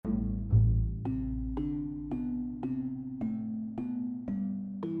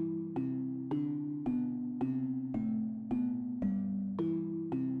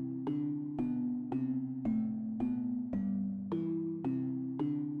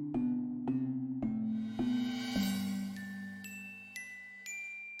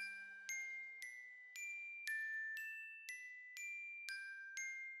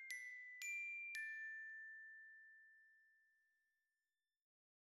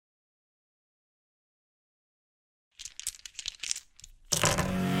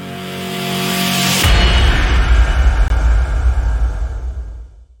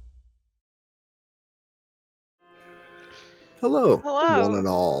Hello, Hello. one and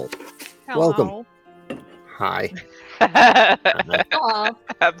all. Welcome. Hello. Hi. Hello.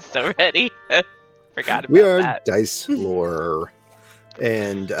 I'm so ready. Forgot about We are that. Dice Lore,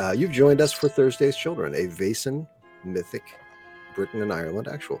 and you've joined us for Thursday's Children, a Vaesen Mythic Britain and Ireland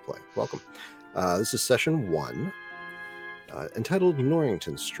actual play. Welcome. This is session 1, entitled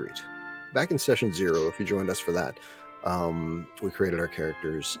Norrington Street. Back in session 0, if you joined us for that, we created our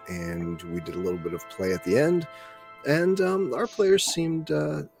characters, and we did a little bit of play at the end. And our players seemed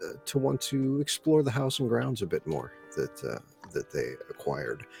to want to explore the house and grounds a bit more that they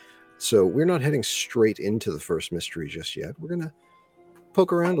acquired. So we're not heading straight into the first mystery just yet. We're going to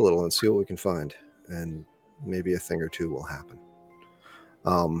poke around a little and see what we can find. And maybe a thing or two will happen.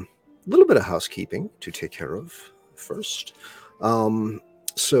 A little bit of housekeeping to take care of first.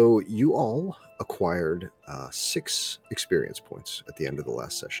 So you all acquired 6 experience points at the end of the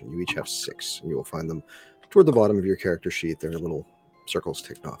last session. You each have 6, and you will find them toward the bottom of your character sheet. There are little circles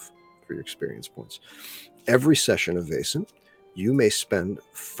ticked off for your experience points. Every session of Vaesen, you may spend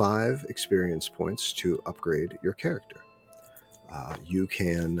 5 experience points to upgrade your character. You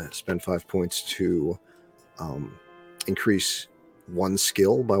can spend 5 points to increase one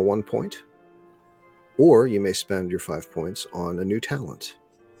skill by 1 point, or you may spend your 5 points on a new talent,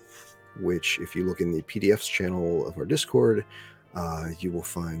 which, if you look in the PDFs channel of our Discord, you will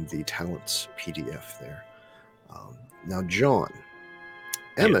find the talents PDF there. Now, John,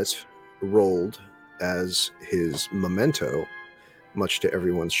 Emmett rolled as his memento, much to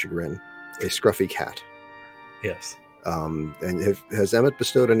everyone's chagrin, a scruffy cat. Yes. And has Emmett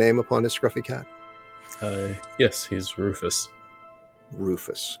bestowed a name upon his scruffy cat? Yes, he's Rufus.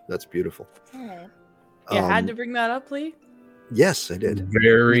 Rufus. That's beautiful. You had to bring that up, Lee? Yes, I did.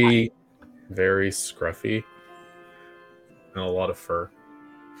 Very, very scruffy. And a lot of fur.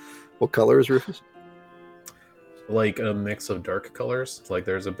 What color is Rufus? Like a mix of dark colors. Like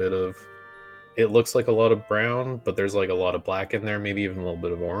there's a bit of... It looks like a lot of brown, but there's like a lot of black in there. Maybe even a little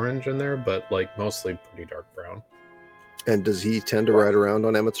bit of orange in there, but like mostly pretty dark brown. And does he tend to ride around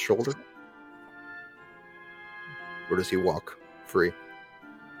on Emmett's shoulder? Or does he walk free?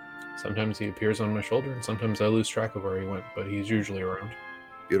 Sometimes he appears on my shoulder, and sometimes I lose track of where he went, but he's usually around.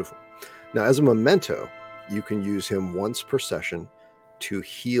 Beautiful. Now, as a memento, you can use him once per session to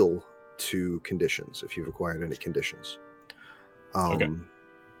heal 2 conditions, if you've acquired any conditions. Okay.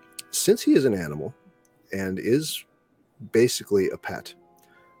 Since he is an animal and is basically a pet,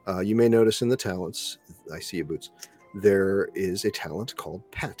 you may notice in the talents, I see you, Boots, there is a talent called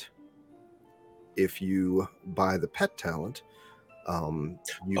Pet. If you buy the Pet talent,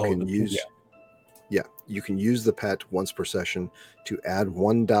 you can use the pet once per session to add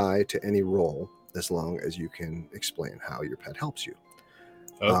 1 die to any roll, as long as you can explain how your pet helps you.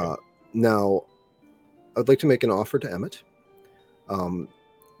 Okay. Now, I'd like to make an offer to Emmett.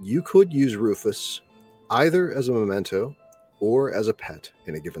 You could use Rufus either as a memento or as a pet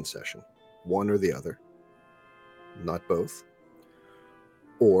in a given session. One or the other, not both.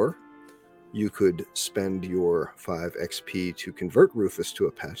 Or you could spend your 5 XP to convert Rufus to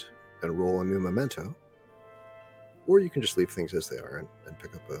a pet and roll a new memento. Or you can just leave things as they are and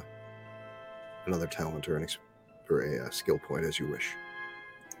pick up another talent or a skill point as you wish.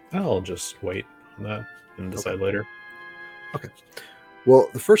 I'll just wait on that and decide later. Okay. Well,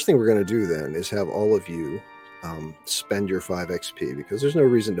 the first thing we're going to do then is have all of you spend your 5 XP, because there's no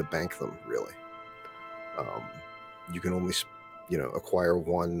reason to bank them, really. You can only acquire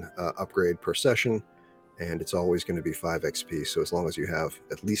 1 upgrade per session, and it's always going to be 5 XP. So as long as you have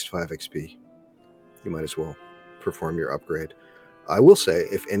at least 5 XP, you might as well perform your upgrade. I will say,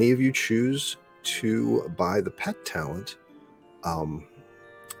 if any of you choose to buy the pet talent,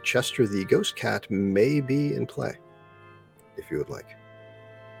 Chester the ghost cat may be in play, if you would like.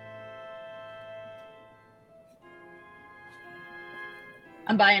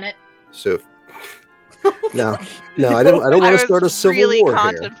 I'm buying it. So no, I don't want to start a civil really war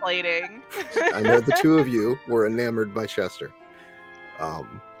contemplating. here. I know the 2 of you were enamored by Chester. So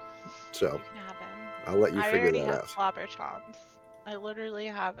You can have him. I'll let you I figure already that have out. Slobber Chomps. I literally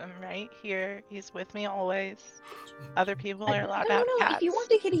have him right here. He's with me always. Other people are allowed to have cats. If you want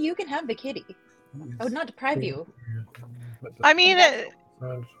the kitty, you can have the kitty. I would not deprive you. I mean,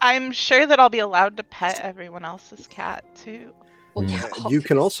 I'm sure that I'll be allowed to pet everyone else's cat too. Well, yeah, You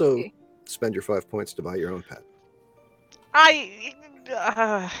can also obviously. spend your 5 points to buy your own pet.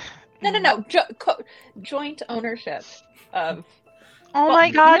 No. Joint ownership of. Oh Well,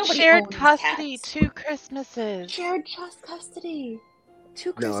 my god, nobody shared owns custody, cats. 2 Christmases. Shared trust custody.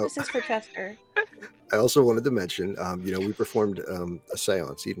 2 No. Christmases for Chester. I also wanted to mention, we performed a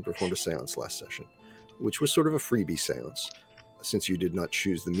seance. Eden performed a seance last session, which was sort of a freebie seance. since you did not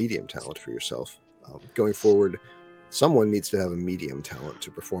choose the medium talent for yourself. Going forward, someone needs to have a medium talent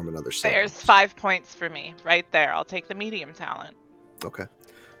to perform another seance. There's 5 points for me right there. I'll take the medium talent. Okay.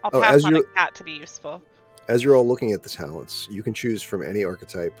 I'll Oh, pass as on a you- cat to be useful. As you're all looking at the talents, you can choose from any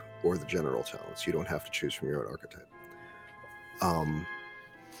archetype or the general talents. You don't have to choose from your own archetype.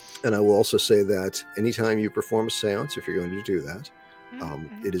 And I will also say that anytime you perform a seance, if you're going to do that,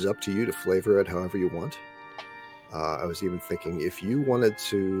 Mhm. it is up to you to flavor it however you want. I was even thinking if you wanted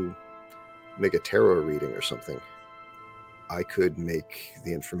to make a tarot reading or something, I could make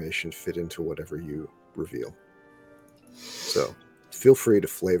the information fit into whatever you reveal. So feel free to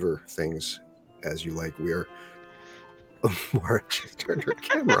flavor things as you like. We are Mara just turned her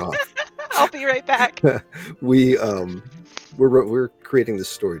camera off. I'll be right back. We're creating this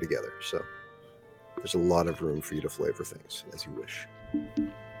story together, so there's a lot of room for you to flavor things as you wish.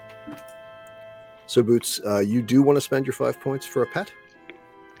 So Boots, you do want to spend your 5 points for a pet?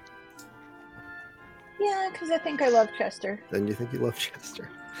 Yeah, because I think I love Chester. Then you think you love Chester.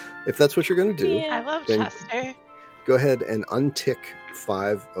 If that's what you're going to do, Yeah. I love Then- Chester. go ahead and untick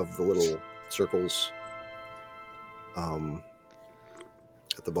 5 of the little circles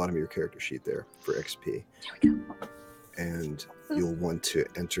at the bottom of your character sheet there for XP. There we go. And you'll want to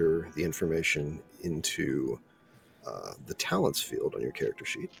enter the information into the talents field on your character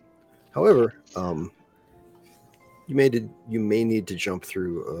sheet. However, you may need to jump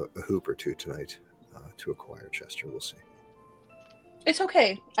through a hoop or two tonight to acquire Chester. We'll see. It's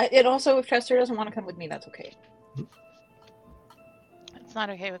okay. It also, if Chester doesn't want to come with me, that's okay. It's not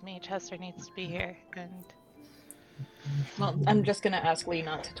okay with me. Chester needs to be here. And Well, I'm just gonna ask Lee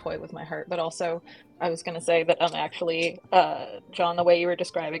not to toy with my heart, but also I was gonna say that actually, John, the way you were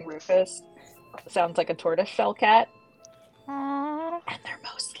describing Rufus sounds like a tortoiseshell cat, Aww. and they're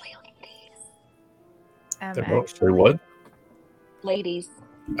mostly ladies. They're mostly what? Ladies.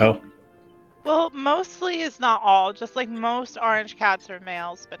 Oh, Well, mostly is not all. Just like most orange cats are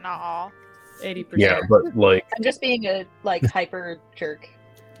males, but not all. 80%. yeah, but like, I'm just being a hyper jerk.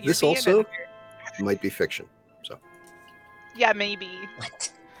 You're This being also- a- Might be fiction. So Yeah, maybe.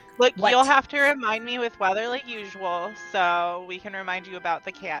 What? Look, What? you'll have to remind me with weather like usual, so we can remind you about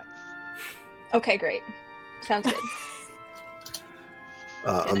the cats. Okay, great. Sounds good.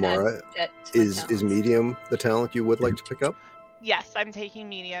 And Amara, Jet to my is talents. medium the talent you would like to pick up? Yes, I'm taking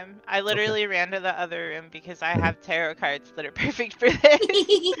medium. I literally ran to the other room because I have tarot cards that are perfect for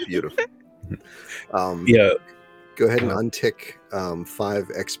this. Beautiful. yeah, Go ahead and untick 5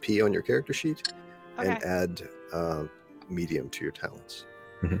 XP on your character sheet Okay. and add medium to your talents.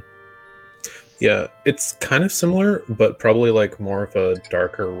 yeah, it's kind of similar, but probably like more of a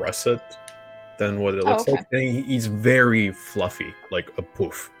darker russet than what it looks okay. like. And he's very fluffy, like a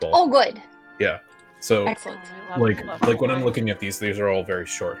poof ball. Oh, good. Yeah. So Excellent. I love like when I'm boys. looking at these are all very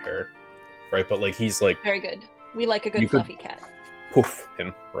short haired, right? But like he's like Very good. We like a good You could- fluffy cat. poof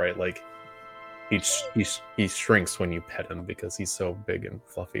him, right? Like he shrinks when you pet him because he's so big and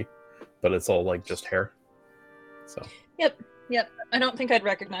fluffy, but it's all like just hair. So Yep. I don't think I'd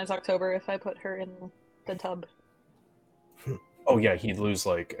recognize October if I put her in the tub. oh yeah, he'd lose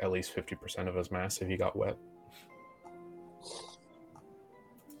like at least 50% of his mass if he got wet.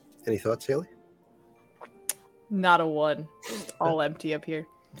 Any thoughts, Haley? Not a one. All empty up here.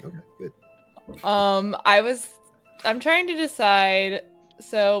 Okay, good. I'm trying to decide.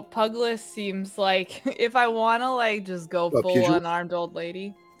 So Pugless seems like if I want to like just go full pugilist? unarmed old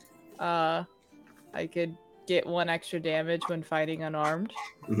lady, I could get 1 extra damage when fighting unarmed.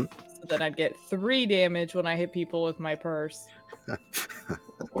 Mhm. So then I'd get 3 damage when I hit people with my purse.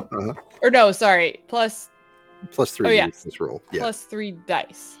 Uh-huh. Or no, sorry, plus Plus 3 Oh, yeah. this roll. Yeah. plus 3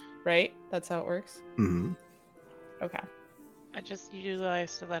 dice, right? That's how it works. Mhm. Okay. I just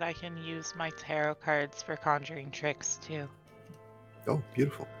utilized so that I can use my tarot cards for conjuring tricks too, Oh,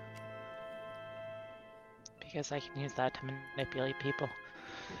 beautiful. because I can use that to manipulate people.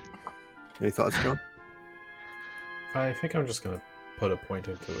 Any thoughts, John? I think I'm just gonna put a point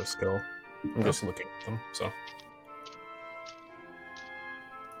into a skill. I'm just looking at them. So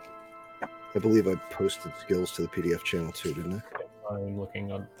I believe I posted skills to the PDF channel too, didn't I? I'm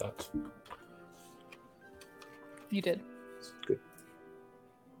looking at that. You did.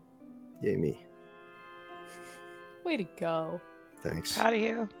 Yay me. Way to go. Thanks. Proud of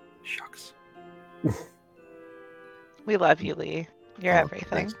you. Shucks. We love you, Lee. You're Oh, everything.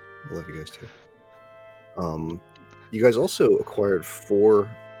 thanks. I love you guys too. You guys also acquired 4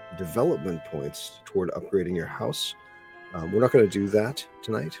 development points toward upgrading your house. We're not going to do that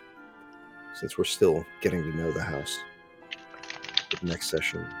tonight, since we're still getting to know the house. But next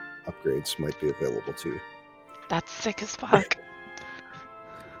session, upgrades might be available to you. That's sick as fuck.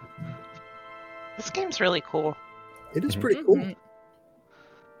 This game's really cool. It is Mhm. pretty cool. Mhm.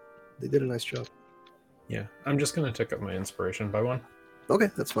 They did a nice job. Yeah, I'm just gonna tick up my inspiration by 1.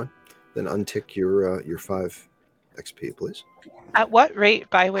 Okay, that's fine. Then untick your 5 XP, please. At what rate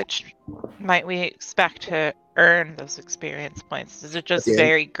by which might we expect to earn those experience points? Does it just the end.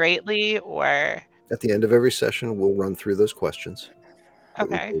 vary greatly, or At the end of every session, we'll run through those questions that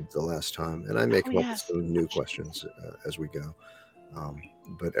we okay? did the last time, and I may come up yes. with some new questions as we go.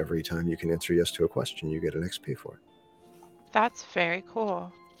 But every time you can answer yes to a question, you get an XP for it. That's very cool.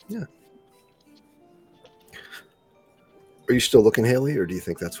 Are you still looking, Haley, or do you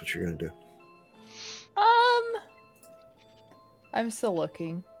think that's what you're going to do? I'm still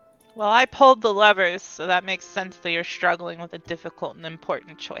looking. Well, I pulled the levers, so that makes sense that you're struggling with a difficult and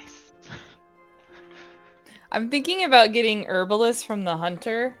important choice. I'm thinking about getting Herbalist from the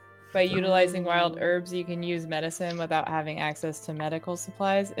Hunter. By utilizing wild herbs, you can use medicine without having access to medical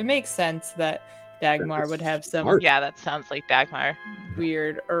supplies. It makes sense that Dagmar would have some Smart. Yeah, that sounds like Dagmar.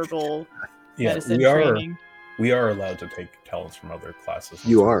 weird herbal Yeah, medicine we are training. we are allowed to take talents from other classes.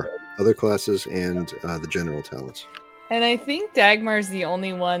 You are. Other classes and the general talents. And I think Dagmar's the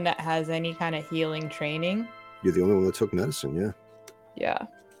only one that has any kind of healing training. You're the only one that took medicine, yeah. Yeah.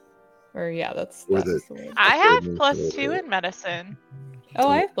 Or yeah, that's Or the the- word. I That's have very plus nice. 2 in medicine. Oh,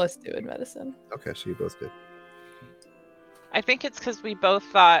 I have +2 in medicine. Okay, so you both did. I think it's because we both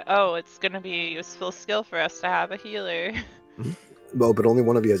thought, oh, it's gonna be a useful skill for us to have a healer. Well, but only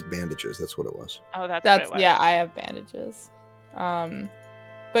one of you has bandages. That's what it was. Oh, that's That's what it was. yeah, I have bandages.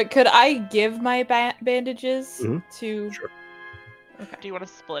 But could I give my bandages Mhm. to? Sure. Okay. Do you want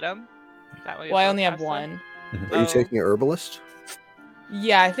to split them? That way we Well, I both only have some? one. Are you Oh. taking an herbalist?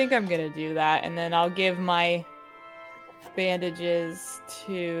 Yeah, I think I'm gonna do that, and then I'll give my bandages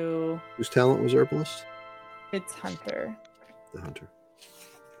to Whose talent was herbalist? its Hunter. The hunter.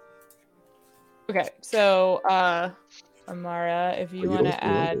 Okay, so Amara, if you want also to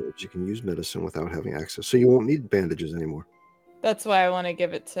add, wild herbs. You can use medicine without having access, so you won't need bandages anymore. that's why I want to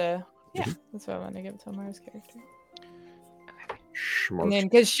give it to. Yeah, Mhm. that's why I want to give it to Amara's character. Smart. And then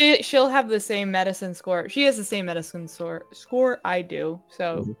because she'll have the same medicine score. She has the same medicine score I do.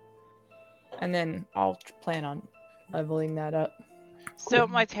 So, Mhm. and then I'll plan on leveling that up. So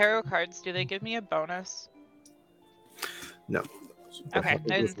my tarot cards, do they give me a bonus? No. What Okay, I happens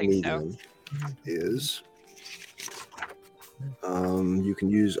didn't with think so. medium Is you can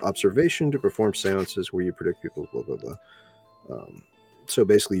use observation to perform seances where you predict people's blah blah blah. So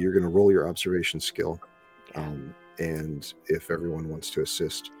basically, you're going to roll your observation skill, and if everyone wants to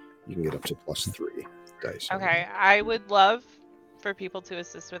assist, you can get up to +3 dice. Okay, I would love for people to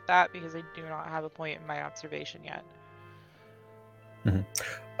assist with that because I do not have a point in my observation yet.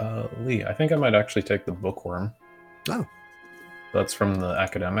 Lee, I think I might actually take the bookworm. Oh. That's from the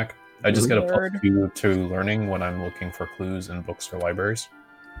academic. I just get a Word. +2 to learning when I'm looking for clues in books or libraries.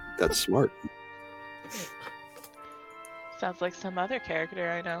 That's smart. Sounds like some other character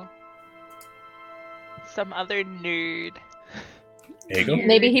I know. Some other nerd. There you go.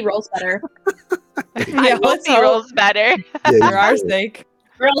 Maybe he rolls better. I Yeah, hope let's he hope. rolls better. Yeah, For our sake.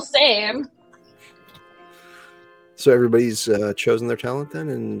 Real same. So everybody's chosen their talent then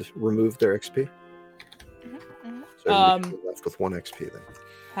and removed their XP. mhm. So everybody's left with 1 XP then.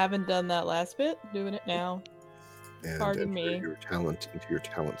 Haven't done that last bit. Doing it now. And Pardon enter me. your talent into your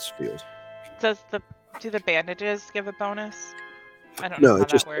talents field. Do the bandages give a bonus? I don't No, know how it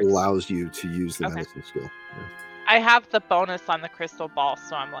just that works. allows you to use the Okay. medicine skill. Yeah. I have the bonus on the crystal ball,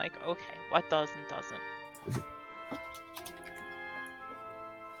 so I'm like, okay, what does and doesn't?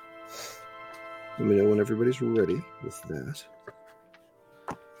 Let me know when everybody's ready with that.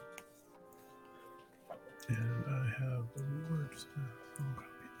 And I have the words. I'll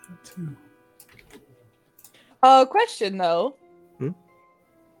copy that too. Question though. Hmm?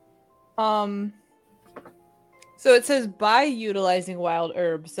 So it says by utilizing wild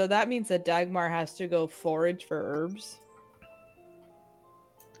herbs. So that means that Dagmar has to go forage for herbs.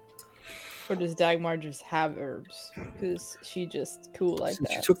 Or does Dagmar just have herbs? Because she just cool like Since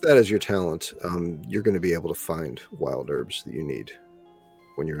you that. took that as your talent, you're going to be able to find wild herbs that you need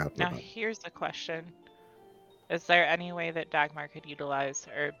when you're out and Now, about. here's the question. Is there any way that Dagmar could utilize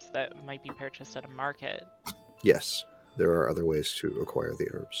herbs that might be purchased at a market? Yes, there are other ways to acquire the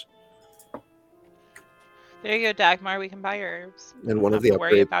herbs. There you go, Dagmar. We can buy your herbs. And one Don't of the have to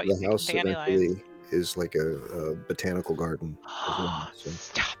worry upgrades about of the using house dandelions. eventually is like a botanical garden. as well, so.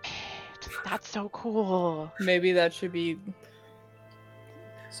 Stop it. That's so cool. Maybe that should be.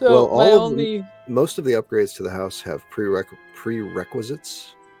 So Well, my all of them- only. Most of the upgrades to the house have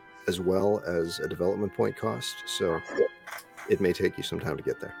prerequisites as well as a development point cost, so it may take you some time to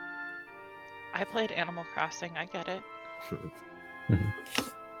get there. I played Animal Crossing. I get it.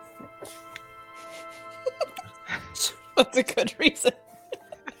 That's a good reason.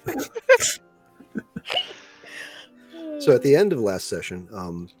 So at the end of last session,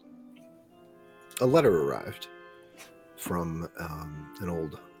 a letter arrived from an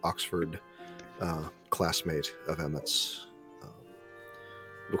old Oxford classmate of Emmett's,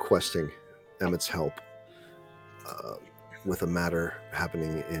 requesting Emmett's help with a matter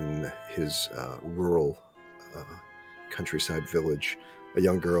happening in his rural countryside village. A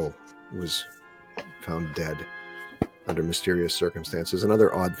young girl was found dead under mysterious circumstances, and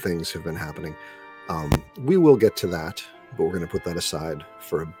other odd things have been happening. We will get to that, but we're going to put that aside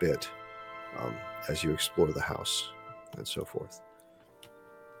for a bit as you explore the house and so forth.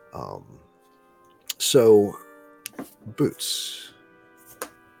 So, Boots,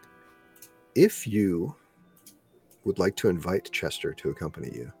 if you would like to invite Chester to accompany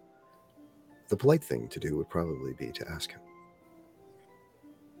you, the polite thing to do would probably be to ask him.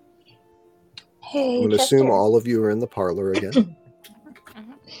 Hey, I'm going to Chester. assume all of you are in the parlor again.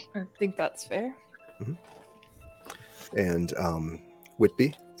 I think that's fair. And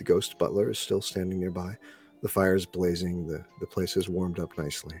Whitby, the ghost butler, is still standing nearby. The fire is blazing. The place is warmed up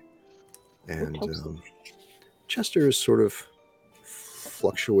nicely. And Chester is sort of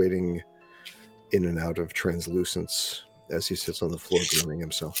fluctuating in and out of translucence as he sits on the floor grooming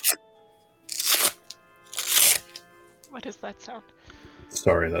himself. What does that sound?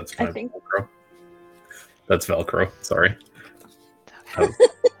 Sorry, that's I my think- Velcro. That's Velcro. Sorry. I was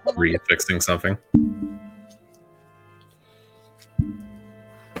refixing something.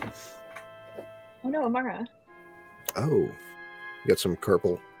 Oh no, Amara. Oh, you got some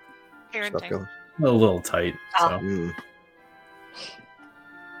carpal stuff Parenting. going. A little tight. So. Mm.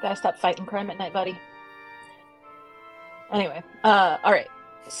 Gotta stop fighting crime at night, buddy. Anyway, all right.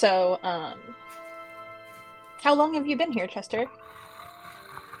 So, how long have you been here, Chester?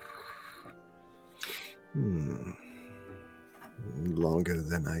 Longer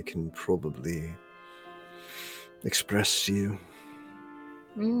than I can probably express to you.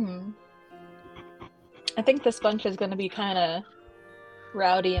 I think this bunch is going to be kind of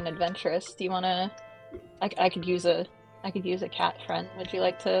rowdy and adventurous. Do you want to? I could use a cat friend. Would you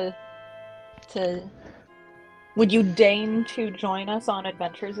like to? Would you deign to join us on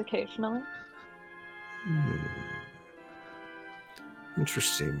adventures occasionally?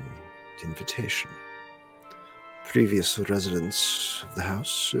 Interesting invitation. Previous residents of the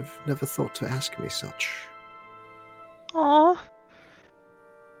house have never thought to ask me such. Aww.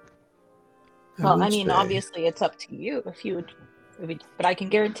 Well, I would mean, say- obviously, it's up to you if you would. But I can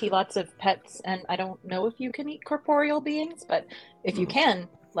guarantee lots of pets, and I don't know if you can eat corporeal beings, but if you can,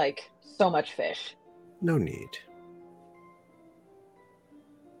 like, so much fish. No need.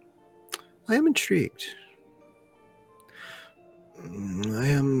 I am intrigued. I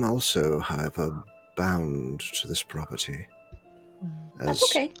am also, however, bound to this property, That's as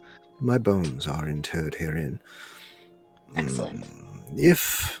okay. my bones are interred herein. Excellent.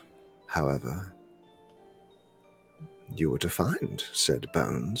 If, however, you were to find said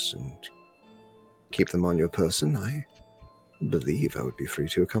bones and keep them on your person, I believe I would be free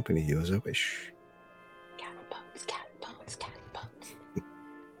to accompany you as I wish. Cat bones, cat bones, cat bones.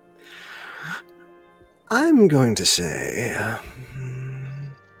 I'm going to say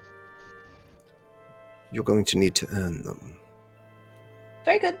you're going to need to earn them.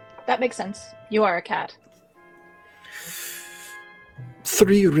 Very good. That makes sense. You are a cat.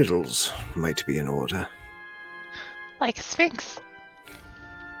 3 riddles might be in order. Like a Sphinx.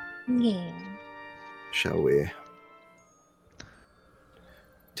 Yeah. Shall we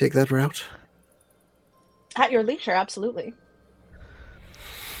take that route? At your leisure, absolutely.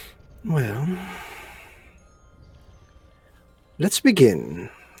 Well, let's begin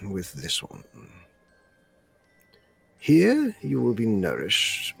with this one. Here you will be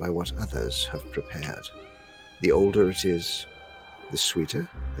nourished by what others have prepared. The older it is, the sweeter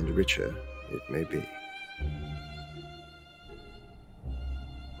and richer it may be.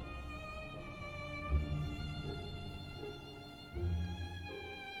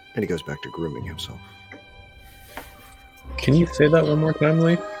 And he goes back to grooming himself. Can you say that one more time,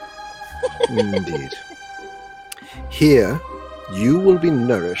 Lee? Indeed. Here, you will be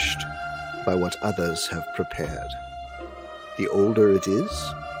nourished by what others have prepared. The older it is,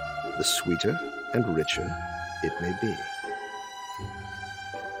 the sweeter and richer it may be.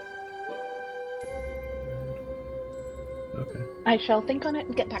 Okay. I shall think on it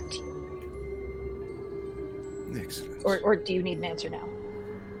and get back to you. Excellent. Or do you need an answer now?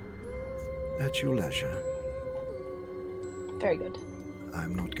 At your leisure. Very good.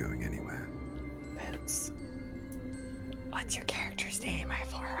 I'm not going anywhere. basements. What's your character's name,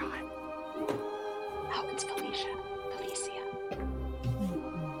 Ifloron? Oh, it's Felicia. Felicia.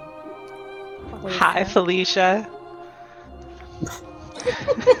 Hi, Felicia.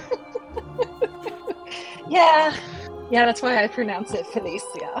 Yeah. Yeah, that's why I pronounce it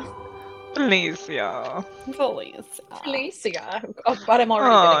Felicia. Felicia. Felicia. Oh, but I'm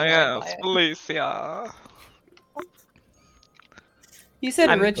already Oh, getting annoyed by yes, it. Felicia. You said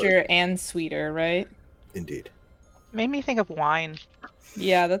I'm- richer and sweeter, right? Indeed. Made me think of wine.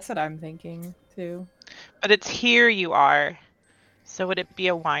 Yeah, that's what I'm thinking too. But it's here you are. So would it be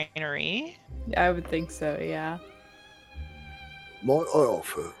a winery? I would think so, yeah. Might I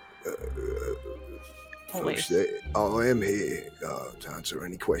offer? Always. First, that I am here to answer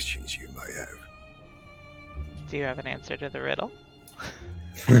any questions you may have. Do you have an answer to the riddle?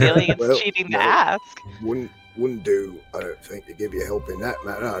 I feel like it's Well, cheating no. to ask. Wouldn't do, I don't think, to give you help in that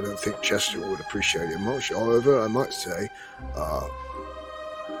matter. I don't think Chester would appreciate it much. However, I might say,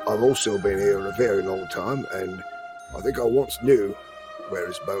 I've also been here a very long time, and I think I once knew where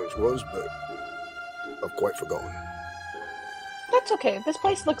his bones was, but I've quite forgotten. That's okay. This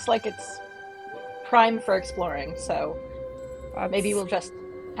place looks like it's prime for exploring, so maybe we'll just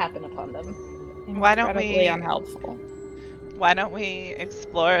happen upon them. Why don't Incredibly we- unhelpful. Why don't we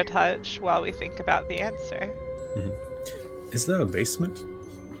explore a touch while we think about the answer? Is there a basement?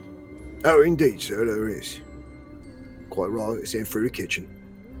 Oh, indeed, sir, there is. Quite right, it's in through the kitchen.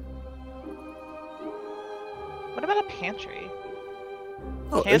 What about a pantry?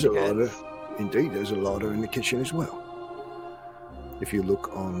 Oh, Canned there's a larder. goods. Indeed, there's a larder in the kitchen as well. If you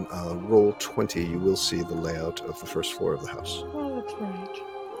look on roll 20, you will see the layout of the first floor of the house. Oh, that's right.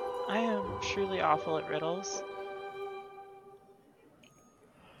 I am truly awful at riddles.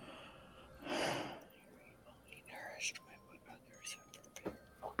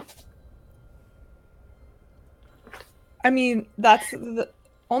 I mean, that's the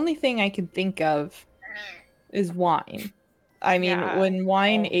only thing I can think of is wine. I mean, Yeah, when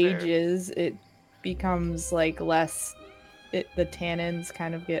wine older. ages, it becomes like less. The tannins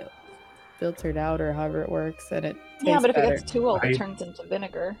kind of get filtered out, or however it works, and it tastes Yeah, but if better. it gets too old, I- it turns into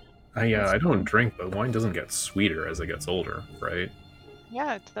vinegar. I don't drink, but wine doesn't get sweeter as it gets older, right?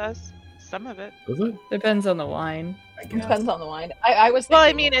 Yeah, it does. Some of it. Does it? Depends on the wine. I It guess. depends on the wine. I was Well, I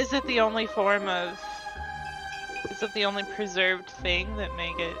thinking mean, is it the only form of... Is it the only preserved thing that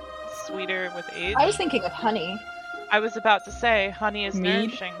may get sweeter with age? I was thinking of honey. I was about to say, honey is Mead?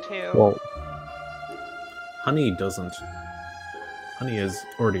 nourishing too. Well, honey doesn't. Honey is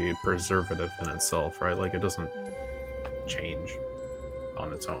already a preservative in itself, right? Like it doesn't change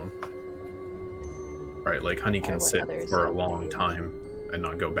on its own, right? Like honey can what sit others for a have. long time and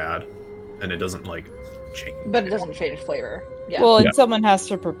not go bad, and it doesn't like change. But it doesn't change flavor. Yeah. Well, and Yeah. someone has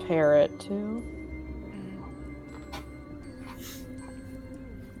to prepare it too.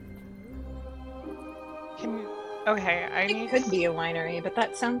 Can okay, I it need. could be a winery, but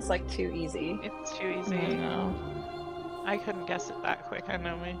that sounds like too easy. It's too I easy. don't know. I couldn't guess it that quick. I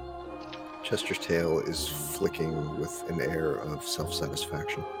know me. Chester's tail is flicking with an air of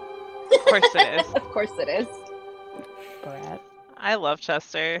self-satisfaction. Of course it is. Of course it is. Brat. I love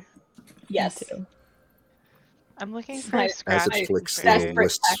Chester. Yes. too. I'm looking As for a it scratch. flicks the Desperate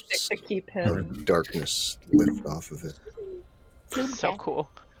lists tactic to keep him. darkness lift off of it. So cool.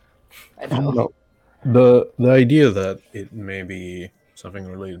 I I don't know. know. The idea that it may be something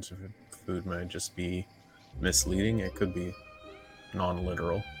related to food might just be misleading. It could be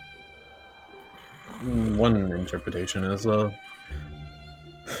non-literal. One interpretation is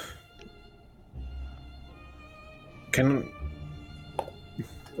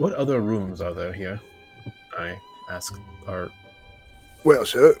what other rooms are there here? I ask Art. Well,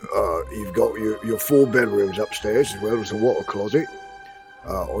 sir, you've got your 4 bedrooms upstairs as well as a water closet.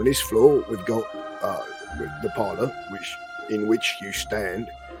 On this floor, we've got the parlor, in which you stand.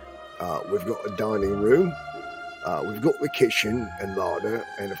 We've got a dining room. We've got the kitchen and larder,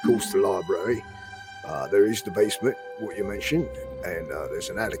 and of course the library. There is the basement, what you mentioned, and there's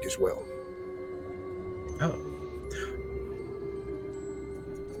an attic as well. Oh.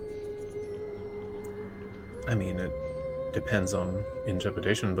 I mean, it depends on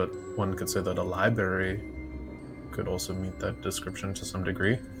interpretation, but one could say that a library could also meet that description to some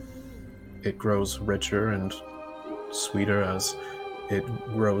degree. It grows richer and sweeter as it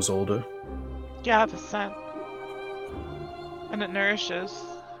grows older. Yeah, the scent. And it nourishes.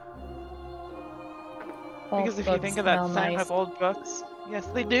 All Because if you books think of that smell scent nice. of old books, yes,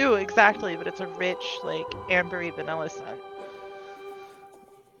 they do exactly. But it's a rich, like ambery vanilla scent.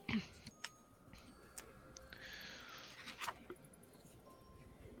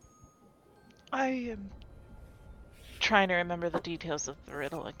 I am trying to remember the details of the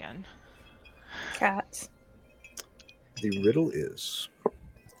riddle again. Cat. The riddle is: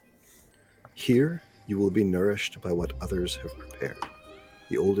 here you will be nourished by what others have prepared.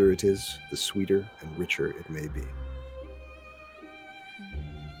 The older it is, the sweeter and richer it may be.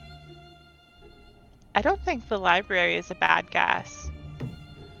 I don't think the library is a bad guess.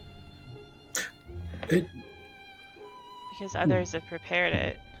 It- Because others have prepared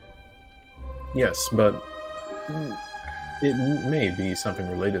it. Yes, but it may be something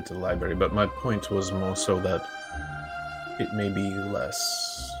related to the library, but my point was more so that it may be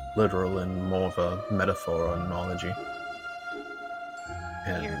less literal and more of a metaphor or analogy.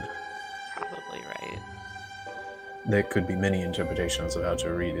 And You're probably right. there could be many interpretations of how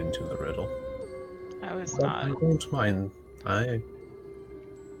to read into the riddle. I was But I not. don't mind. The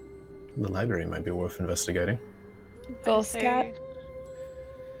library might be worth investigating. Ghost cat.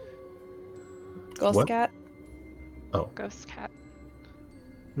 Ghost What? cat. Ghost cat.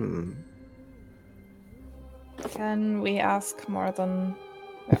 Can we answer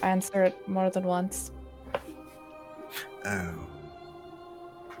it more than once? Oh.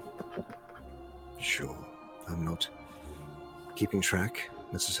 Sure. I'm not keeping track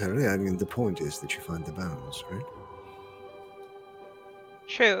necessarily. I mean, the point is that you find the bones, right?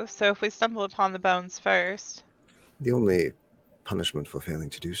 True, so if we stumble upon the bones first. The only punishment for failing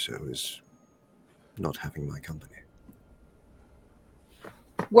to do so is not having my company.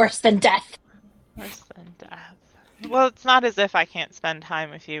 Worse than death. Worse than death. Well, it's not as if I can't spend time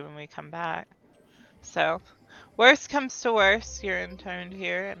with you when we come back. So, worst comes to worst, you're interned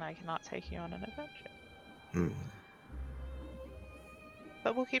here, and I cannot take you on an adventure.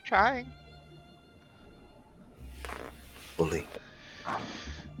 But we'll keep trying. Bully.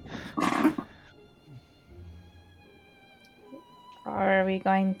 Are we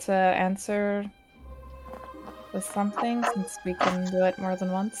going to answer with something since we can do it more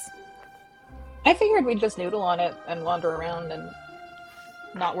than once? I figured we'd just noodle on it and wander around and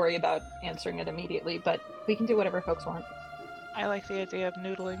not worry about answering it immediately, but we can do whatever folks want. I like the idea of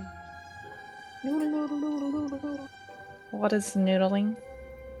noodling. Noodle, noodle, noodle, noodle, noodle. What is noodling?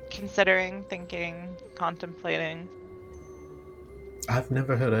 Considering, thinking, contemplating. I've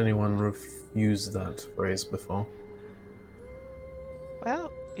never heard anyone use that phrase before.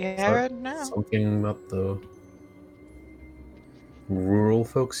 Well, yeah, no. Something that the rural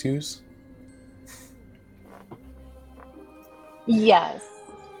folks use? Yes.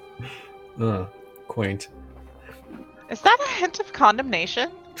 Quaint. Is that a hint of condemnation?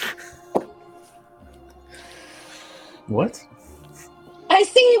 What? I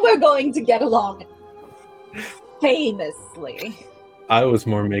see we're going to get along famously. I was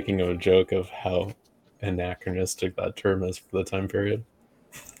more making a joke of how anachronistic that term is for the time period.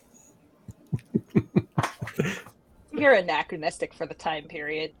 You're anachronistic for the time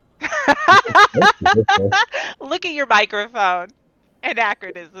period. Look at your microphone.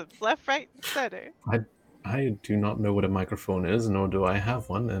 Anachronisms, left, right, and center. I do not know what a microphone is, nor do I have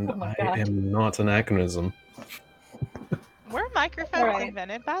one, and Oh my I God. am not anachronism. Were microphones Alright.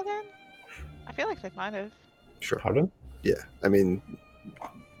 invented by then? I feel like they might have. Sure. Pardon? Yeah. I mean,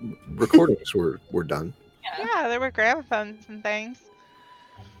 recordings were done. Yeah, there were gramophones and things.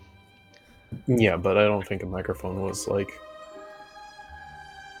 Yeah, but I don't think a microphone was like Not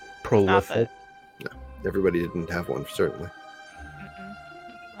prolific. that. Everybody didn't have one, certainly. Mm-mm.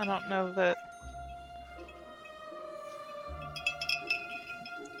 I don't know that.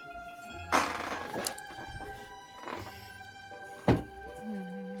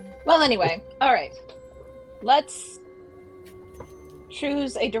 Well, anyway, all right. Let's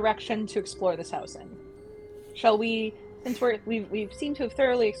choose a direction to explore this house in. Shall we? Since we seem to have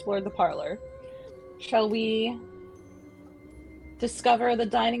thoroughly explored the parlor, shall we discover the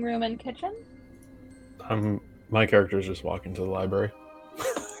dining room and kitchen? My character's just walking to the library.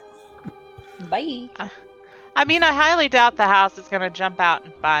 Bye. I mean, I highly doubt the house is going to jump out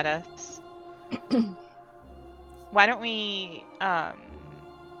and fight us. Why don't we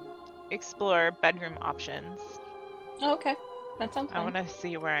explore bedroom options? Oh, okay, that sounds I fun. want to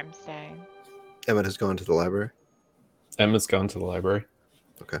see where I'm staying. Emmett has gone to the library. Emma's gone to the library.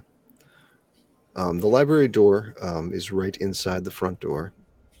 The library door is right inside the front door.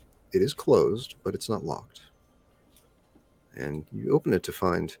 It is closed, but it's not locked. And you open it to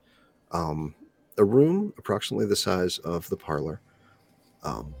find a room approximately the size of the parlor,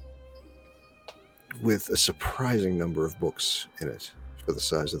 with a surprising number of books in it for the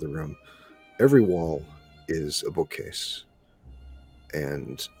size of the room. Every wall is a bookcase,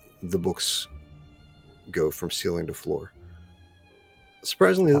 and the books go from ceiling to floor.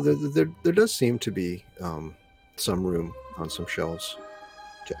 Surprisingly, there does seem to be some room on some shelves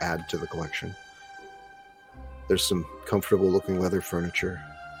to add to the collection. There's some comfortable-looking leather furniture,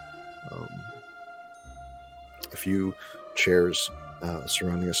 a few chairs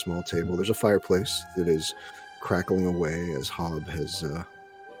surrounding a small table. There's a fireplace that is crackling away as Hob has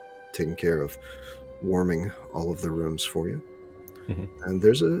taken care of warming all of the rooms for you. Mhm. And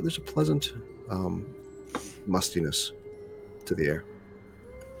there's a pleasant mustiness to the air.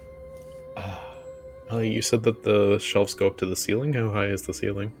 You said that the shelves go up to the ceiling. How high is the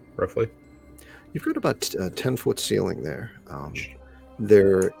ceiling, roughly? You've got about a 10-foot ceiling there.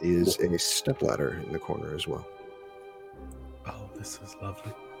 There is a stepladder in the corner as well. Oh, this is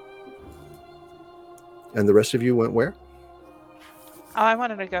lovely. And the rest of you went where? Oh, I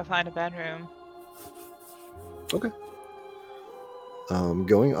wanted to go find a bedroom. Okay.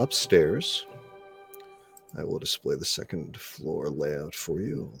 Going upstairs, I will display the second floor layout for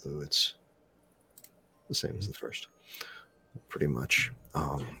you, although it's the same as the first, pretty much.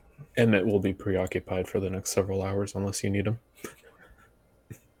 And it will be preoccupied for the next several hours unless you need them.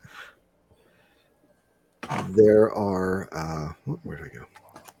 There are, where did I go?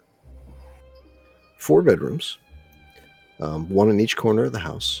 4 bedrooms, one in each corner of the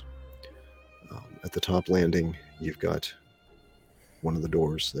house. At the top landing, you've got one of the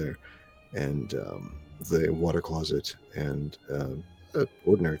doors there, and the water closet and an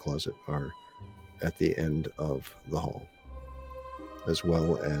ordinary closet are at the end of the hall, as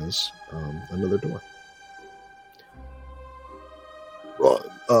well as another door. Right.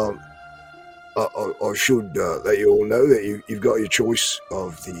 I should let you all know that you've got your choice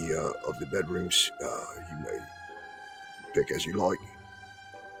of the bedrooms. You may pick as you like.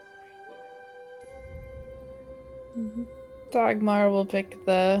 Dagmar will pick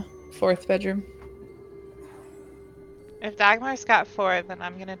the 4th bedroom. If Dagmar's got 4, then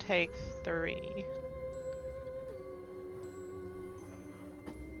I'm gonna take 3.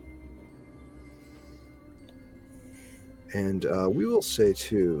 And we will say,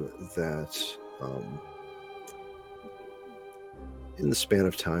 too, that in the span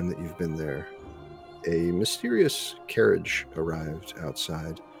of time that you've been there, a mysterious carriage arrived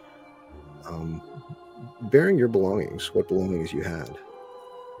outside, bearing your belongings, what belongings you had.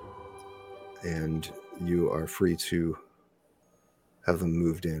 And you are free to have them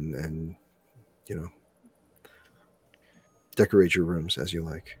moved in and, decorate your rooms as you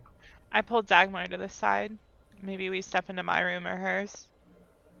like. I pulled Dagmar to the side. Maybe we step into my room or hers.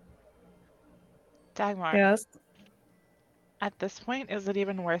 Dagmar. Yes. At this point, is it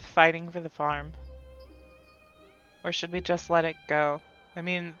even worth fighting for the farm? Or should we just let it go? I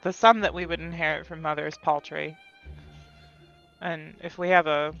mean, the sum that we would inherit from Mother is paltry. And if we have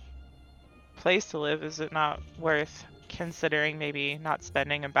a place to live, is it not worth considering maybe not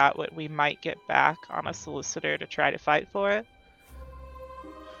spending about what we might get back on a solicitor to try to fight for it?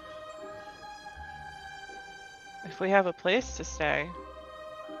 If we have a place to stay,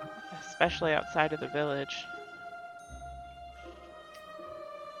 especially outside of the village.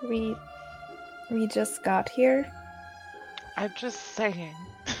 We just got here. I'm just saying.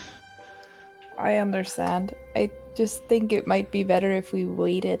 I understand. I just think it might be better if we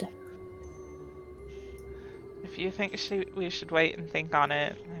waited. If you think we should wait and think on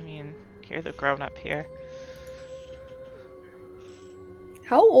it, I mean, you're the grown-up here.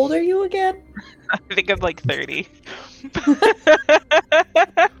 How old are you again? I think I'm like 30.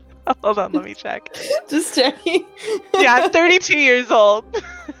 Hold on, let me check. Just checking. Yeah, I'm 32 years old.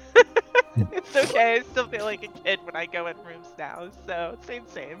 It's okay, I still feel like a kid when I go in rooms now, so same.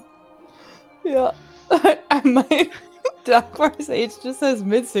 Yeah. I might. Dagmar's age just says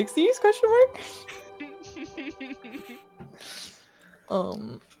mid-60s, question mark?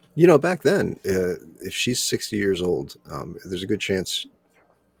 Back then, if she's 60 years old, there's a good chance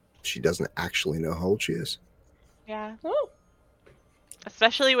she doesn't actually know how old she is. Yeah. Oh.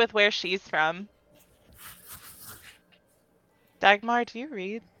 Especially with where she's from. Dagmar, do you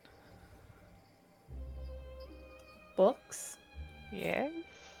read? Books? Yes.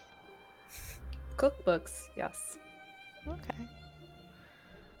 Cookbooks, yes. Okay.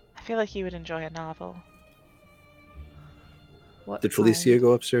 I feel like you would enjoy a novel. What Did Felicia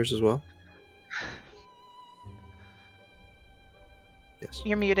go upstairs as well? Yes.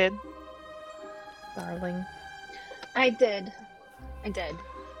 You're muted. Darling. I did. I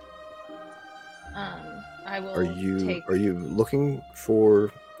will Are you take... looking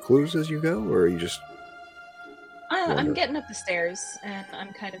for clues as you go, or are you just... I'm getting up the stairs, and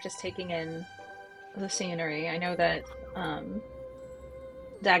I'm kind of just taking in the scenery. I know that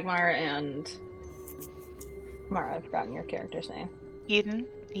Dagmar and Mara, I've forgotten your character's name.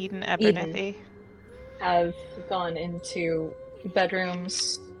 Eden Abernethy. have gone into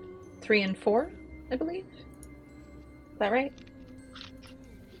bedrooms 3 and 4, I believe. Is that right?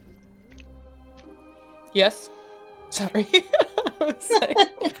 Yes. Sorry. I was like,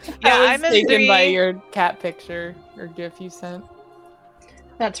 Yeah, I I'm was in taken by 3. your cat picture or gif you sent.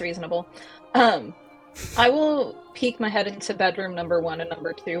 That's reasonable. I will peek my head into bedroom number 1 and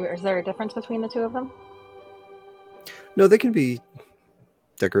number 2. Is there a difference between the two of them? No, they can be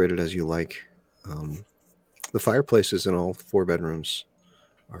decorated as you like. The fireplaces in all 4 bedrooms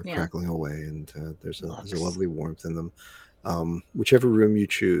are Yeah. crackling away, and there's a Lux. lovely warmth in them. Whichever room you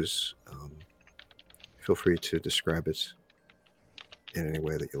choose, feel free to describe it in any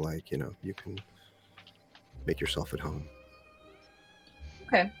way that you like. You can make yourself at home.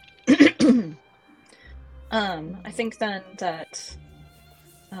 Okay. I think then that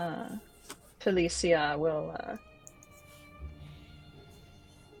Felicia will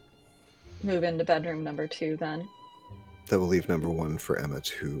move into bedroom number 2 then. That will leave number 1 for Emmett,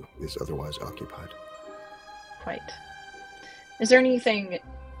 who is otherwise occupied. Right. Is there anything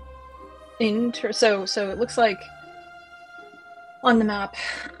so it looks like on the map,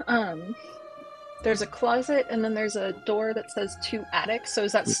 there's a closet and then there's a door that says 2 attics. So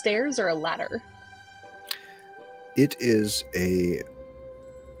is that stairs or a ladder? It is a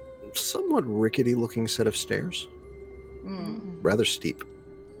somewhat rickety-looking set of stairs, rather steep.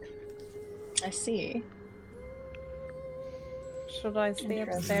 I see. Should I stay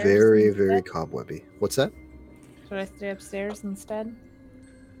upstairs? Very, instead? very cobwebby. What's that? Should I stay upstairs instead?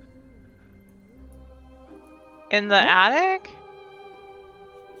 In the attic?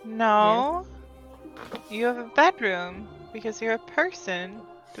 No. You have a bedroom because you're a person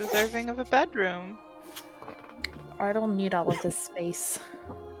deserving of a bedroom. I don't need all of this space.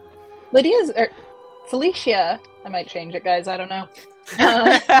 Felicia. I might change it, guys. I don't know.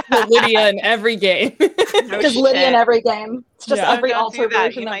 Lydia in every game. No Just Lydia in shit. every game. It's just Yeah. every Don't alter do that,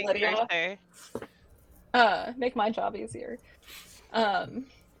 version you of might Lydia. curse her. Make my job easier. Her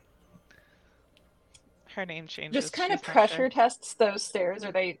name changes. Just kind of she's not pressure sure. tests those stairs.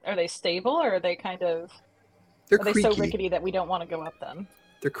 Are they stable, or are they kind of They're are they creaky. so rickety that we don't want to go up them?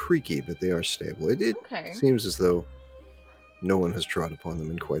 They're creaky, but they are stable. It Okay. seems as though no one has trod upon them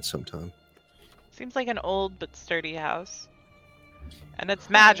in quite some time. Seems like an old but sturdy house. And it's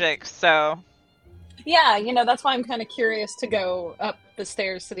magic, so Yeah, that's why I'm kind of curious to go up the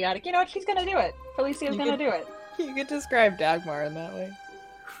stairs to the attic. You know what? She's gonna do it. Felicia's You gonna could- do it. You could describe Dagmar in that way.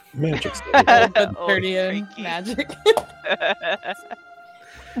 Magic. But Old dirty and freaky. magic.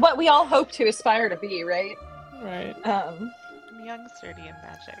 What we all hope to aspire to be, right? Right. I'm young, sturdy, and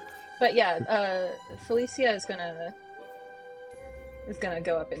magic. But yeah, Felicia is gonna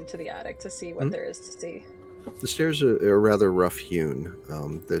go up into the attic to see what there is to see. The stairs are rather rough hewn.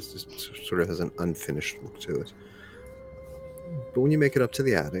 There's this sort of has an unfinished look to it. But when you make it up to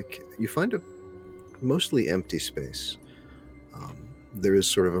the attic, you find a mostly empty space. There is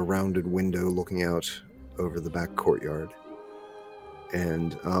sort of a rounded window looking out over the back courtyard.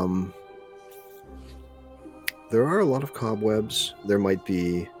 And there are a lot of cobwebs. There might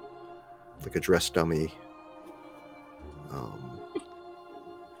be like a dress dummy.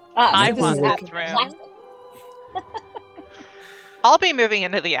 I This want is this attic. room. I'll be moving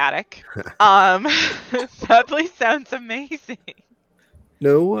into the attic. That place sounds amazing.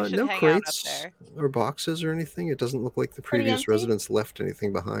 No, We should no hang out up crates there. or boxes or anything. It doesn't look like the Pretty previous empty? residents left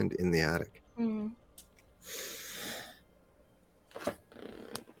anything behind in the attic.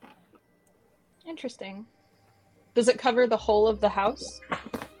 Interesting. Does it cover the whole of the house?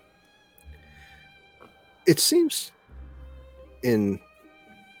 It seems in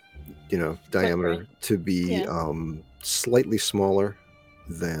diameter Footprint. to be Yeah. slightly smaller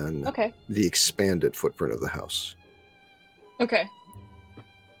than Okay. the expanded footprint of the house. Okay.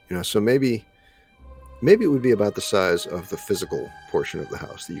 So maybe it would be about the size of the physical portion of the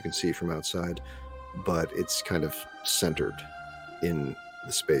house that you can see from outside, but it's kind of centered in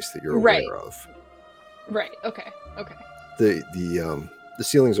the space that you're Right. aware of. Right. Okay. Okay. The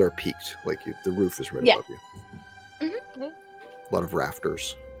ceilings are peaked, like the roof is right Yeah. above you. Mm-hmm. A lot of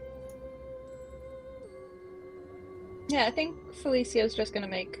rafters. Yeah, I think Felicia's just gonna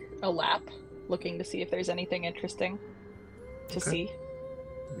make a lap, looking to see if there's anything interesting to Okay. see.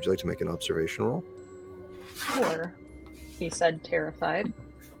 Would you like to make an observation roll? Sure. He said, terrified.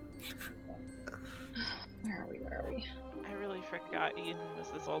 Where are we? I really forgot Eden was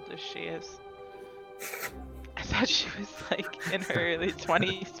as old as she is. I thought she was like in her early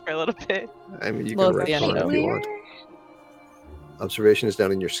 20s for a little bit. I mean, you Well, can it's the write end on of if you want. Observation is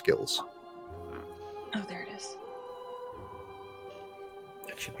down in your skills. Oh, there it is.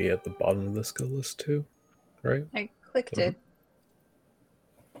 Should be at the bottom of the skill list too, right? I clicked Mhm. it.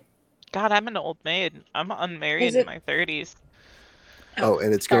 God, I'm an old maid. I'm unmarried Is in it- my 30s. Oh,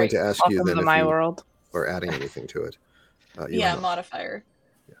 and it's going to sorry. ask you Welcome then to if my you world. are adding anything to it. You Yeah, are not. modifier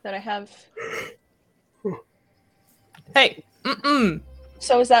that I have. Hey,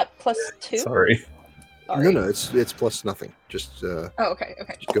 So is that +2? Sorry. Sorry. No, it's plus nothing. Just Oh, okay.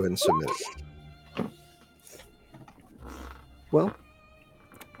 just go ahead and submit it. Well,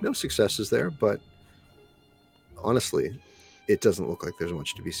 no successes there, but honestly, it doesn't look like there's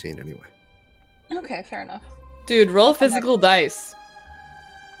much to be seen anyway. Okay, fair enough. dude, roll I'll come back. physical dice.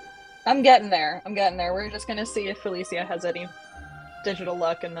 I'm getting there. We're just gonna see if Felicia has any digital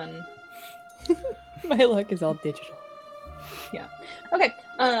luck, and then My luck is all digital. okay.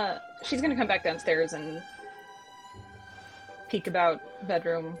 She's gonna come back downstairs and peek about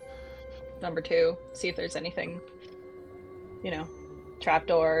bedroom number 2, see if there's anything,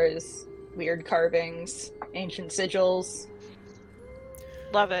 trapdoors, weird carvings, ancient sigils.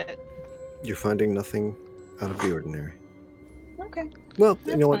 Love it. You're finding nothing out of the ordinary. Okay, Well, that's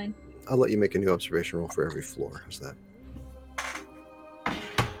you know what? fine. I'll let you make a new observation roll for every floor. How's that?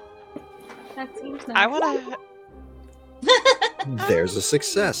 That seems nice. I want to. There's a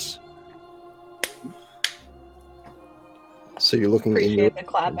success. So you're looking in your Appreciate the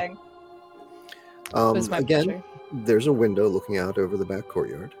clapping. It was my again. pleasure. There's a window looking out over the back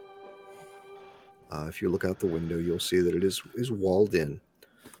courtyard. If you look out the window, you'll see that it is walled in.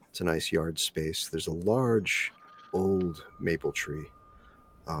 It's a nice yard space. There's a large, old maple tree,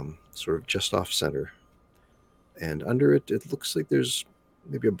 sort of just off center. And under it, it looks like there's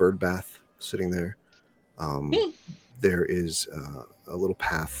maybe a bird bath sitting there. There is a little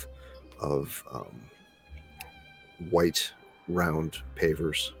path of white, round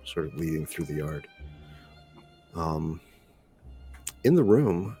pavers sort of leading through the yard. In the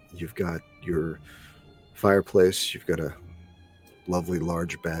room, you've got your fireplace, you've got a lovely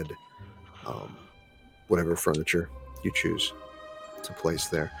large bed, whatever furniture you choose to place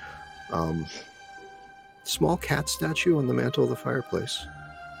there. Small cat statue on the mantle of the fireplace.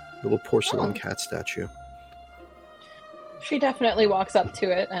 Little porcelain Oh. cat statue. She definitely walks up to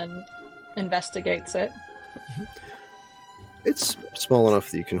it and investigates it. It's small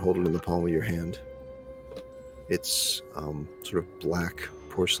enough that you can hold it in the palm of your hand. It's sort of black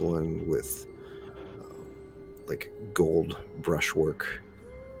porcelain with like gold brushwork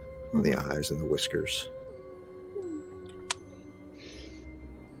on the eyes and the whiskers.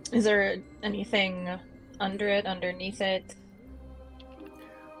 Is there anything under it, underneath it?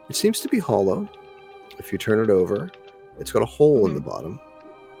 It seems to be hollow. If you turn it over, it's got a hole in the bottom.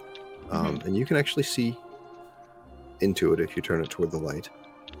 And you can actually see into it if you turn it toward the light.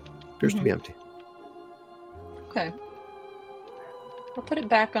 Appears to be empty. Okay. I'll put it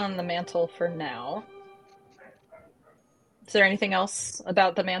back on the mantle for now. Is there anything else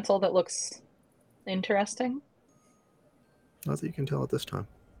about the mantle that looks interesting? Not that you can tell at this time.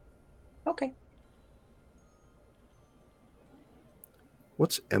 Okay.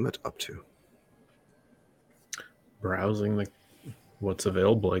 What's Emmett up to? Browsing what's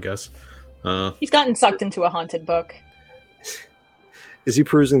available, I guess. He's gotten sucked into a haunted book. Is he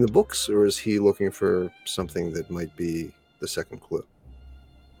perusing the books, or is he looking for something that might be the second clue?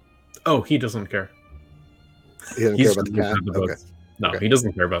 Oh, he doesn't care. He doesn't care about the looking cat? at the Okay, books. No, Okay. he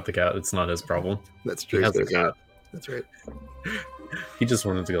doesn't care about the cat. It's not his problem. that's He true. has a There's cat. that. That's right. He just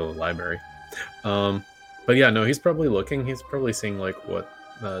wanted to go to the library. But yeah, no, he's probably looking. He's probably seeing what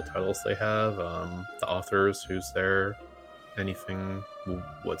titles they have, the authors, who's there, anything,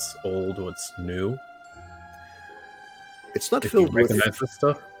 what's old, what's new. It's not If you filled with recognize this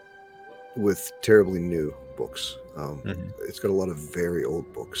stuff. terribly new books. Mhm. It's got a lot of very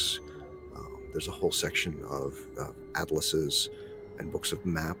old books. There's a whole section of atlases and books of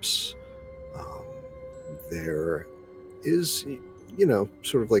maps. There is,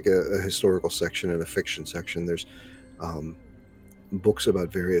 sort of like a historical section and a fiction section. There's books about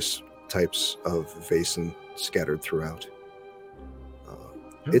various types of Vaesen scattered throughout.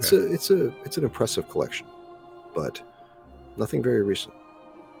 It's Okay. it's an impressive collection, but nothing very recent.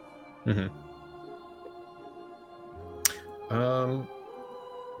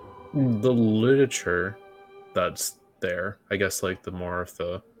 The literature that's there, I guess, like the more of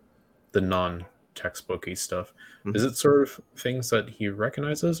the non-textbooky stuff. Is it sort of things that he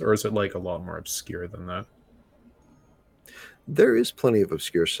recognizes, or is it like a lot more obscure than that? There is plenty of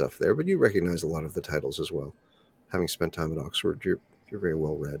obscure stuff there, but you recognize a lot of the titles as well. Having spent time at Oxford, you're very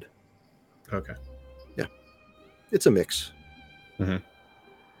well read. Okay. It's a mix. Mhm.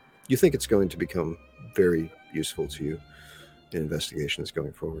 You think it's going to become very useful to you. investigations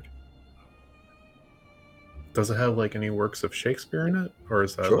going forward. Does it have like any works of Shakespeare in it, or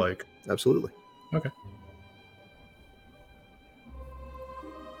is that Sure. like Absolutely. okay?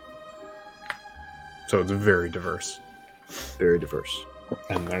 So it's very diverse, Very diverse.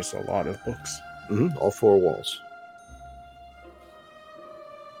 and there's a lot of books. All four walls.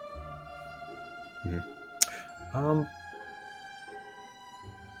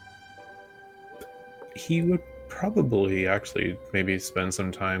 He would probably actually maybe spend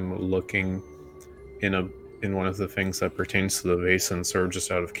some time looking in one of the things that pertains to the Vason, sort of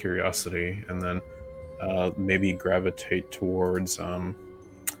just out of curiosity, and then maybe gravitate towards what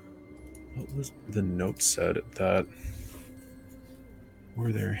was the note said that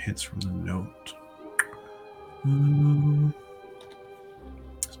were there hints from the note?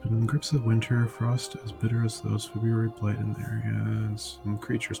 It's been in the grips of winter, frost as bitter as those February blight in the area. Some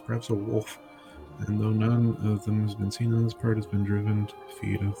creatures, perhaps a wolf, and though none of them has been seen in this part, has been driven to the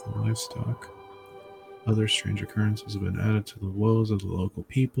feed of the livestock. Other strange occurrences have been added to the woes of the local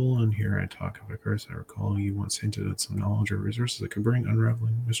people, and here I talk of a curse. I recall you once hinted at some knowledge or resources that could bring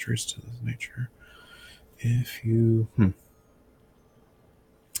unraveling mysteries to this nature. If you...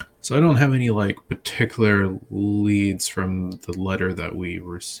 So I don't have any like particular leads from the letter that we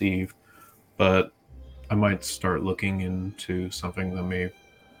received, but I might start looking into something that may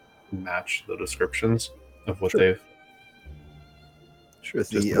match the descriptions of what they've... Sure.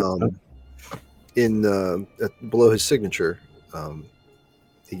 Just Below his signature,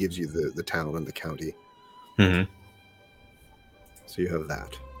 he gives you the town and the county. Mhm. So you have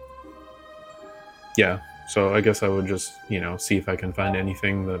that. Yeah. So I guess I would just, see if I can find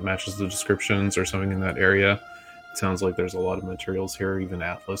anything that matches the descriptions or something in that area. It sounds like there's a lot of materials here, even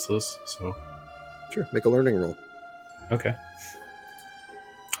atlases. So Sure. Make a learning roll. okay.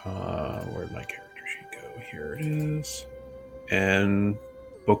 Where'd my character sheet go? Here it is. And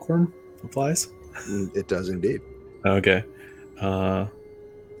bookworm applies? It does indeed. Okay. So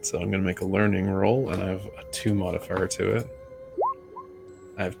I'm going to make a learning roll, and I have a 2 modifier to it.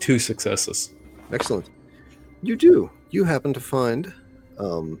 I have 2 successes. Excellent. You do. You happen to find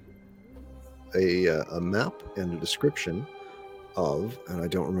a map and a description of, and I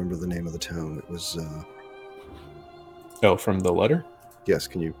don't remember the name of the town. It was, Oh, from the letter? yes,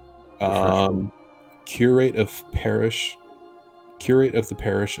 can you? Curate of the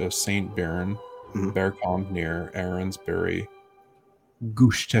parish of St. Baron, Mhm. Bercombe near Aronsbury,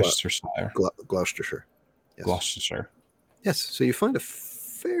 Gloucestershire. Gloucestershire. Yes. Gloucestershire. Yes. So you find a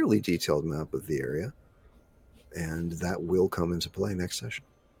fairly detailed map of the area, and that will come into play next session.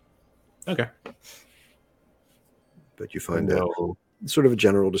 Okay. But you find No. sort of a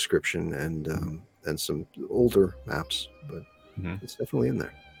general description and some older maps, but Mhm. it's definitely in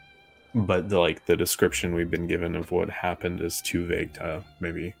there. But the description we've been given of what happened is too vague to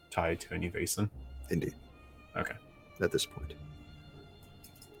maybe tie to any Vason. Indeed. Okay. At this point,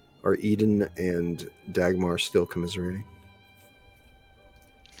 are Eden and Dagmar still commiserating?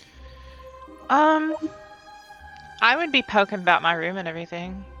 I would be poking about my room and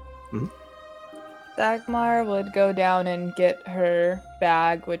everything. Dagmar would go down and get her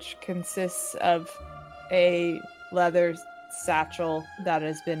bag, which consists of a leather satchel that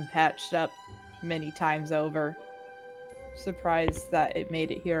has been patched up many times over. Surprised that it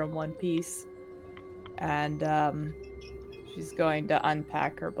made it here in one piece. And she's going to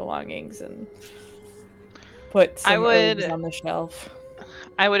unpack her belongings and put some herbs on the shelf.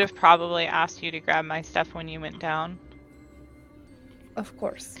 I would have probably asked you to grab my stuff when you went down, Of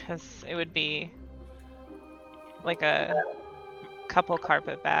course. because it would be like a couple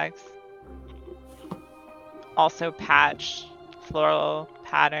carpet bags. Also patched, floral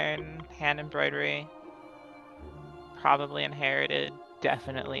pattern, hand embroidery. Probably inherited,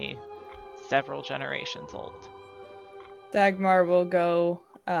 definitely several generations old. Dagmar will go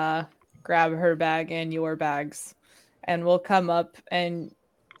grab her bag and your bags, and we'll come up, and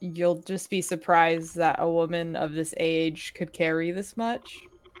you'll just be surprised that a woman of this age could carry this much.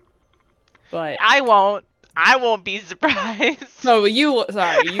 But I won't be surprised. no, you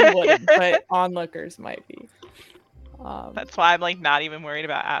wouldn't, but onlookers might be. That's why I'm like not even worried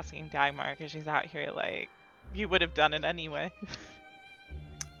about asking Dagmar, because she's out here like, you would have done it anyway.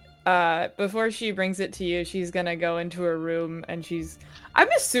 Before she brings it to you, she's gonna go into her room, and I'm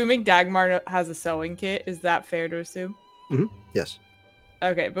assuming Dagmar has a sewing kit. Is that fair to assume? Yes.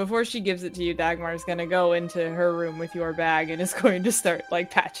 Okay, before she gives it to you, Dagmar's gonna go into her room with your bag and is going to start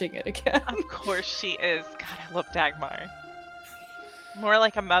like patching it again. Of course she is. God, I love Dagmar. More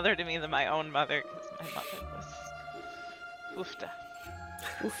like a mother to me than my own mother, because my mother was oofta.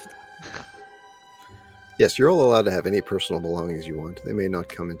 Oof. Yes, you're all allowed to have any personal belongings you want. They may not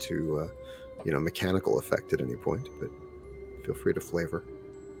come into, mechanical effect at any point, but feel free to flavor.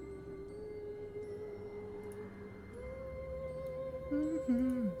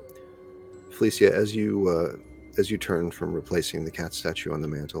 Felicia, as you turn from replacing the cat statue on the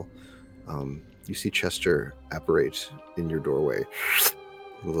mantle, you see Chester apparate in your doorway,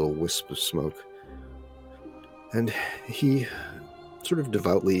 a little wisp of smoke, and he sort of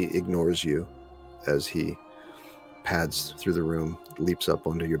devoutly ignores you as he pads through the room, leaps up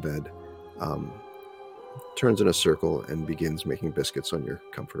onto your bed, turns in a circle, and begins making biscuits on your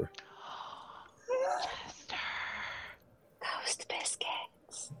comforter. Chester. Ghost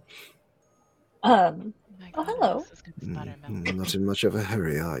biscuits. Oh my Oh, God, hello. this is gonna buttermilk. Not in much of a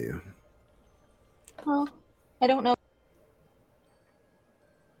hurry, are you? Well, I don't know.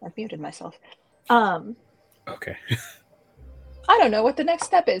 I've muted myself. Okay. I don't know what the next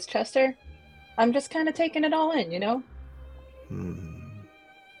step is, Chester. I'm just kind of taking it all in, you know?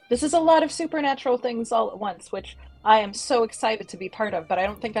 This is a lot of supernatural things all at once, which I am so excited to be part of, but I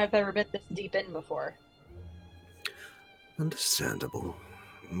don't think I've ever been this deep in before. Understandable.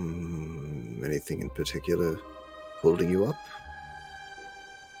 Anything in particular holding you up?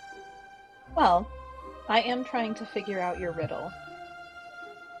 Well, I am trying to figure out your riddle.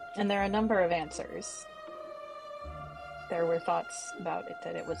 And there are a number of answers. There were thoughts about it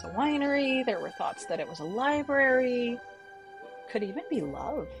that it was a winery, there were thoughts that it was a library. Could even be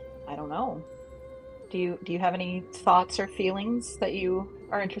love. I don't know. Do you have any thoughts or feelings that you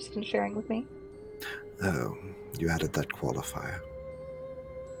are interested in sharing with me? Oh, you added that qualifier.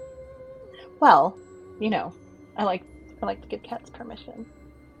 Well, you know, I like to give cats permission.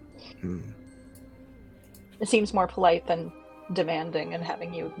 It seems more polite than demanding and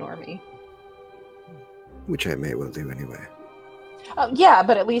having you ignore me. Which I may well do anyway. Yeah,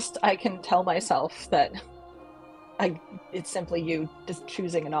 but at least I can tell myself that it's simply you just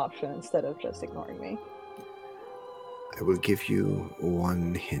choosing an option instead of just ignoring me. I will give you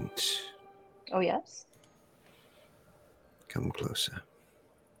one hint. Oh, yes? Come closer.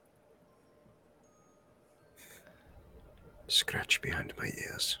 Scratch behind my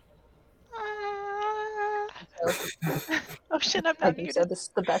ears. Oh shit, I'm I not think muted. so. This is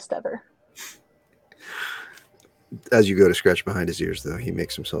the best ever. As you go to scratch behind his ears, though, he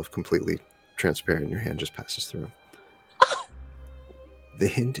makes himself completely transparent. Your hand just passes through. The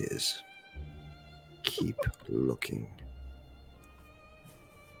hint is, keep looking.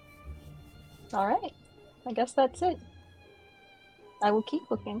 All right. I guess that's it. I will keep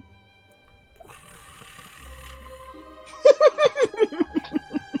looking.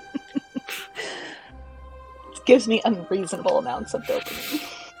 It gives me unreasonable amounts of dopamine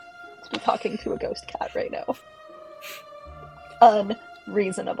to be talking to a ghost cat right now.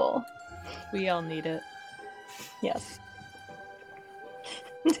 Unreasonable. We all need it. Yes.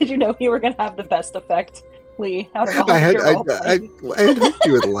 Did you know you were going to have the best effect, Lee, out of all I of had your role-playing? hoped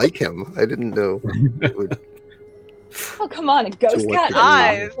you would like him. I didn't know it would. Oh, come on, a ghost what cat degree?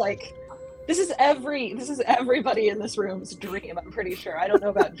 Eyes. like this is everybody in this room's dream, I'm pretty sure. I don't know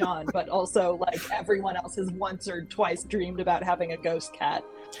about John, but also like everyone else has once or twice dreamed about having a ghost cat.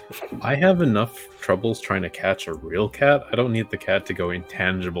 I have enough troubles trying to catch a real cat. I don't need the cat to go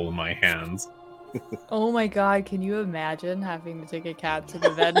intangible in my hands. Oh my god, can you imagine having to take a cat to the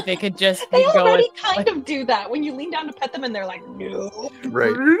vet? They could just They go already with, kind of do that when you lean down to pet them and they're like, no.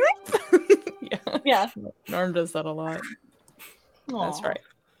 Right. Yeah, Yeah. Norm does that a lot. That's Aw. right.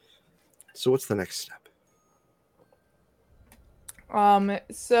 So what's the next step?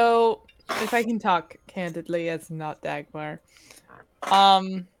 So if I can talk candidly as not Dagmar,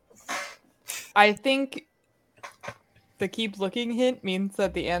 I think the keep looking hint means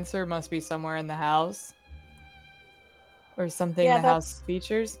that the answer must be somewhere in the house. Or something Yeah, the house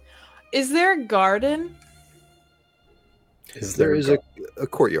features. Is there a garden? There is a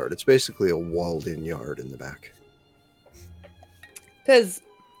courtyard. It's basically a walled-in yard in the back. Because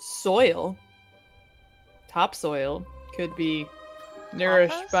soil, topsoil, could be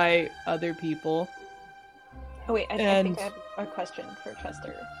nourished Compost? by other people. Oh wait, I And- think I have a question for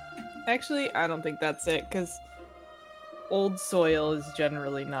Chester. Actually, I don't think that's it, because old soil is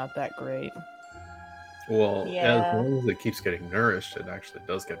generally not that great. Well, Yeah. as long as it keeps getting nourished, it actually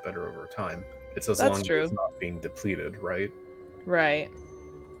does get better over time. It's as That's long true. as it's not being depleted, right? Right.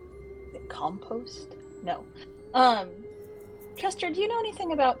 Compost? No. Chester, do you know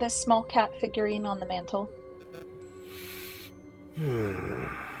anything about this small cat figurine on the mantle?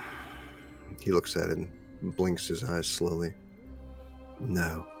 He looks at it and blinks his eyes slowly.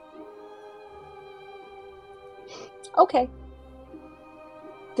 No. Okay.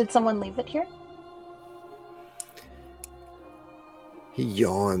 Did someone leave it here? He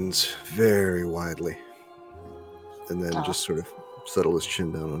yawns very widely, and then just sort of settle his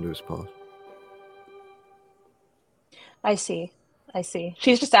chin down onto his paws. I see.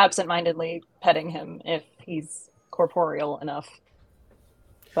 She's just absent-mindedly petting him if he's corporeal enough.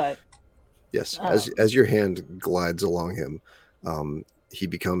 But yes, as your hand glides along him, he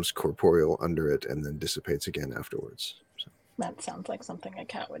becomes corporeal under it and then dissipates again afterwards. So. That sounds like something a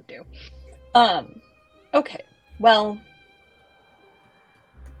cat would do. Okay. Well,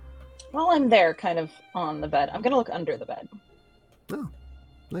 while I'm there, kind of on the bed, I'm gonna look under the bed. Oh,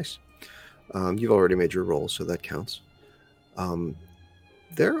 nice. You've already made your roll, so that counts.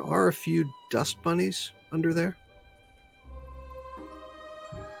 There are a few dust bunnies under there.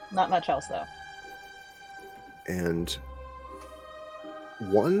 Not much else, though. And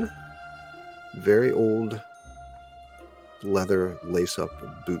one very old leather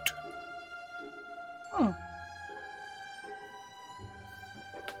lace-up boot.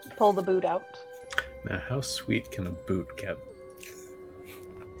 Pull the boot out. Now, how sweet can a boot get?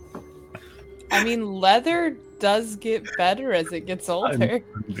 I mean, leather does get better as it gets older.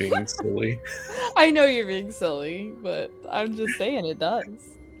 I'm being silly. I know you're being silly, but I'm just saying it does.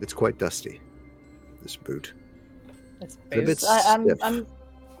 It's quite dusty, this boot. It's A bit boost. stiff.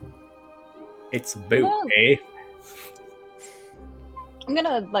 It's a boot, No. eh? I'm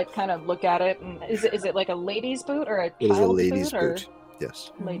gonna kind of look at it. And is it like a lady's boot or a It is a child's lady's boot? Or boot.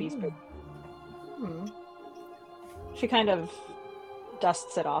 Yes. lady's boot. She kind of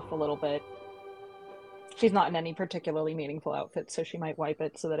dusts it off a little bit. She's not in any particularly meaningful outfit, so she might wipe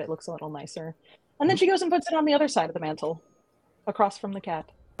it so that it looks a little nicer. And then she goes and puts it on the other side of the mantle, across from the cat.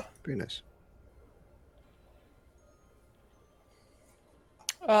 Very nice.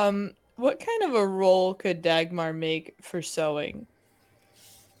 What kind of a roll could Dagmar make for sewing?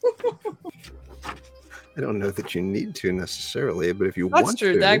 I don't know that you need to necessarily, but if you That's want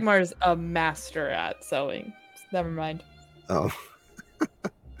true. to. Dagmar's a master at sewing. Never mind. Oh.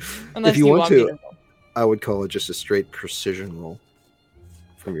 Unless if you want me to, roll. I would call it just a straight precision roll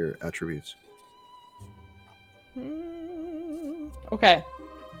from your attributes. Okay.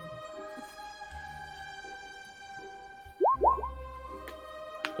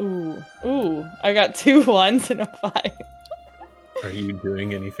 Ooh. I got 2 1s and a 5. Are you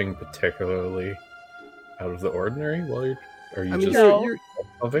doing anything particularly out of the ordinary while you're? Are you I mean, just No.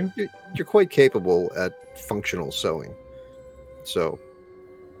 loving? you're quite capable at functional sewing. So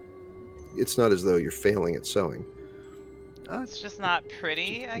it's not as though you're failing at sewing. It's just not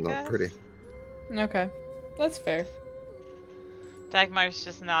pretty, I Not guess. pretty. Okay. That's fair. Dagmar's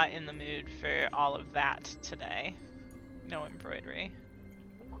just not in the mood for all of that today. No embroidery.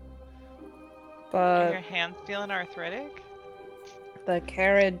 Are your But hands feeling arthritic? the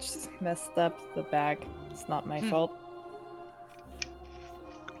carriage messed up the bag. It's not my fault.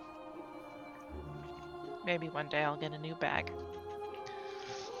 Maybe one day I'll get a new bag.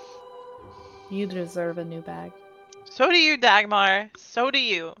 You deserve a new bag. So do you, Dagmar. So do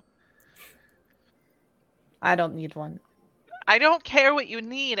you. I don't need one. I don't care what you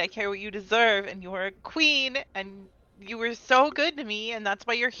need. I care what you deserve. And you are a queen. And you were so good to me. And that's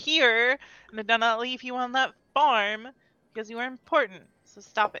why you're here. And I did not leave you on that farm. Because you are important. So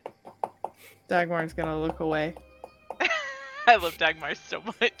stop it. Dagmar's gonna look away. I love Dagmar so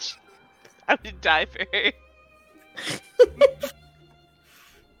much. I would die for her.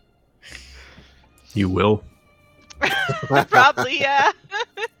 You will. Probably, yeah.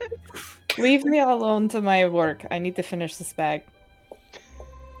 Leave me alone to my work. I need to finish this bag.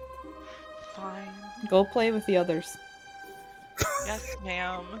 Fine. Go play with the others. Yes,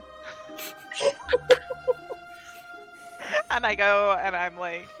 ma'am. And I go and I'm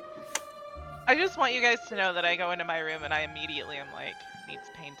like, I just want you guys to know that I go into my room and I immediately am like, needs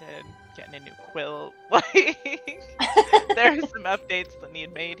painted, getting a new quilt. Like, there are some updates that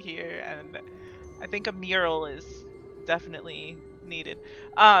need made here, and I think a mural is definitely needed.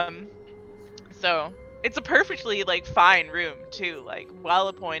 So it's a perfectly fine room too, well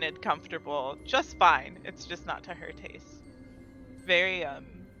appointed, comfortable, just fine. It's just not to her taste. Very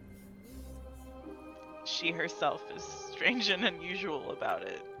she herself is strange and unusual about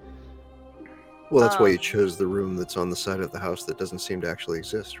it. Well, that's why you chose the room that's on the side of the house that doesn't seem to actually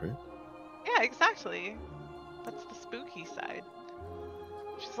exist, right? Yeah, exactly. That's the spooky side.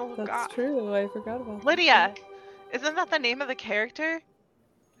 She's a little That's goth. true. I forgot about that. Lydia! Isn't that the name of the character?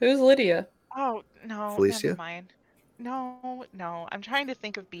 Who's Lydia? Oh, no. Felicia? Never mind. No. I'm trying to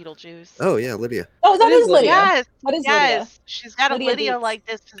think of Beetlejuice. Oh, yeah, Lydia. Oh, that It is is Lydia. Yes! That is Yes! Lydia. She's got Lydia a Lydia-like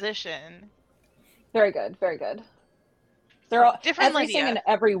Beats. disposition. Very good. Very good. They're all Different everything Lydia. and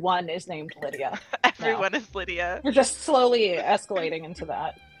everyone is named Lydia. Everyone is Lydia. We're just slowly escalating into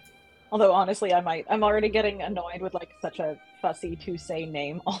that. Although honestly, I'm already getting annoyed with like such a fussy to say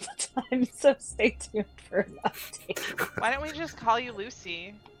name all the time. So stay tuned for an update. Why don't we just call you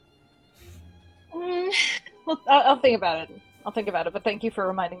Lucy? Well, I'll think about it. I'll think about it. But thank you for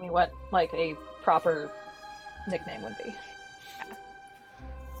reminding me what like a proper nickname would be.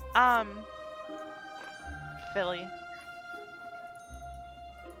 Philly.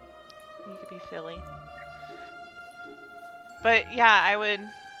 You could be Philly. But yeah, I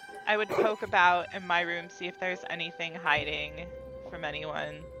would poke about in my room, see if there's anything hiding from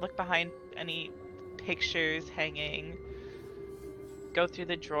anyone. Look behind any pictures hanging. Go through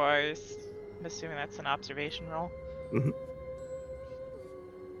the drawers. I'm assuming that's an observation roll. Mm-hmm.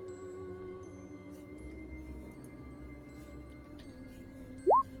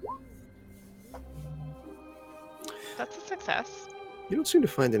 That's a success. You don't seem to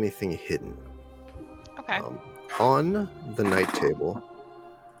find anything hidden. Okay. On the night table,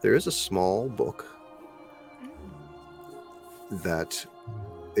 there is a small book that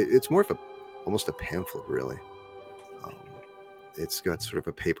it's more of almost a pamphlet, really. It's got sort of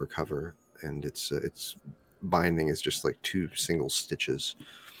a paper cover, and its binding is just like 2 single stitches.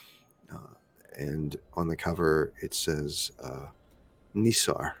 And on the cover, it says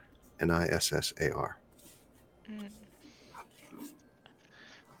Nissar, Nissar.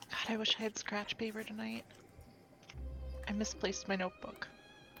 God, I wish I had scratch paper tonight. I misplaced my notebook.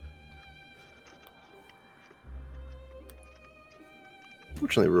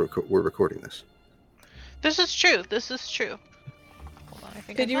 Fortunately, we're recording this. This is true. This is true. Hold on, I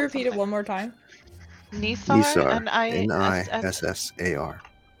think Could I you found repeat it something. one more time? Nissar, Nissar.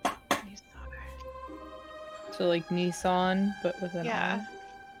 So like Nissan, but with an Yeah. I.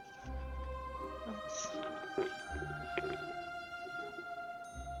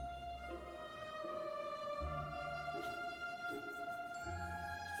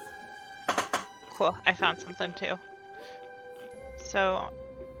 Cool, I found something too. So,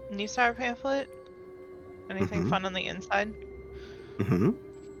 Nissar pamphlet? Anything fun on the inside? Mm-hmm.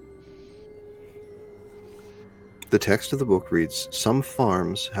 The text of the book reads, "Some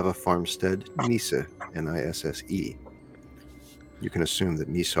farms have a farmstead Nisse, Nisse. You can assume that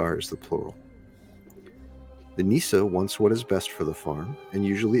Nissar is the plural. The Nisse wants what is best for the farm and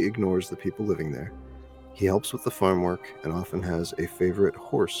usually ignores the people living there. He helps with the farm work and often has a favorite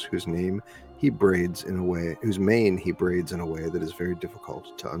horse whose mane he braids in a way that is very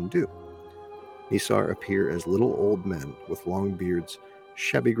difficult to undo. Nissar appear as little old men with long beards,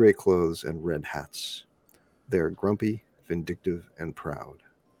 shabby gray clothes, and red hats. They are grumpy, vindictive, and proud.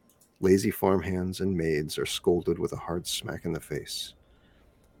 Lazy farmhands and maids are scolded with a hard smack in the face.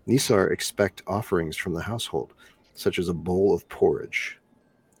 Nissar expect offerings from the household, such as a bowl of porridge.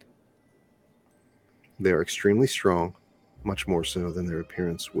 They are extremely strong, much more so than their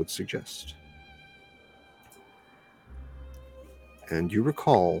appearance would suggest." And you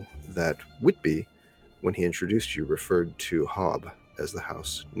recall that Whitby, when he introduced you, referred to Hob as the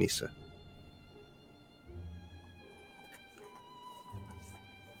house Nisse.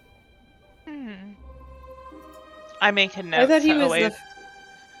 I make a note. I thought he to was always...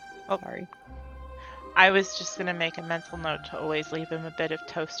 Oh, sorry. I was just gonna make a mental note to always leave him a bit of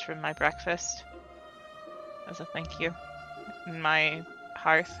toast from my breakfast as a thank you in my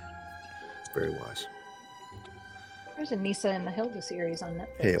hearth. Very wise. There's a Nissa and the Hilda series on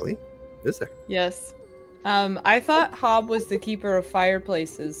Netflix. Haley, is there? Yes. I thought Hob was the keeper of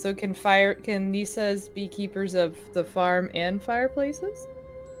fireplaces. So can Nissas be keepers of the farm and fireplaces?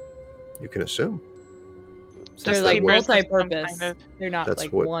 You can assume. They're Just like keepers of some multi-purpose. kind of- They're not That's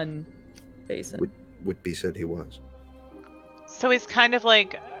like what- one basin. Whitby said he was. So he's kind of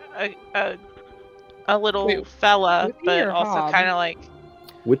like a little Wait, fella, Whitby but or also Hob? kind of like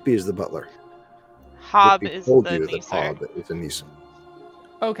Whitby is the butler. Hob Whitby is told the you that Nissar. Hob is a Nisse.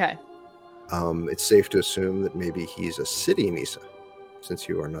 Okay. It's safe to assume that maybe he's a city Nisse, since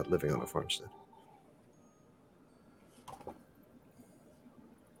you are not living on a farmstead.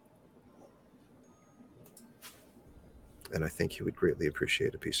 And I think he would greatly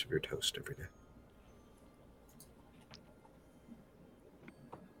appreciate a piece of your toast every day.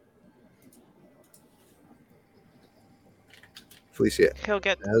 Felicia, He'll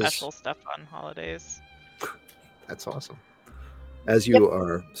get As- special stuff on holidays. that's awesome. As you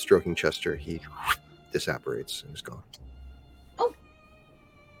are stroking Chester, he disapparates and is gone.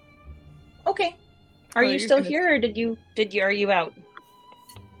 Okay. Are Oh, you you're still gonna- here, or are you out?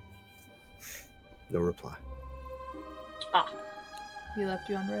 No reply. He left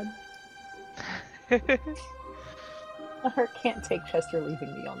you on red. A heart can't take Chester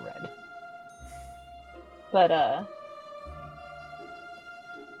leaving me on red. But,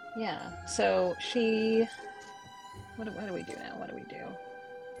 yeah, so she... What do we do now? What do we do?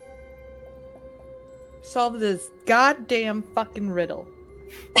 Solve this goddamn fucking riddle.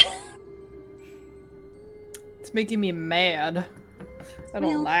 It's making me mad. I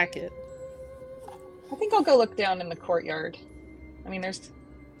don't Well, like it. I think I'll go look down in the courtyard. I mean, there's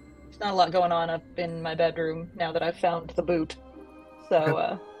not a lot going on up in my bedroom now that I've found the boot.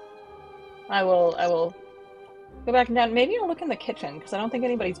 So, I will go back and down. Maybe I'll look in the kitchen, because I don't think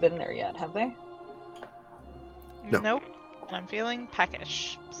anybody's been there yet, have they? No. Nope. I'm feeling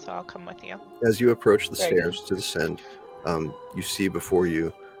peckish, so I'll come with you. As you approach the Very stairs to descend, you see before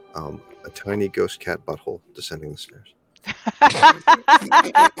you a tiny ghost cat butthole descending the stairs.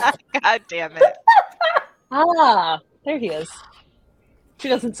 God damn it. Ah, there he is. She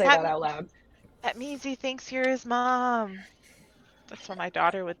doesn't say that out loud. That means he thinks you're his mom. That's what my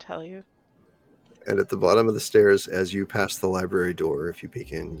daughter would tell you. And at the bottom of the stairs, as you pass the library door, if you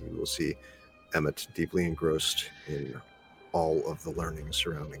peek in, you will see Emmett deeply engrossed in all of the learning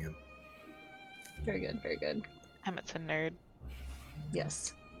surrounding him. Very good, very good. Emmett's a nerd.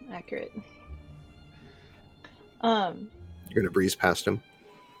 Yes, accurate. You're going to breeze past him,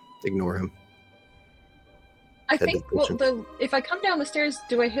 ignore him. I Head to think, the kitchen. if I come down the stairs,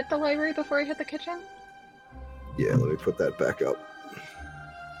 do I hit the library before I hit the kitchen? Yeah, let me put that back up.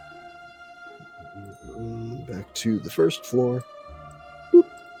 Back to the first floor.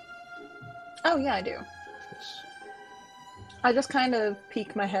 Oh, yeah, I do. Yes. I just kind of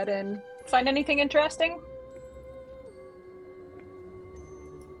peek my head in. Find anything interesting?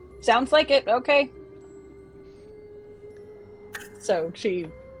 Sounds like it. Okay. So she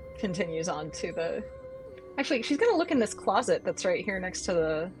continues on to the... Actually, she's gonna look in this closet that's right here next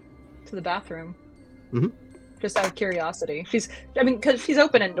to the bathroom. Mhm. Just out of curiosity. Because she's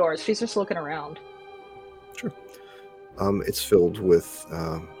opening doors. She's just looking around. Sure. It's filled with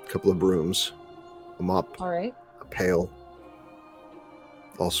a couple of brooms, a mop, All right. a pail,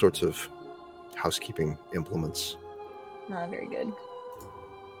 all sorts of housekeeping implements. Very good.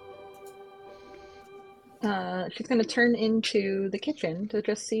 She's gonna turn into the kitchen to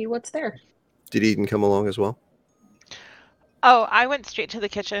just see what's there. Did Eden come along as well? Oh, I went straight to the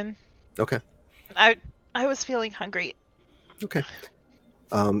kitchen. Okay. I was feeling hungry. Okay.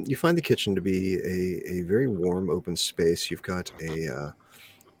 You find the kitchen to be a very warm, open space. You've got a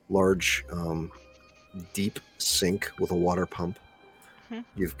large, deep sink with a water pump. Mhm.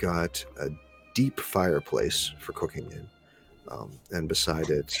 You've got a deep fireplace for cooking in. And beside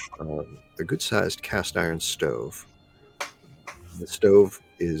it, a good-sized cast iron stove. The stove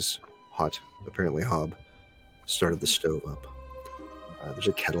is hot. Apparently Hob started the stove up. There's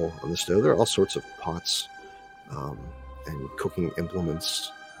a kettle on the stove. There are all sorts of pots and cooking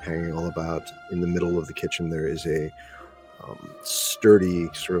implements hanging all about. In the middle of the kitchen, there is a sturdy,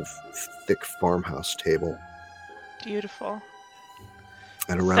 sort of thick farmhouse table. Beautiful.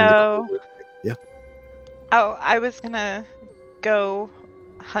 And around the corner, yeah. Oh, I was gonna go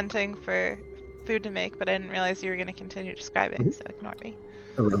hunting for food to make, but I didn't realize you were gonna continue describing, so ignore me.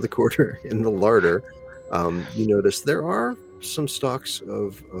 Around the corner in the larder, you notice there are some stocks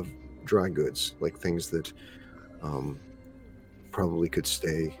of dry goods, like things that probably could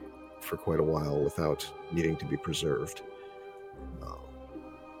stay for quite a while without needing to be preserved.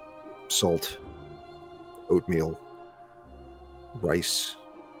 Salt, oatmeal, rice,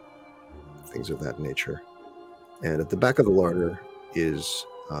 things of that nature. And at the back of the larder is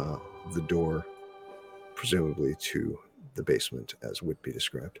the door, presumably to the basement, as Whitby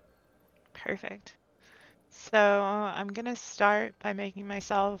described. Perfect. So I'm gonna start by making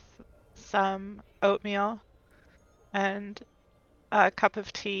myself some oatmeal and a cup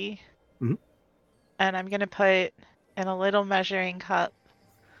of tea. Mhm. And I'm gonna put in a little measuring cup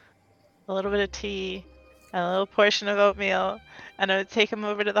a little bit of tea and a little portion of oatmeal, and I'm gonna take them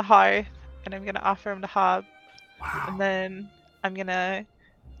over to the hearth and I'm gonna offer them to Hob. Wow. And then I'm gonna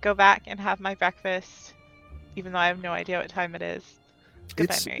go back and have my breakfast, even though I have no idea what time it is. 'Cause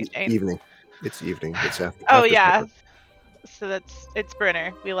It's I'm Mary Jane. evening. It's evening. It's after. Oh after yeah. supper. So it's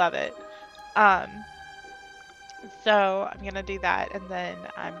Brunner. We love it. So I'm gonna do that, and then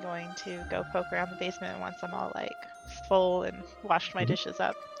I'm going to go poke around the basement once I'm all like full and washed my Mhm. dishes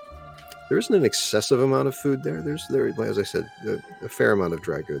up. There isn't an excessive amount of food there. There's, as I said, a fair amount of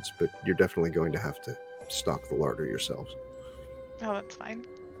dry goods, but you're definitely going to have to stock the larder yourselves. Oh, that's fine.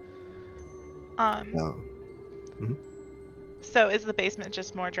 So is the basement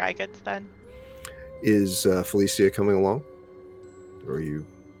just more dry goods then? Is Felicia coming along? Or are you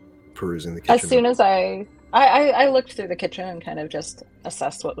perusing the kitchen? As soon as I I looked through the kitchen and kind of just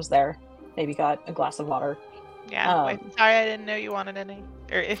assessed what was there. Maybe got a glass of water. Yeah. Wait, sorry, I didn't know you wanted any,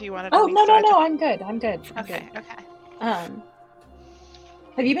 or if you wanted. Oh any, no, so no, I no! just- I'm good. I'm good. I'm Okay. good. Okay.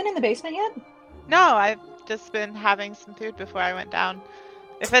 Have you been in the basement yet? No, I've just been having some food before I went down.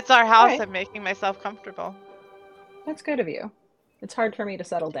 If it's our house, Alright. I'm making myself comfortable. That's good of you. It's hard for me to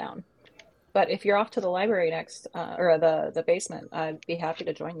settle down. But if you're off to the library next, or the basement, I'd be happy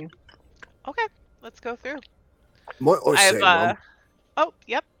to join you. Okay, let's go through. Might I say, Mum, Oh,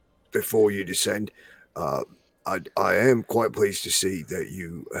 yep. before you descend, I am quite pleased to see that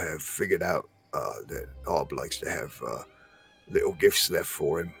you have figured out that Arb likes to have little gifts left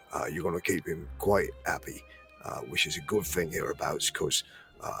for him. You're going to keep him quite happy, which is a good thing hereabouts, because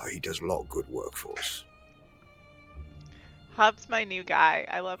he does a lot of good work for us. Hub's my new guy.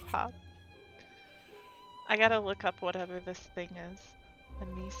 I love Hub. I gotta look up whatever this thing is. The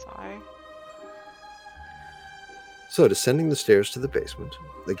Nisar. So, descending the stairs to the basement,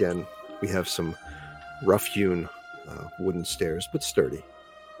 again, we have some rough-hewn wooden stairs, but sturdy.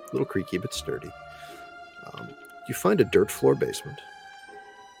 A little creaky, but sturdy. You find a dirt floor basement,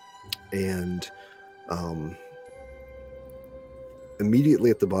 and immediately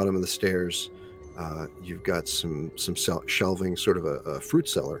at the bottom of the stairs, you've got some shelving, sort of a fruit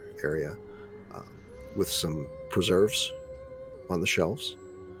cellar area with some preserves on the shelves.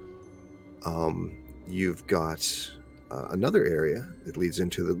 You've got another area that leads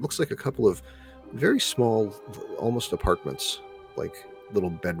into that looks like a couple of very small, almost apartments, like little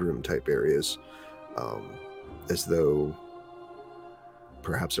bedroom type areas, as though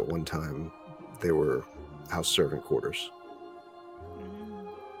perhaps at one time they were house servant quarters.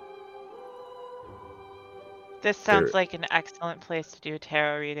 This sounds like an excellent place to do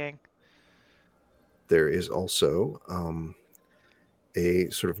tarot reading. There is also a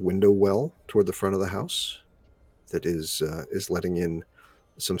sort of window well toward the front of the house that is letting in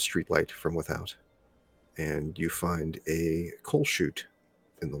some street light from without. And you find a coal chute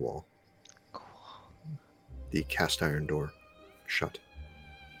in the wall. Cool. The cast iron door shut.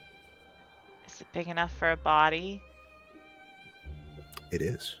 Is it big enough for a body? It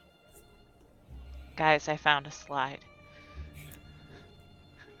is. Guys, I found a slide.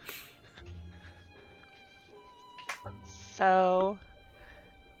 So,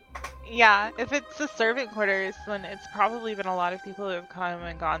 yeah, if it's the servant quarters, then it's probably been a lot of people who have come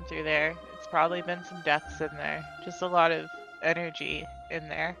and gone through there. It's probably been some deaths in there. Just a lot of energy in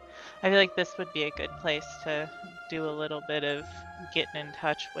there. I feel like this would be a good place to do a little bit of getting in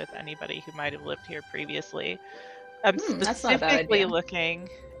touch with anybody who might have lived here previously. I'm that's not a bad specifically idea. looking,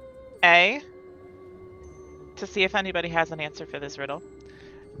 A, to see if anybody has an answer for this riddle,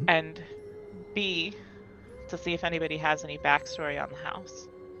 and B, to see if anybody has any backstory on the house.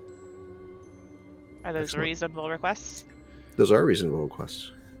 Are those Excellent. reasonable requests? Those are reasonable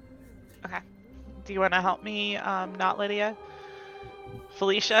requests. Okay. Do you want to help me, not Lydia?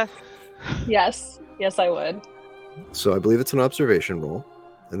 Felicia? Yes, yes, I would. So I believe it's an observation roll,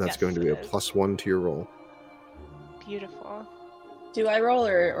 and that's Yes, going to be it a is. +1 to your roll. Beautiful. Do I roll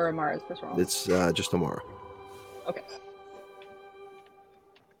or Amara's first roll? It's just Amara. Okay.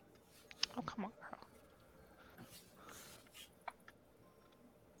 Oh, come on, girl.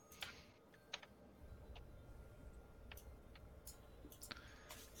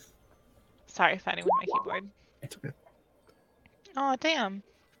 Sorry, fighting with my keyboard. It's okay. Oh, damn.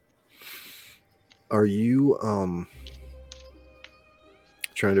 Are you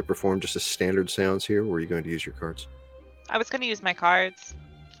trying to perform just a standard seance here, or are you going to use your cards? I was going to use my cards.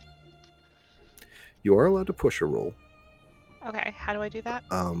 You are allowed to push a roll. Okay, how do I do that?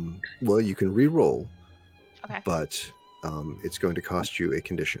 Well, you can re-roll, Okay. but it's going to cost you a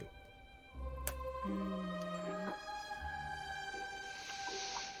condition.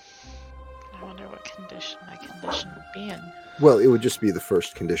 I wonder what condition my condition would be in. Well, it would just be the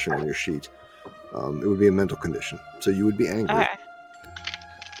first condition on your sheet. It would be a mental condition, so you would be angry, Okay.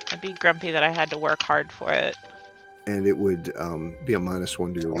 I'd be grumpy that I had to work hard for it. and it would be a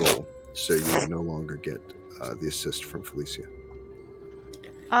 -1 to your roll, so you would no longer get the assist from Felicia.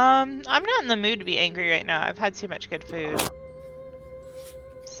 I'm not in the mood to be angry right now. I've had too much good food.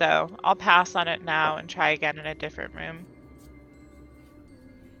 So I'll pass on it now and try again in a different room.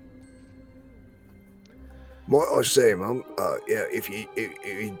 Might I say, Mum, yeah, if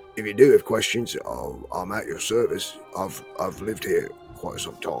you do have questions, I'm at your service. I've lived here quite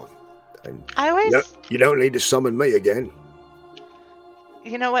some time, and I always, you don't need to summon me again.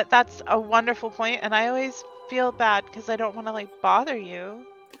 you know what, that's a wonderful point, and I always feel bad because I don't want to, like, bother you.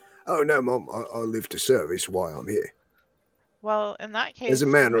 Oh no, Mum, I live to serve. It's why I'm here. Well, in that case, As a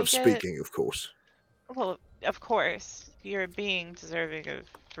can manner we of get- speaking, of course. Well, of course, you're being deserving of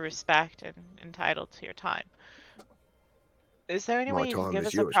respect and entitled to your time. Is there any My way you can time give is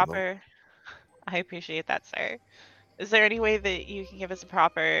us a yours, Mom. proper... I appreciate that, sir. Is there any way that you can give us a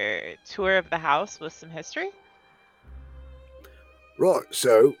proper tour of the house with some history? Right,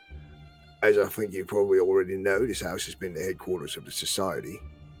 so, as I think you probably already know, this house has been the headquarters of the society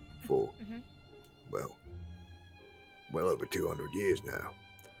for, Mhm. well over 200 years now.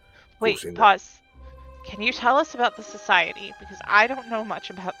 Wait, course, in that- pause. Can you tell us about the society? Because I don't know much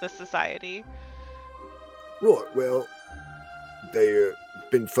about the society. Right, well, there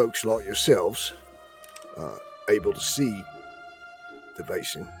have been folks like yourselves able to see the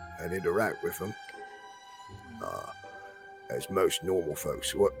Vaesen and interact with them as most normal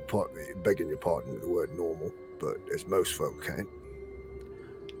folks. Begging your pardon with the word normal, but as most folk can.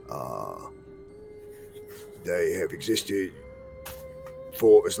 They have existed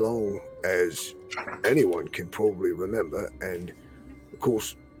for as long as anyone can probably remember, and of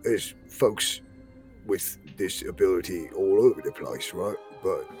course, there's folks with this ability all over the place, right?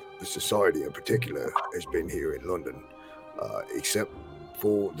 But the society in particular has been here in London, except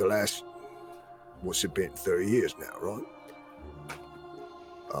for the last, what's it been, 30 years now, right?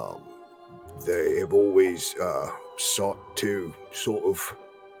 They have always sought to sort of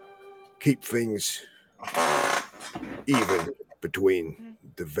keep things even between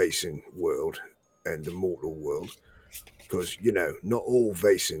the Vaesen world and the mortal world, because, not all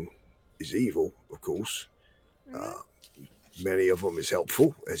Vaesen is evil, of course. Many of them is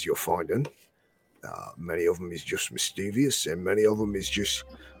helpful, as you're finding. Many of them is just mischievous, and many of them is just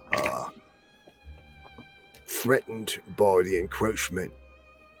threatened by the encroachment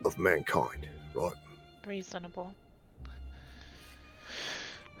of mankind, right? Reasonable.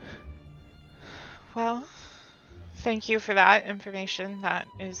 Well, thank you for that information. That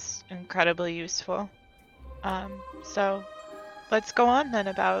is incredibly useful. So let's go on then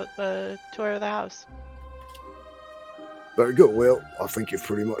about the tour of the house. Very good. Well, I think you've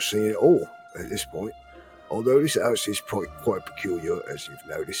pretty much seen it all at this point. Although this house is quite peculiar, as you've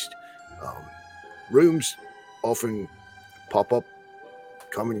noticed. Rooms often pop up,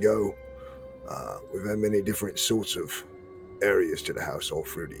 come and go. We've had many different sorts of areas to the house all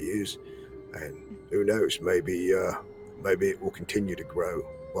through the years, and who knows, maybe it will continue to grow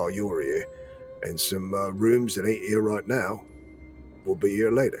while you're here, and some rooms that ain't here right now will be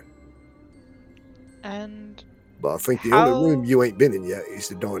here later. And But I think the only room you ain't been in yet is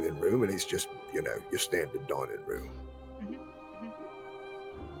the dining room, and it's just, your standard dining room.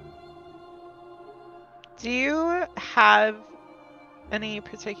 Do you have any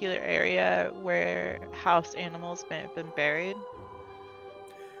particular area where house animals may have been buried?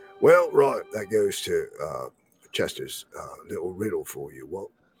 Well, right, that goes to Chester's little riddle for you.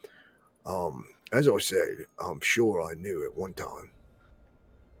 Well, as I said, I'm sure I knew at one time.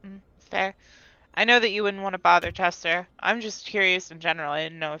 Fair. I know that you wouldn't want to bother Chester. I'm just curious in general. I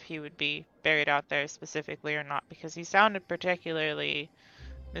didn't know if he would be buried out there specifically or not, because he sounded particularly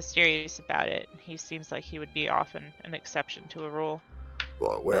mysterious about it. He seems like he would be often an exception to a rule.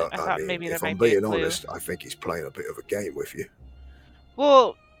 Well, I mean, maybe if there I'm might be a being clue. honest, I think he's playing a bit of a game with you.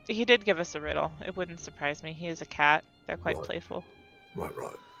 Well, he did give us a riddle. It wouldn't surprise me. He is a cat. They're quite Right. playful.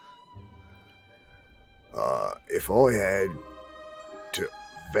 Right. If I had to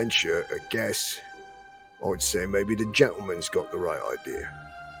venture a guess, I'd say maybe the gentleman's got the right idea.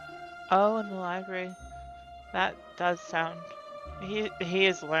 Oh, in the library. That does sound... He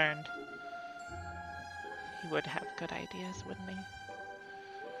has learned. He would have good ideas, wouldn't he?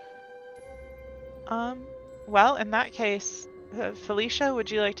 Well, in that case, Felicia, would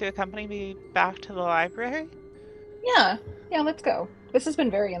you like to accompany me back to the library? Yeah, let's go. This has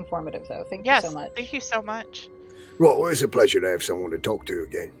been very informative, though. Thank you so much. Thank you so much. Right, well, it's a pleasure to have someone to talk to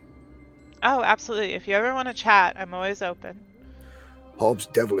again. Oh, absolutely. If you ever want to chat, I'm always open. Hobbs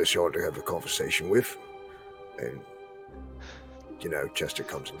devilish hard to have a conversation with, and Chester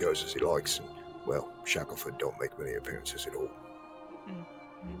comes and goes as he likes, and well, Shackleford don't make many appearances at all.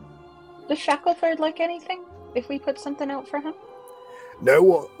 Does Shackleford like anything if we put something out for him? No,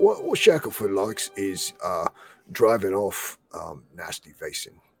 what Shackleford likes is driving off nasty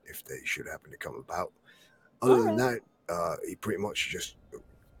Vaesen if they should happen to come about. Other than that, he pretty much just,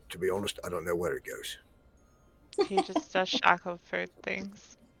 to be honest, I don't know where it goes. He just does Shackleford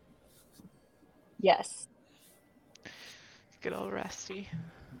things. Yes. Good old Rusty.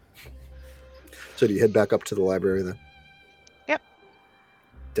 So do you head back up to the library then? Yep.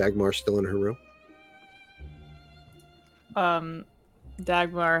 Dagmar's still in her room?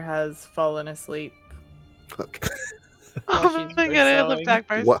 Dagmar has fallen asleep. Okay. Oh my god, I love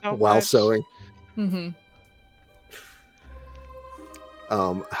Dagmar so much. While sewing? Mm-hmm.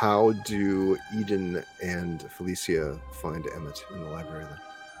 How do Eden and Felicia find Emmett in the library then?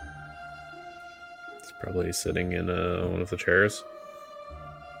 It's probably sitting in one of the chairs.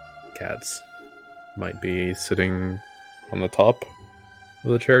 Cats might be sitting on the top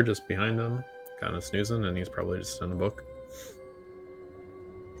of the chair just behind him, kind of snoozing, and he's probably just in a book.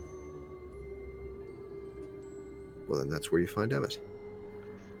 Well, then that's where you find Emmett.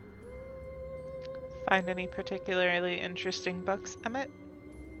 Find any particularly interesting books, Emmett?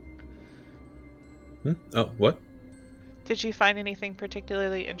 Oh, what? Did you find anything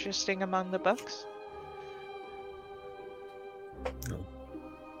particularly interesting among the books? No.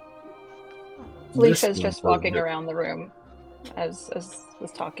 Felicia's This just one's a walking bit- around the room as this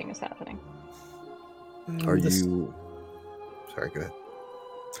talking is happening. Are This- you... Sorry, go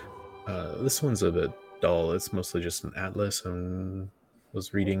ahead. This one's a bit dull. It's mostly just an atlas and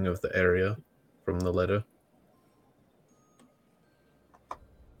was reading of the area from the letter.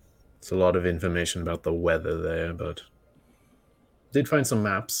 It's a lot of information about the weather there, but did find some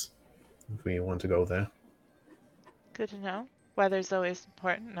maps if we want to go there. Good to know. Weather's always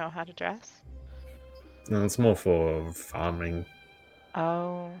important. Know how to dress. No, it's more for farming.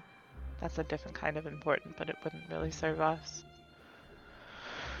 Oh, that's a different kind of important, but it wouldn't really serve us.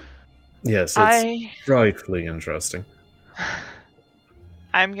 Yes, it's I frightfully interesting.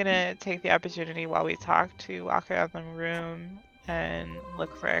 I'm gonna take the opportunity while we talk to walk around the room and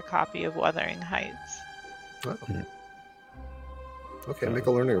look for a copy of Wuthering Heights. Oh. Okay, make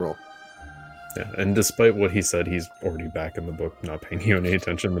a learning roll. Yeah, and despite what he said, he's already back in the book, not paying you any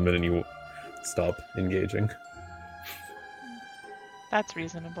attention the minute you stop engaging. That's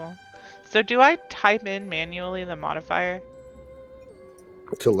reasonable. So do I type in manually the modifier?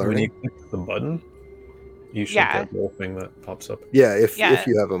 To When learning? you click the button, you should Yeah. get the little thing that pops up. Yeah, if Yeah.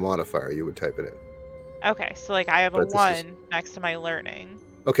 you have a modifier, you would type it in. Okay, so like I have a But this is- 1 next to my learning.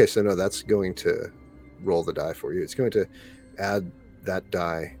 Okay, so no, that's going to roll the die for you. It's going to add that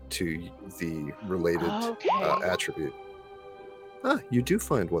die to the related Okay. attribute. Ah, you do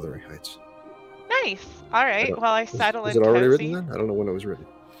find Wuthering Heights. Nice. All right. don't- Well, I Was settle it in already cozy. written then? I don't know when it was written.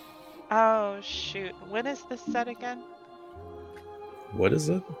 Oh shoot! When is this set again? What is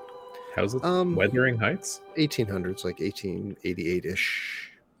it? How's it? Wuthering Heights? 1800s, like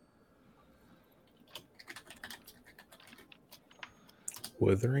 1888-ish.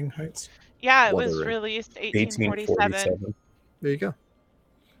 Wuthering Heights? Yeah, it was Wuthering. released 1847. 1847. There you go.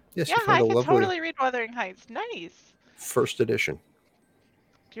 Yes, Yeah, you I find a can lovely totally read Wuthering Heights. Nice. first edition.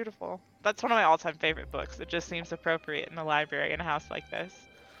 Beautiful. That's one of my all-time favorite books. It just seems appropriate in a library in a house like this.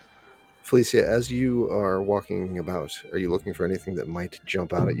 Felicia, as you are walking about, are you looking for anything that might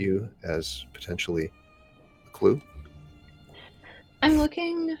jump out at you as potentially a clue? I'm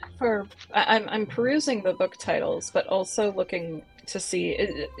looking for. I'm perusing the book titles, but also looking to see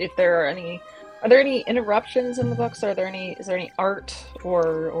if there are any. Are there any interruptions in the books? Is there any art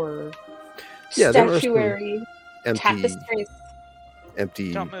or Yeah, there are some statuary tapestries?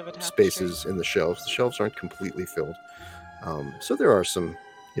 Empty Don't move a tapestry. spaces in the shelves. The shelves aren't completely filled. So there are some,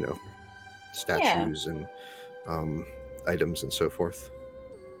 statues and items and so forth.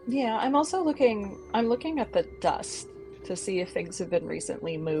 Yeah, I'm also looking. I'm looking at the dust to see if things have been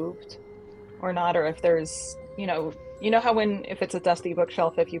recently moved or not, or if there's, you know how if it's a dusty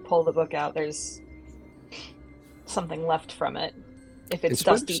bookshelf, if you pull the book out, there's something left from it. If In it's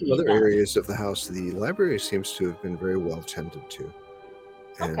spite of dusty some other enough. areas of the house, the library seems to have been very well tended to.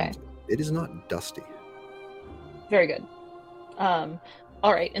 And Okay. it is not dusty. Very good.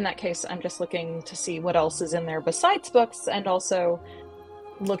 All right. In that case, I'm just looking to see what else is in there besides books, and also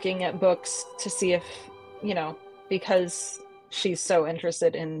looking at books to see if, because she's so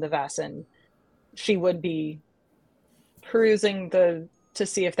interested in the Vaesen, she would be perusing to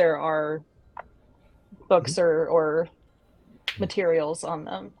see if there are books or materials on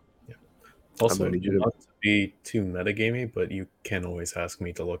them. Also, gonna need you to- not to be too metagamey, but you can always ask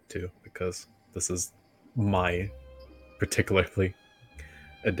me to look too, because this is my particularly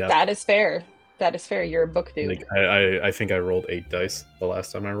adept. That is fair. That is fair. You're a book dude. Like, I think I rolled 8 dice the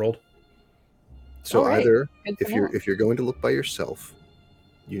last time I rolled. So All right. either Good to know. if you're going to look by yourself,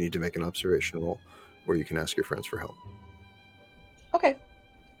 you need to make an observation roll, or you can ask your friends for help. Okay.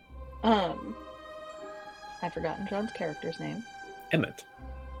 I've forgotten John's character's name. Emmett.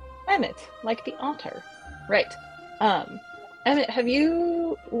 Emmett, like the otter. Right. Emmett,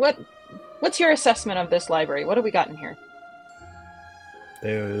 what's your assessment of this library? What have we got in here?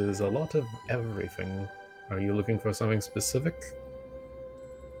 There's a lot of everything. Are you looking for something specific?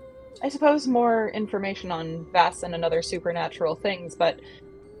 I suppose more information on Vaesen and other supernatural things, but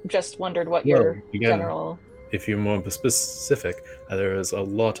just wondered what Well, your again, general... if you're more specific, there is a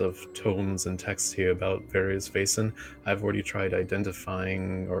lot of tomes and text here about various Vaesen. I've already tried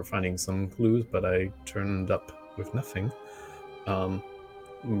identifying or finding some clues, but I turned up with nothing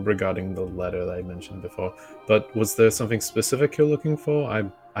regarding the letter that I mentioned before. But was there something specific you're looking for?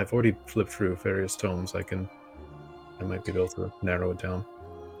 I've already flipped through various tomes. I might be able to narrow it down.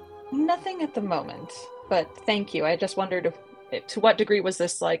 Nothing at the moment, but thank you. I just wondered to what degree was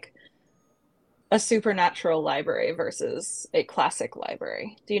this like a supernatural library versus a classic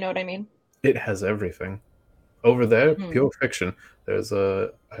library? Do you know what I mean? It has everything. Over there, pure fiction. There's I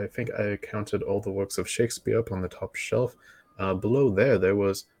think I counted all the works of Shakespeare up on the top shelf. Below there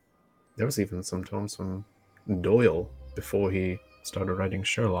was even some tomes from Doyle before he started writing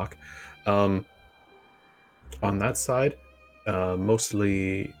Sherlock. On that side,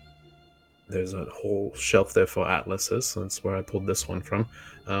 mostly there's a whole shelf there for atlases. So that's where I pulled this one from.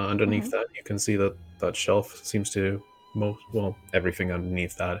 Underneath that, you can see that shelf seems to everything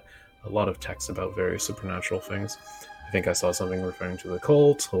underneath that. A lot of text about various supernatural things. I think I saw something referring to the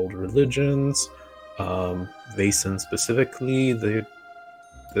cult, old religions, Vaesen specifically. There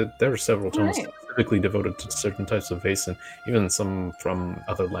are several tomes specifically devoted to certain types of Vaesen, even some from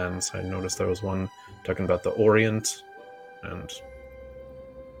other lands. I noticed there was one talking about the Orient, and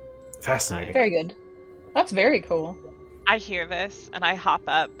fascinating. Very good. That's very cool. I hear this and I hop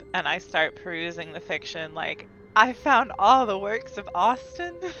up and I start perusing the fiction like, I found all the works of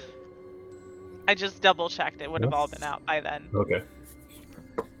Austin. I just double checked it would have all been out by then. Okay.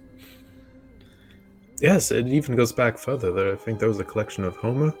 Yes, it even goes back further. I think there was a collection of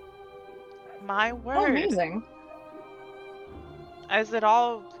Homer. My word. Oh, amazing. Is it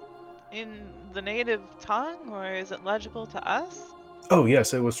all in the native tongue or is it legible to us? Oh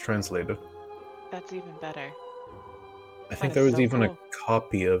yes, it was translated. That's even better. I think there was even a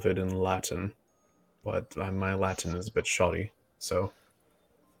copy of it in Latin, but my Latin is a bit shoddy, so...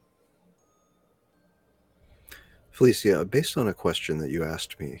 Felicia, based on a question that you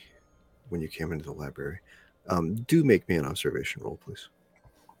asked me when you came into the library, do make me an observation roll, please.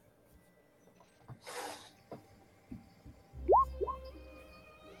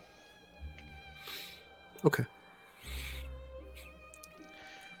 Okay.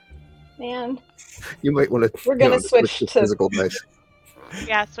 Man. You might want to... We're going to switch to physical dice.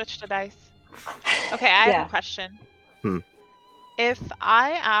 Yeah, switch to dice. Okay, I have a question. If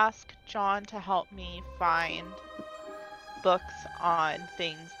I ask John to help me find books on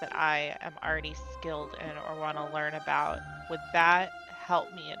things that I am already skilled in or want to learn about, would that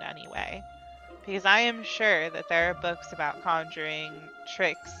help me in any way? Because I am sure that there are books about conjuring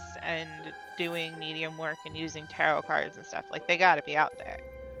tricks and doing medium work and using tarot cards and stuff. Like, they gotta be out there.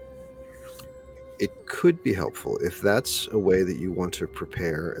 It could be helpful if that's a way that you want to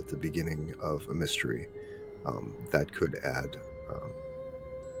prepare at the beginning of a mystery. That could add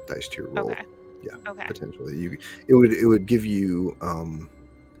dice to your roll. Okay. Yeah, okay. Potentially. It would give you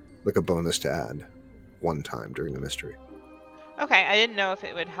like a bonus to add one time during the mystery. Okay, I didn't know if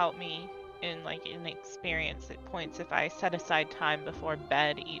it would help me in experience at points if I set aside time before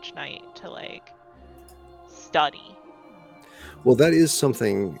bed each night to like study. Well, that is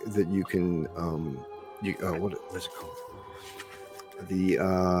something that you can what is it called? The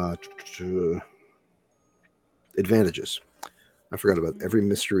advantages. I forgot about every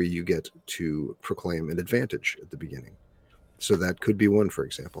mystery you get to proclaim an advantage at the beginning. So that could be one, for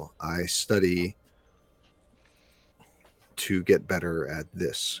example. I study to get better at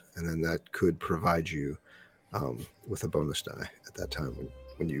this, and then that could provide you with a bonus die at that time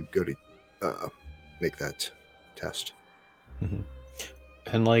when you go to make that test. Mm-hmm.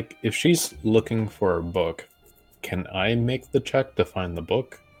 And like, if she's looking for a book, can I make the check to find the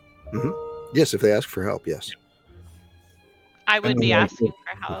book? Mm-hmm. Yes, if they ask for help, yes. I would be asking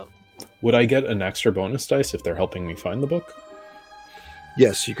for help. Would I get an extra bonus dice if they're helping me find the book?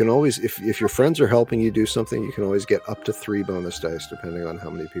 Yes, you can always, if your friends are helping you do something, you can always get up to 3 bonus dice depending on how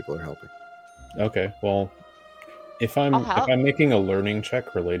many people are helping. Okay, well, if I'm making a learning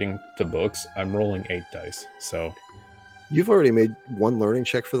check relating to books, I'm rolling 8 dice. So you've already made 1 learning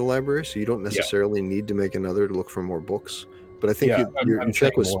check for the library, so you don't necessarily need to make another to look for more books. But I think your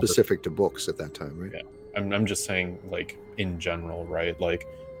check was specific to books at that time, right? Yeah, I'm just saying, like, in general, right? Like,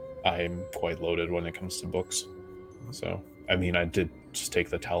 I'm quite loaded when it comes to books. So, I mean, I did just take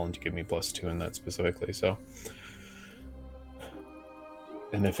the talent to give me +2 in that specifically, so.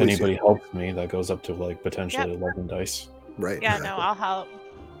 And if anybody helps me, that goes up to, like, potentially 11 dice. Right. Yeah, no, I'll help.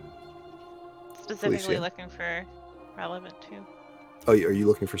 Specifically looking for relevant too. Oh, are you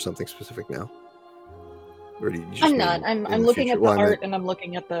looking for something specific now? Or do you just I'm mean not. I'm in the looking future? at the Well, I art, meant- and I'm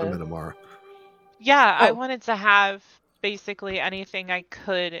looking at I the. meant- I'm looking at the well, I art, meant- and I'm looking at I the. meant Amara. Yeah, I Oh. wanted to have basically anything I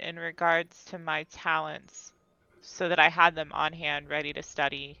could in regards to my talents so that I had them on hand ready to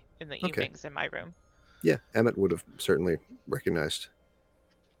study in the Okay. evenings in my room. Yeah, Emmett would have certainly recognized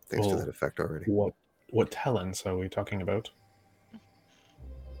things to Well, that effect already. What talents are we talking about?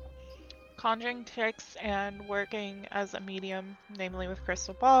 Conjuring tricks and working as a medium, namely with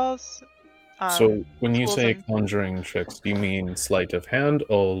crystal balls. So when you tools say and- conjuring tricks, do you mean sleight of hand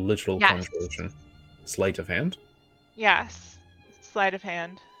or literal Yes. conjuration? Sleight of hand? Yes, sleight of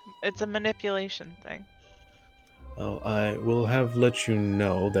hand. It's a manipulation thing. Well, I will have let you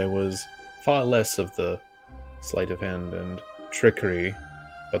know there was far less of the sleight of hand and trickery,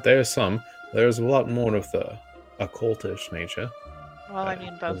 but there's some. There's a lot more of the occultish nature. Well, I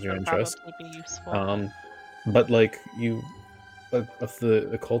mean, both was your would interest? probably be useful. But like you, of the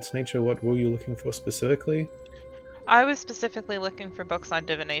occult nature, what were you looking for specifically? I was specifically looking for books on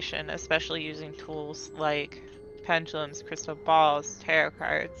divination, especially using tools like pendulums, crystal balls, tarot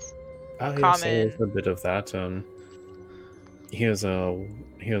cards. Ah, yes, Common. there is a bit of that. Here's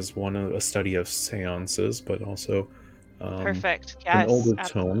a study of seances, but also Perfect. an Yes, older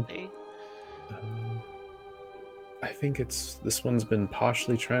absolutely. I think this one's been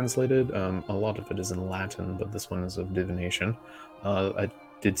partially translated. A lot of it is in Latin, but this one is of divination. I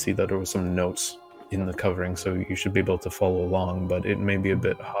did see that there were some notes in the covering, so you should be able to follow along, but it may be a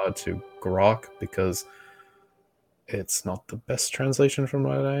bit hard to grok because it's not the best translation from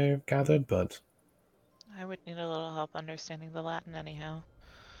what I've gathered, but I would need a little help understanding the Latin anyhow.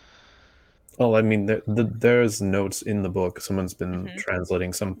 well, I mean, there's notes in the book. Someone's been Mhm.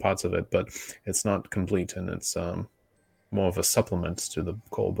 translating some parts of it, but it's not complete, and it's more of a supplement to the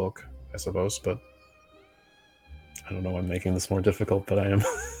core book, I suppose. But I don't know. I'm making this more difficult, but I am.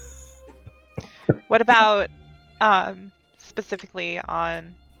 What about specifically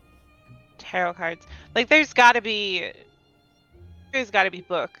on tarot cards? Like, there's got to be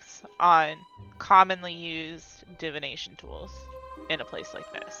books on commonly used divination tools in a place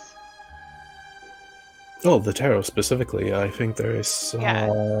like this. Oh, the tarot specifically. I think there is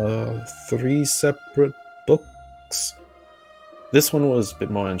Yeah. 3 separate books. This one was a bit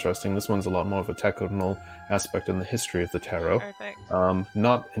more interesting. This one's a lot more of a technical aspect in the history of the tarot. Perfect.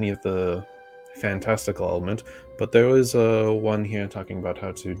 Not any of the fantastical element, but there was one here talking about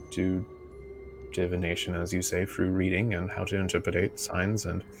how to do divination, as you say, through reading and how to interpret signs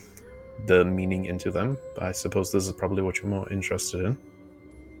and the meaning into them. I suppose this is probably what you're more interested in.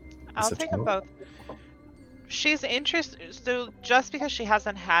 I'll Is it take them tarot? both. She's interested, so just because she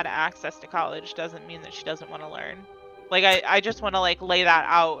hasn't had access to college doesn't mean that she doesn't want to learn. Like, I just want to like lay that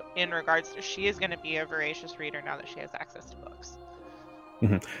out in regards to she is going to be a voracious reader now that she has access to books.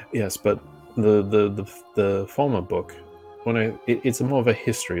 Yes, but the former book, it's more of a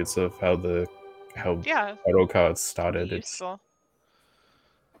history. It's of how Yeah, tarot cards started. It's useful.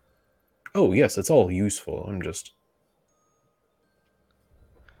 oh yes, it's all useful. I'm just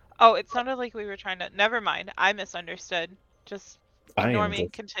Oh, it sounded like we were trying to. Never mind, I misunderstood. Just I ignore am me.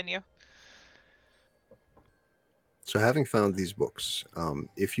 just Continue. So, having found these books,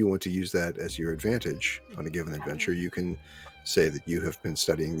 if you want to use that as your advantage on a given adventure, you can say that you have been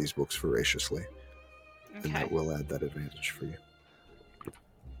studying these books voraciously, and Okay. that will add that advantage for you.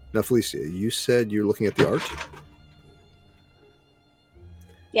 Now, Felicia, you said you're looking at the art?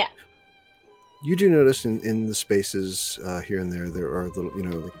 Yeah. You do notice in the spaces here and there are little,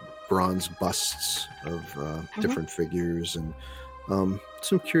 like bronze busts of different figures and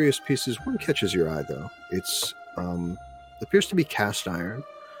some curious pieces. One catches your eye, though. It's appears to be cast iron.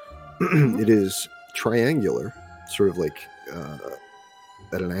 It is triangular, sort of like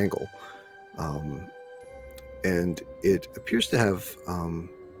at an angle, and it appears to have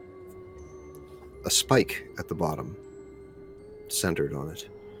a spike at the bottom, centered on it.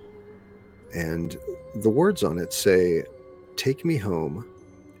 And the words on it say, "Take me home,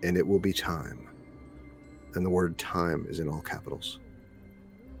 and it will be time." And the word "time" is in all capitals.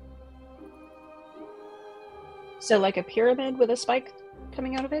 So, like a pyramid with a spike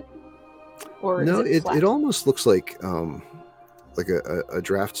coming out of it, or No, is it flat? it almost looks like a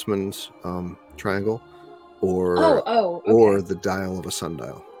draftsman's triangle, or okay. the dial of a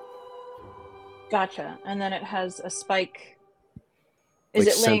sundial. Gotcha. And then it has a spike. Is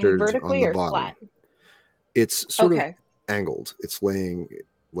Like it laying centered on vertically the or bottom. flat? It's sort of Okay. angled. It's laying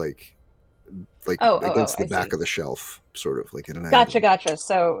like Oh, against the I back see. of the shelf, sort of like at an Gotcha, angle. gotcha.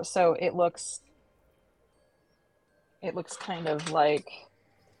 So it looks kind of like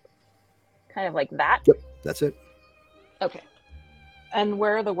that. Yep, that's it. Okay. And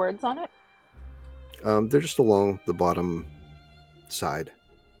where are the words on it? They're just along the bottom side.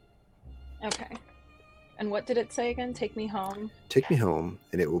 Okay. And what did it say again? Take me home. Take me home,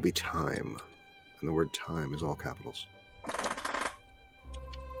 and it will be time. And the word time is all capitals.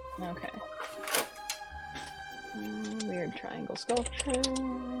 Okay. Weird triangle sculpture.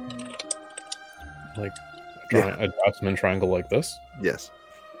 Like Yeah. a draftsman triangle like this? Yes.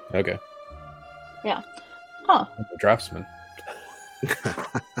 Okay. Yeah. Huh. I'm a draftsman.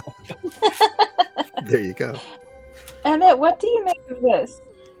 There you go. Emmett, what do you make of this?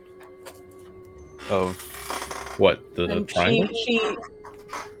 Of what? The And triangle?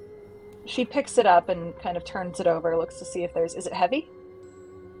 she picks it up and kind of turns it over, looks to see if there's. Is it heavy?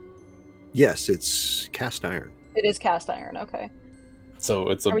 Yes, it's cast iron. It is cast iron. Okay. So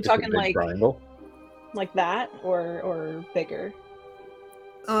it's Are we it's talking big like- triangle? Like that, or bigger?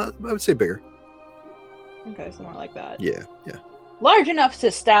 I would say bigger. Okay, so more like that. Yeah. Large enough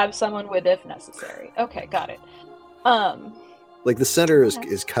to stab someone with if necessary. Okay, got it. Like the center is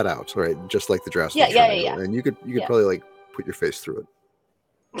Okay. cut out, right? Just like the draftsman Yeah. triangle. And you could Yeah. probably like put your face through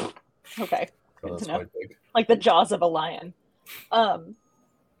it. Okay. Oh, Good that's to know. quite big. Like the jaws of a lion.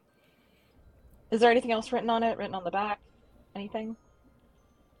 Is there anything else written on it? Written on the back? Anything?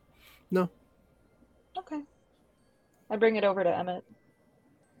 No. Okay. I bring it over to Emmett.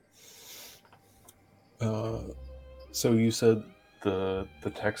 So you said the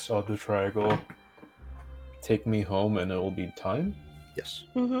text on the triangle, take me home and it will be time? Yes.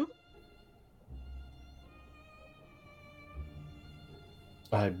 Mm-hmm.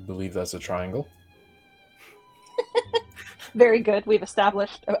 I believe that's a triangle. Very good. We've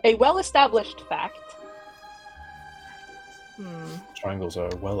established a well-established fact. Triangles are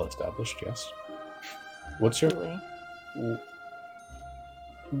well established, yes. What's your... Truly.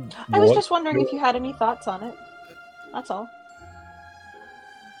 I was what- just wondering if you had any thoughts on it. That's all.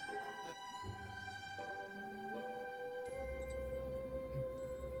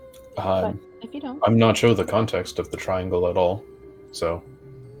 But if you don't, I'm not sure the context of the triangle at all, so...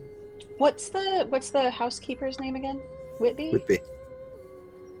 what's the housekeeper's name again? Whitby? Would be.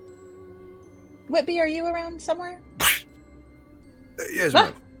 Whitby, are you around somewhere? Yes, Ah.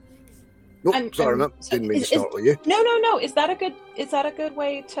 ma'am. Oh, I'm- sorry, I'm- ma'am. Didn't mean to is- startle you. No. Is that a good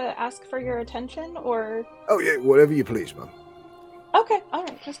way to ask for your attention, or? Oh, yeah, whatever you please, ma'am. Okay, all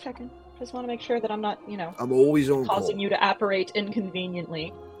right, just checking. Just want to make sure that I'm not, I'm always on causing call. you to apparate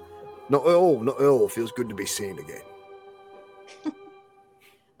inconveniently. Not at all, not at all. Feels good to be seen again.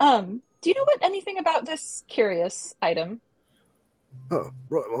 Do you know anything about this curious item? Oh,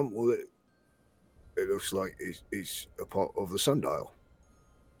 right, ma'am. Well, it looks like it's a part of the sundial.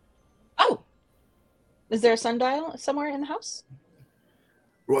 Oh, is there a sundial somewhere in the house?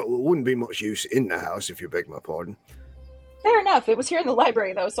 Right, well, it wouldn't be much use in the house, if you beg my pardon. Fair enough. It was here in the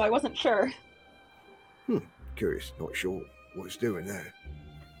library though, so I wasn't sure. Curious, not sure what it's doing there.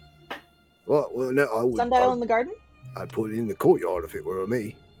 Well, no, Sundial in the garden? I'd put it in the courtyard if it were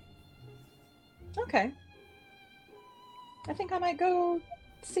me. Okay. I think I might go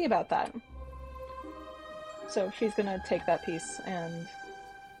see about that. So she's gonna take that piece and.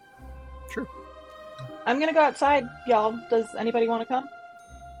 Sure. I'm gonna go outside, y'all. Does anybody want to come?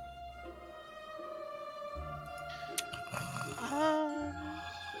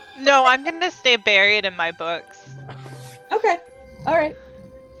 No, I'm gonna stay buried in my books. Okay. All right.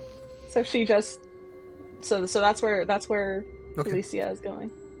 So she just. So that's where Okay. Alicia is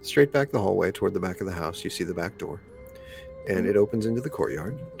going. Straight back the hallway toward the back of the house, you see the back door. And it opens into the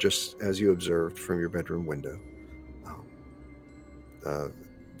courtyard, just as you observed from your bedroom window.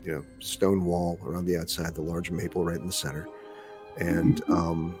 Stone wall around the outside, the large maple right in the center. And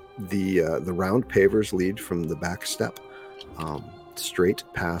the round pavers lead from the back step straight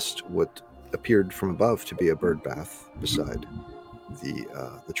past what appeared from above to be a bird bath beside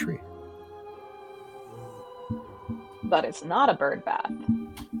the tree. But it's not a bird bath.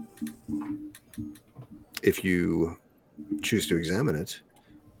 If you choose to examine it,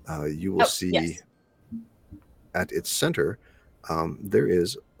 you will see yes. at its center there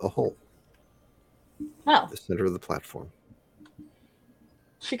is a hole, Oh. the center of the platform.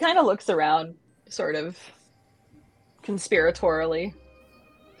 She kind of looks around, sort of conspiratorially.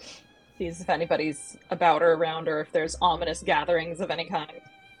 Sees if anybody's about or around, or if there's ominous gatherings of any kind.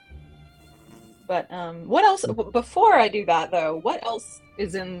 But what else? Before I do that, though, what else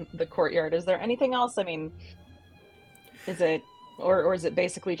is in the courtyard? Is there anything else? I mean, is it, or is it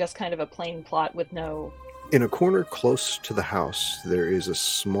basically just kind of a plain plot with no? In a corner close to the house, there is a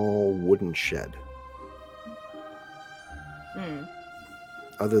small wooden shed. Hmm.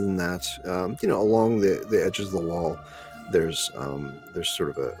 Other than that, along the edges of the wall, There's sort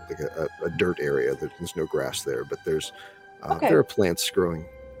of a dirt area. There's no grass there, but there are plants growing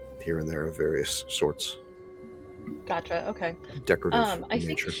here and there of various sorts. Gotcha. Okay. Decorative. I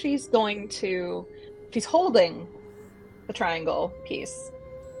think she's going to. She's holding the triangle piece,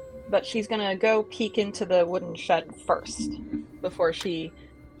 but she's gonna go peek into the wooden shed first before she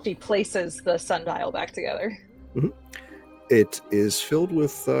places the sundial back together. Mm-hmm. It is filled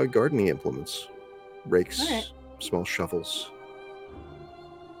with gardening implements, rakes, small shovels.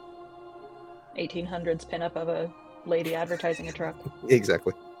 1800s pinup of a lady advertising a truck.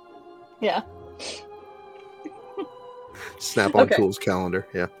 Exactly. Yeah. Snap-on Tools calendar.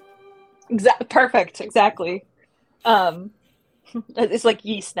 Yeah. Perfect. Exactly. It's like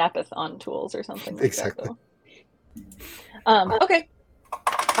ye snappeth on tools or something like exactly. that. Okay.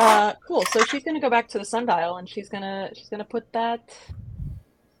 Cool. So she's gonna go back to the sundial and she's gonna put that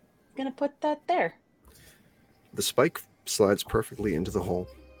there. The spike slides perfectly into the hole,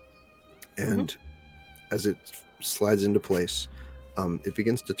 and as it slides into place, it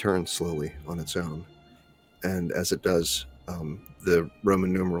begins to turn slowly on its own. And as it does, the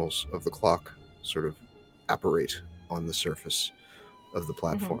Roman numerals of the clock sort of apparate on the surface of the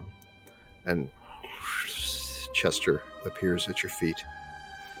platform. And Chester appears at your feet.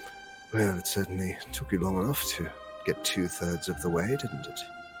 Well, it certainly took you long enough to get 2/3 of the way, didn't it?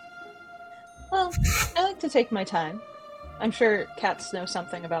 Well, I like to take my time. I'm sure cats know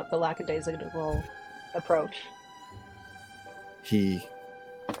something about the lackadaisical approach. He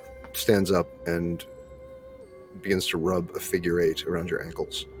stands up and begins to rub a figure 8 around your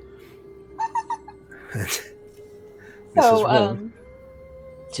ankles. So,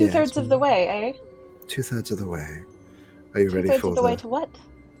 2/3 of the way, eh? 2/3 of the way. Are you ready for the way to what?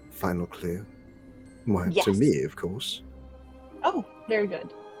 Final clue? Well, yes. To me, of course. Oh, very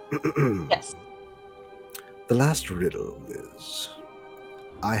good. Yes. The last riddle is,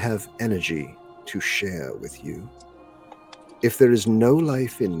 I have energy to share with you. If there is no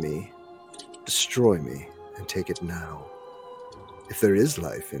life in me, destroy me and take it now. If there is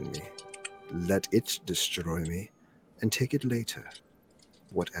life in me, let it destroy me and take it later.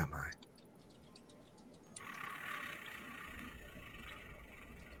 What am I?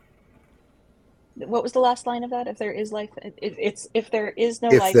 What was the last line of that? If there is life, it's if there is no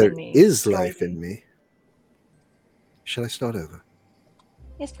if life there in me. is life in me. Shall I start over?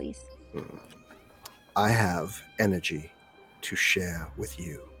 Yes, please. I have energy to share with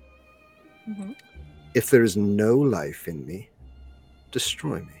you. If there is no life in me,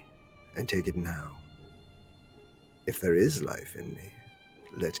 destroy me and take it now. If there is life in me,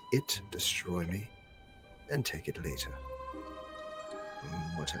 let it destroy me and take it later.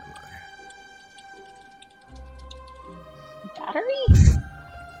 What am I? Battery?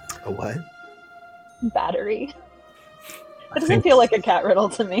 A what? Battery. It doesn't feel like a cat riddle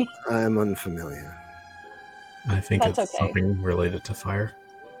to me. I'm unfamiliar. I think That's it's okay. something related to fire.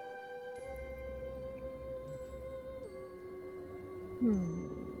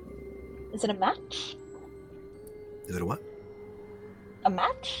 Is it a match? Is it a what? A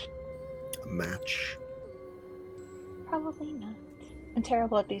match? A match? Probably not. I'm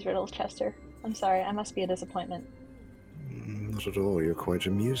terrible at these riddles, Chester. I'm sorry, I must be a disappointment. Not at all. You're quite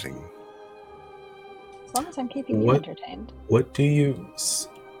amusing. As long as I'm keeping you entertained. What do you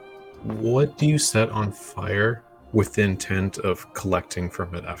set on fire with the intent of collecting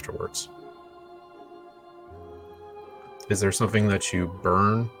from it afterwards? Is there something that you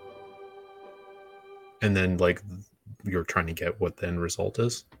burn and then like you're trying to get what the end result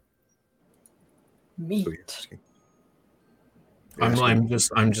is? Meat. I'm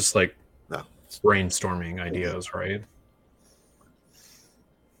just like no. brainstorming ideas, right?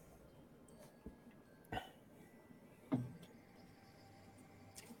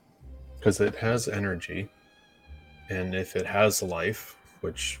 Because it has energy, and if it has life,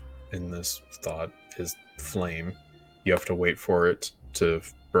 which in this thought is flame, you have to wait for it to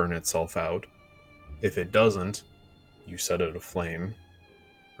burn itself out. If it doesn't, you set it aflame,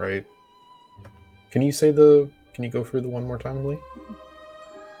 right? Can you go through the one more time, Lee?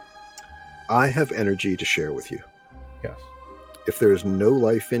 I have energy to share with you. Yes. If there is no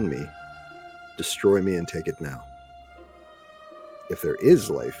life in me, destroy me and take it now. If there is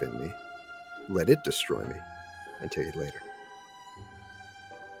life in me, let it destroy me and take it later.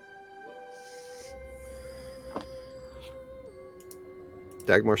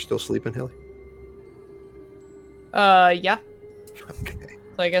 Dagmar still sleeping, Hilly? Yeah. Okay.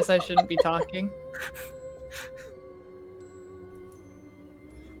 So I guess I shouldn't be talking.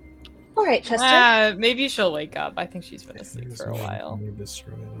 All right, Chester. Maybe she'll wake up. I think she's been asleep for a while.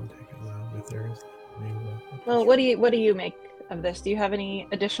 Destroy it and take it now. If there is Well, what do you make of this? Do you have any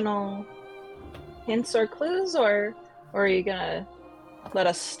additional hints or clues, or are you gonna let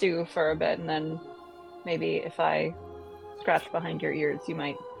us stew for a bit, and then maybe if I scratch behind your ears, you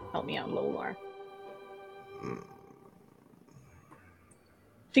might help me out a little more?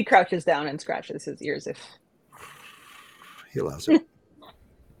 She crouches down and scratches his ears if... He allows it.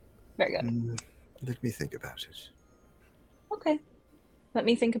 Very good. Let me think about it. Okay. Let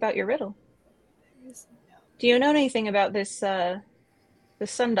me think about your riddle. Do you know anything about this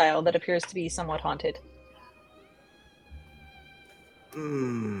sundial that appears to be somewhat haunted?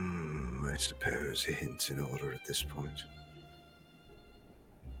 I suppose a hint's in order at this point.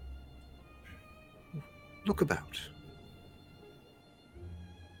 Look about.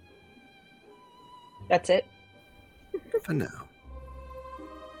 That's it? For now.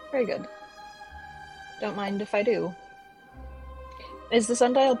 Very good. Don't mind if I do. Is the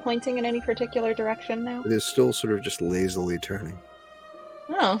sundial pointing in any particular direction now? It is still sort of just lazily turning.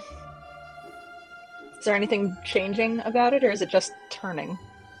 Oh. Is there anything changing about it, or is it just turning?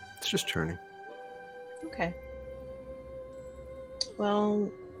 It's just turning. Okay. Well,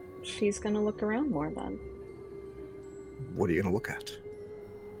 she's gonna look around more then. What are you going to look at?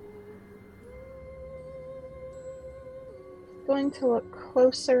 Going to look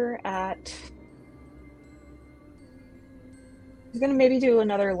closer at... She's gonna maybe do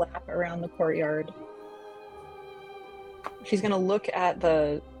another lap around the courtyard. She's gonna look at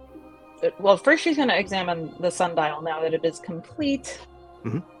the... Well, first she's gonna examine the sundial now that it is complete.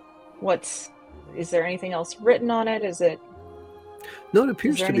 Mm-hmm. Is there anything else written on it? No, it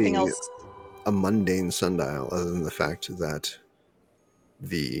appears Is there to be anything else? a mundane sundial, other than the fact that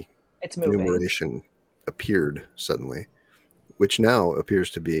the It's moving. numeration appeared suddenly, which now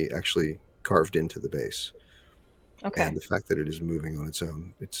appears to be actually carved into the base. Okay. And the fact that it is moving on its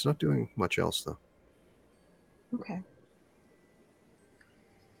own. It's not doing much else, though. Okay.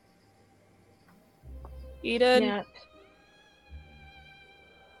 Eden? Yeah.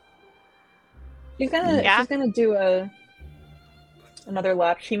 She's gonna do another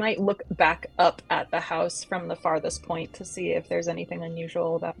lap. She might look back up at the house from the farthest point to see if there's anything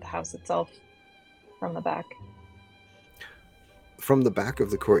unusual about the house itself from the back. From the back of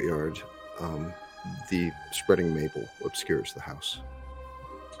the courtyard, the spreading maple obscures the house.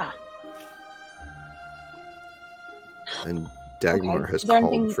 Ah. And Dagmar Okay. has Is there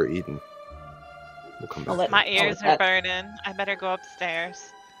called anything- for Eden. We'll come back. My I'll ears let are that- burning. I better go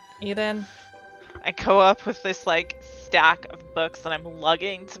upstairs. Eden? I go up with this like stack of books that I'm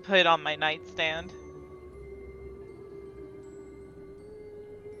lugging to put on my nightstand.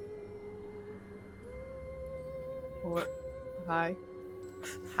 What? Hi.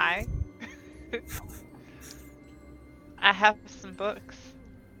 Hi. I have some books.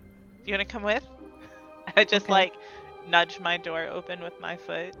 You wanna come with? I just Okay. like nudge my door open with my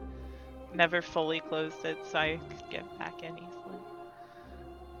foot. Never fully closed it so I could get back in easily.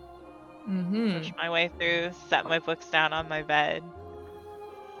 Mm-hmm. Push my way through, set my books down on my bed.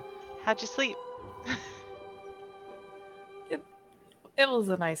 How'd you sleep? It was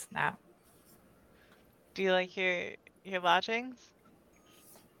a nice nap. Do you like your lodgings?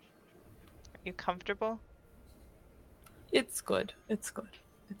 Are you comfortable? It's good. It's good.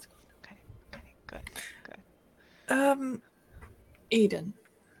 It's good. Okay, good. Eden,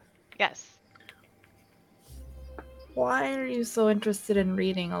 Yes. why are you so interested in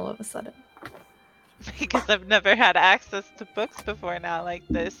reading all of a sudden? Because I've never had access to books before now like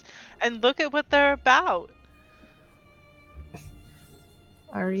this. And look at what they're about.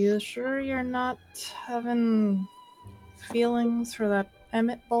 Are you sure you're not having feelings for that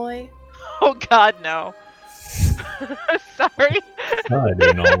Emmett boy? Oh god, no. Sorry. I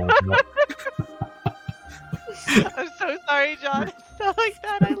didn't know that. I'm so sorry, John. It's not like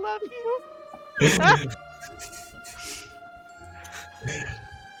that. I love you.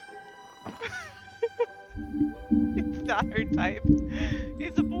 It's not her type.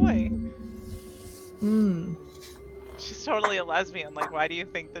 He's a boy. Hmm. She's totally a lesbian. Like, why do you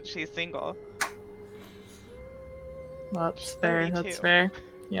think that she's single? That's fair. 32. That's fair.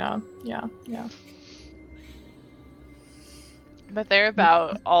 Yeah. But they're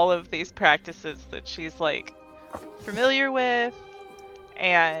about all of these practices that she's like familiar with,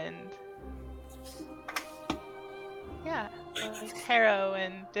 and yeah, like tarot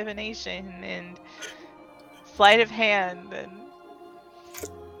and divination and sleight of hand, and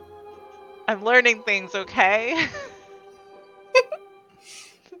I'm learning things. Okay,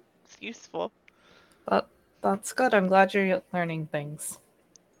 it's useful. That's good. I'm glad you're learning things.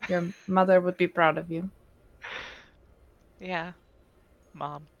 Your mother would be proud of you. Yeah,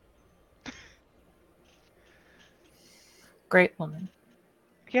 Mom. great woman.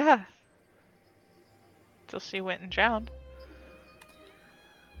 Yeah. Till she went and drowned.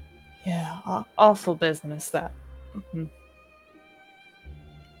 Yeah, awful business that. Mhm.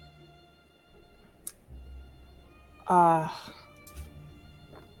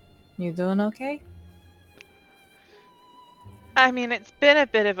 You doing okay? I mean, it's been a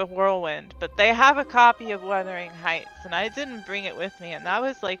bit of a whirlwind, but they have a copy of Wuthering Heights, and I didn't bring it with me, and that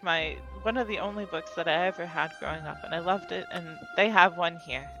was like one of the only books that I ever had growing up, and I loved it, and they have one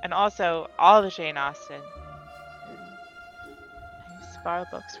here. And also, all the Jane Austen. I used to borrow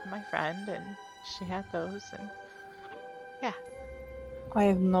books from my friend, and she had those, and yeah. I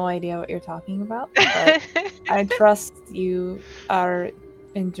have no idea what you're talking about, but I trust you are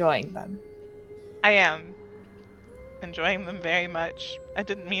enjoying them. I am enjoying them very much. I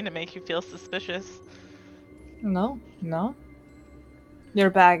didn't mean to make you feel suspicious. No. Your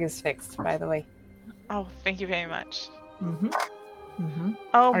bag is fixed, by the way. Oh, thank you very much.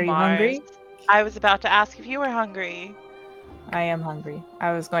 Oh, Are you Mars. hungry? I was about to ask if you were hungry. I am hungry.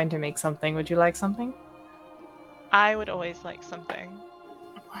 I was going to make something. Would you like something? I would always like something.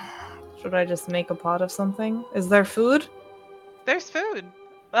 Should I just make a pot of something? Is there food? There's food.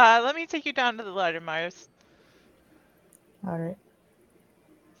 Let me take you down to the ladder, Mars. Alright.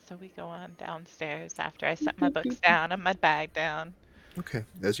 So we go on downstairs after I set my books down and my bag down. Okay.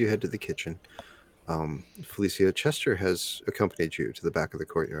 As you head to the kitchen, Felicia, Chester has accompanied you to the back of the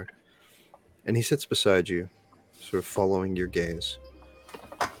courtyard. And he sits beside you, sort of following your gaze.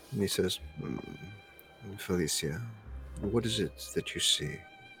 And he says, Felicia, what is it that you see?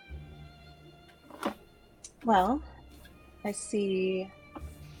 Well, I see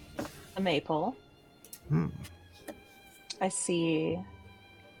a maple. I see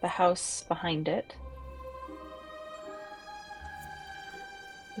the house behind it.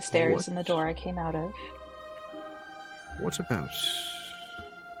 The stairs and the door I came out of. What about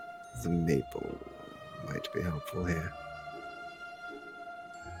the maple might be helpful here?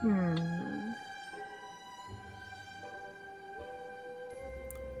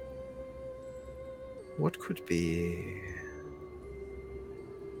 What could be...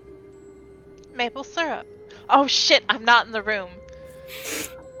 Maple syrup. Oh shit, I'm not in the room.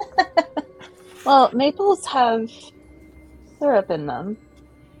 Well, maples have syrup in them.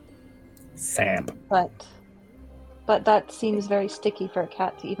 Sap. But that seems very sticky for a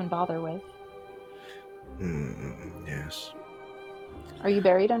cat to even bother with. Yes. Are you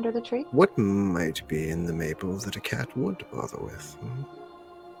buried under the tree? What might be in the maple that a cat would bother with?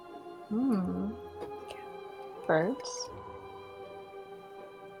 Birds?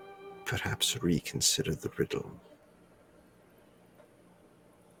 Perhaps reconsider the riddle.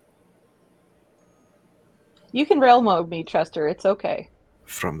 You can railroad me, Chester. It's okay.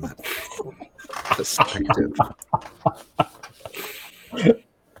 From that perspective.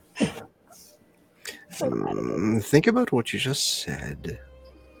 Think about what you just said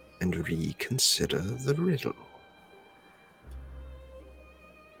and reconsider the riddle.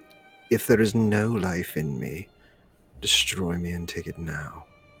 If there is no life in me, destroy me and take it now.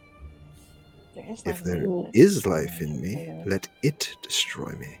 If there is life in me, let it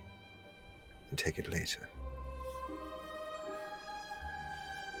destroy me and take it later.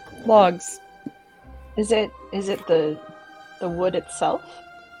 Logs. Is it the wood itself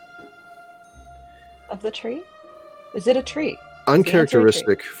of the tree? Is it a tree?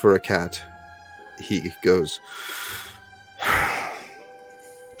 Uncharacteristic for a cat. He goes,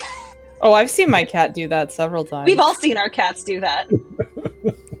 Oh, I've seen my cat do that several times. We've all seen our cats do that.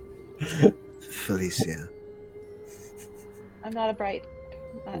 Felicia, I'm not a bright.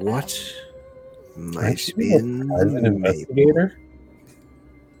 what Aren't might you be a in private the investigator?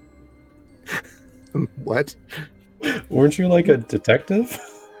 maple? What Weren't you like a detective?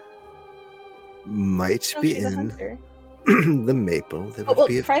 might No, be she's a in hunter. the maple that would Well,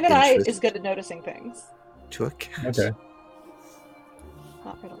 be of Private Eye interest is good at noticing things. to a cat? Okay.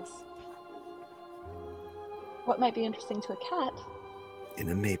 Not riddles. What might be interesting to a cat? In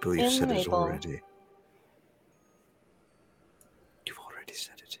a maple, you In the said it maple. already. You've already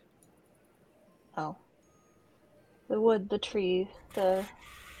said it. Oh. The wood, the tree, the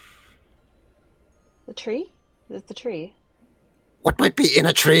tree? Is it the tree? What might be in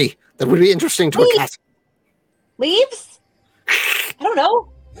a tree that would be interesting to a Leaves. cat? Leaves? I don't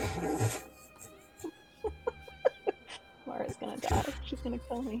know. Mara's gonna die. She's gonna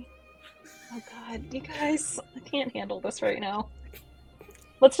kill me. Oh god, you guys, I can't handle this right now.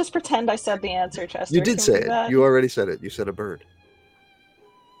 Let's just pretend I said the answer, Chester. You did Can we say do it. that? You already said it. You said a bird.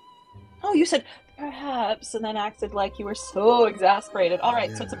 Oh, you said perhaps, and then acted like you were so exasperated. All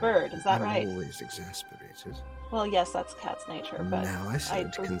right, so it's a Yeah. bird. Is that I'm right? always exasperated. Well, yes, that's cat's nature, but Now I said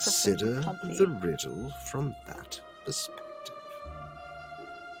would prefer consider company. the riddle from that perspective.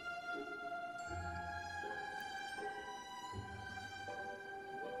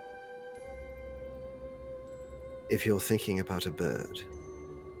 If you're thinking about a bird,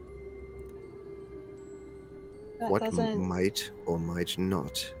 That what doesn't. might or might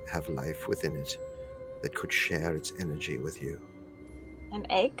not have life within it that could share its energy with you? An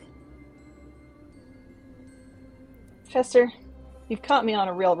egg? Chester, you've caught me on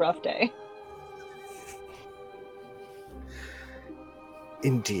a real rough day.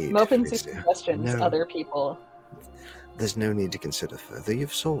 Indeed. I'm open to Felicia. suggestions, No, other people. there's no need to consider further.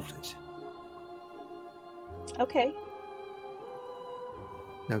 You've solved it. Okay.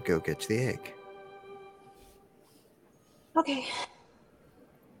 Now go get the egg. Okay.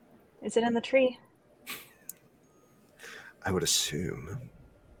 Is it in the tree? I would assume.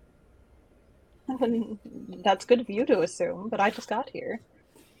 That's good of you to assume, but I just got here.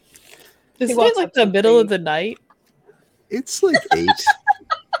 Isn't walks it like up to the the middle of tree. the night? It's like 8.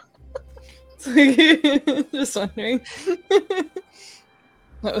 Just wondering.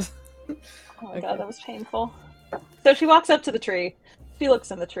 That was Oh my Okay. god, that was painful. So she walks up to the tree. She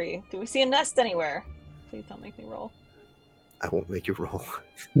looks in the tree. Do we see a nest anywhere? Please don't make me roll. I won't make you roll.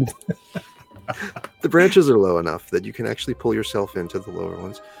 The branches are low enough that you can actually pull yourself into the lower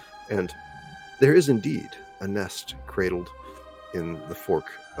ones. And there is indeed a nest cradled in the fork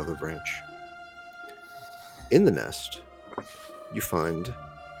of the branch. In the nest, you find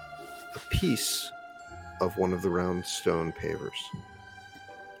a piece of one of the round stone pavers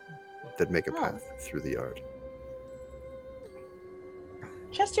that make a Oh. path through the yard.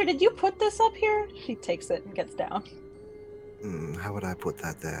 Chester, did you put this up here? She takes it and gets down. How would I put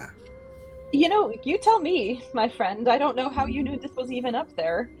that there? You know, you tell me, my friend. I don't know how you knew this was even up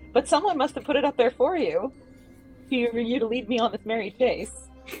there, but someone must have put it up there for you. For you to lead me on this merry chase.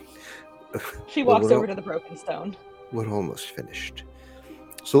 She Well, walks we're over al- to the broken stone. We're almost finished.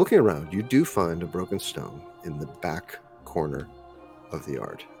 So looking around, you do find a broken stone in the back corner of the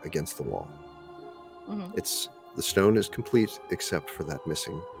yard against the wall. Mhm. The stone is complete except for that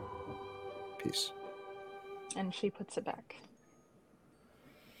missing piece. And she puts it back.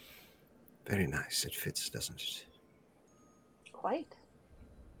 Very nice. It fits, doesn't it? Quite.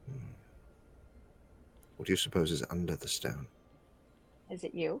 What do you suppose is under the stone? Is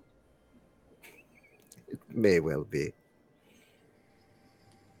it you? It may well be.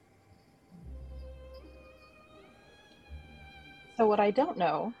 So what I don't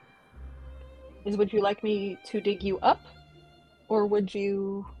know is, would you like me to dig you up? Or would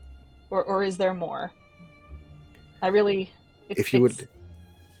you... Or is there more? I really... If you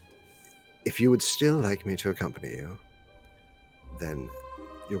would still like me to accompany you, then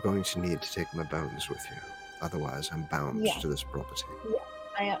you're going to need to take my bones with you. Otherwise, I'm bound Yeah. to this property.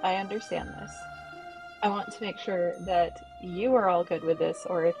 I understand this. I want to make sure that you are all good with this,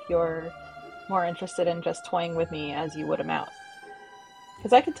 or if you're more interested in just toying with me as you would a mouse.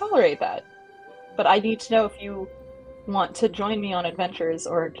 Because I can tolerate that. But I need to know if you want to join me on adventures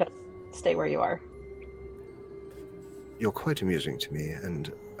or just stay where you are. You're quite amusing to me,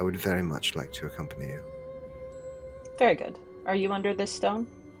 and I would very much like to accompany you. Very good. Are you under this stone?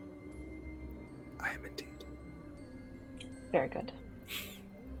 I am indeed. Very good.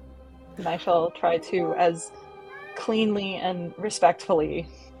 And I shall try to, as cleanly and respectfully,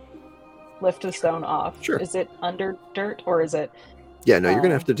 lift the stone off. Sure. Is it under dirt, or is it... Yeah, no, you're going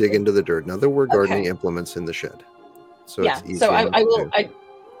to have to dig into the dirt. Now, there were gardening Okay. implements in the shed. So Yeah, it's easy. so I enough to will... do.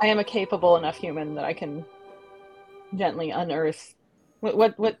 I am a capable enough human that I can gently unearth...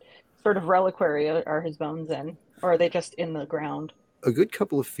 What sort of reliquary are his bones in? Or are they just in the ground? A good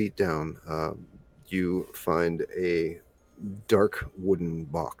couple of feet down, you find a dark wooden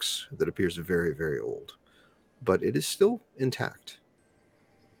box that appears very, very old, but it is still intact.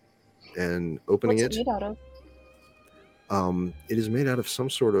 And opening What's it it, made out of? it is made out of some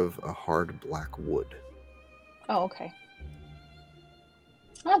sort of a hard black wood. Oh, okay.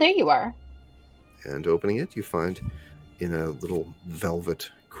 Oh, there you are. And opening it, you find in a little velvet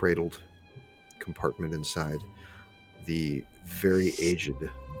cradled compartment inside the very aged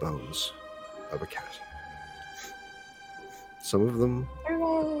bones of a cat. Some of them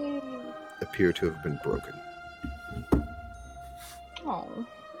Hooray! appear to have been broken. Oh.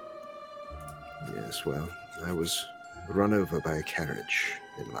 Yes, well, I was run over by a carriage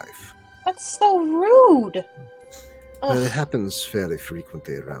in life. That's so rude! It Ugh, happens fairly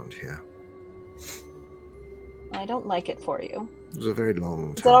frequently around here. I don't like it for you. It was a very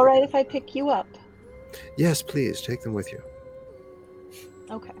long Is it time. alright if I pick you up? Yes, please, take them with you.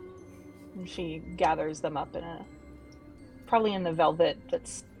 Okay. And she gathers them up probably in the velvet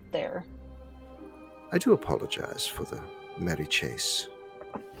that's there. I do apologize for the merry chase,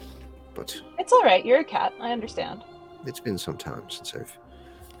 but It's all right. You're a cat. I understand. it's been some time since I've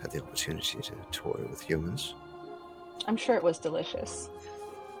had the opportunity to toy with humans. I'm sure it was delicious.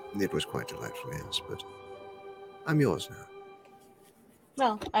 It was quite delightful, yes, but I'm yours now.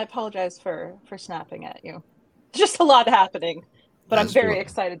 Well, I apologize for snapping at you. Just a lot happening, but I'm As do very I.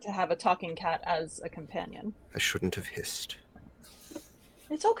 excited to have a talking cat as a companion. I shouldn't have hissed.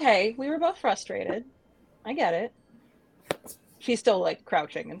 It's okay. We were both frustrated. I get it. She's still like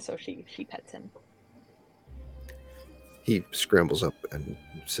crouching, and so she pets him. He scrambles up and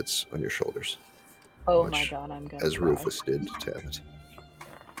sits on your shoulders, Oh Much my god, I'm gonna as cry. Rufus did to Emmett.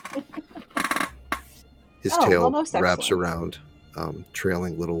 His Oh, tail well, most wraps excellent. around,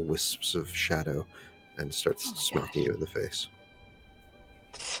 trailing little wisps of shadow, and starts Oh my smacking you in the face.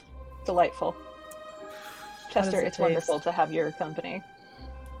 Delightful. Chester, it it's taste? wonderful to have your company.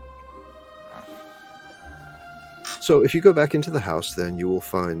 So if you go back into the house, then you will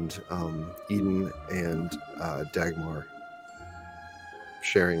find Eden and Dagmar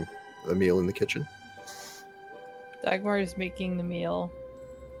sharing a meal in the kitchen. Dagmar is making the meal.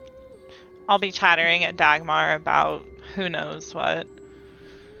 I'll be chattering at Dagmar about who knows what.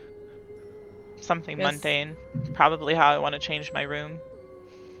 Something Yes. mundane. Probably how I want to change my room.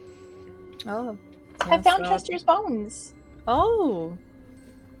 Oh. I found Chester's bones. Oh.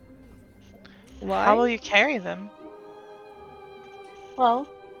 Why? How will you carry them? Well,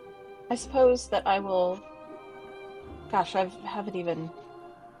 I suppose that I will. Gosh, I haven't even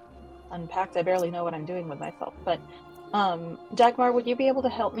unpacked. I barely know what I'm doing with myself. But, Dagmar, would you be able to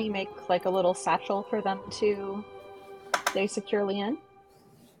help me make like a little satchel for them to stay securely in?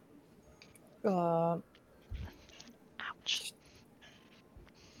 Ouch.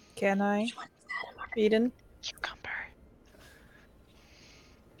 Can I? Eden? Cucumber.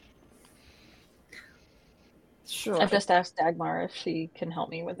 Sure. I've just asked Dagmar if she can help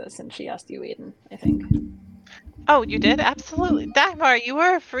me with this, and she asked you, Eden, I think. Oh, you did? Absolutely. Dagmar, you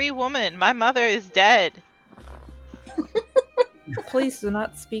were a free woman. My mother is dead. Please do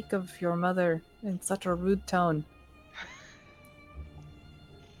not speak of your mother in such a rude tone.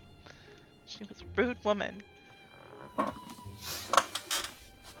 She was a rude woman.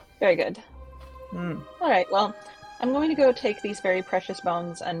 Very good. Hmm. All right, well, I'm going to go take these very precious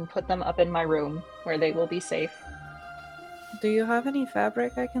bones and put them up in my room where they will be safe. Do you have any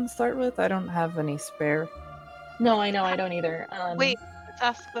fabric I can start with? I don't have any spare. No, I know, I don't either. Wait, let's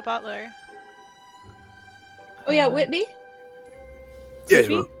ask the butler. Oh yeah, Whitby? Yes,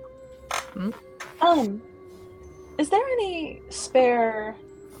 Whitby? ma'am. Is there any spare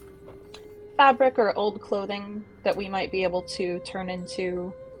fabric or old clothing that we might be able to turn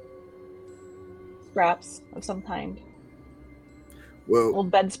into scraps of some kind? Well, Old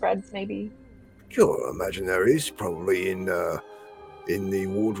bedspreads, maybe? sure, I imagine there is. Probably in the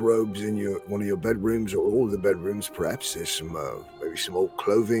wardrobes in one of your bedrooms, or all of the bedrooms. Perhaps there's some maybe some old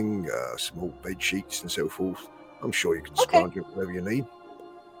clothing, some old bed sheets, and so forth. I'm sure you can Okay. scrounge up whatever you need.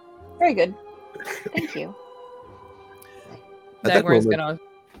 Very good. Thank you. At that Dagmar's moment, gonna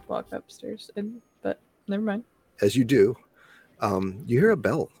walk upstairs, but never mind. as you do, you hear a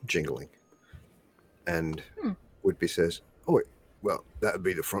bell jingling, and Whitby says, Oh, wait. Well, that would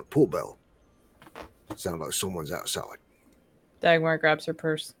be the front pool bell. Sound like someone's outside. Dagmar grabs her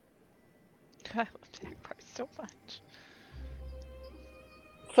purse. I love Dagmar so much.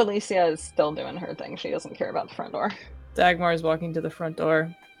 Felicia is still doing her thing. She doesn't care about the front door. Dagmar is walking to the front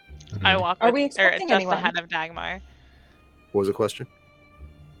door. I walk Are with, we or expecting just anyone? ahead of Dagmar. what was the question?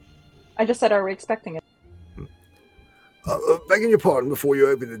 I just said, are we expecting it? Begging your pardon, before you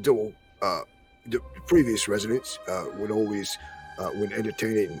open the door, the previous residents would always, when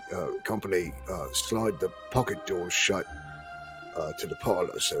entertaining company, slide the pocket doors shut to the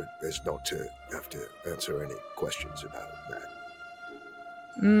parlor, so as not to have to answer any questions about that.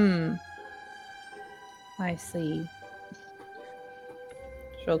 I see.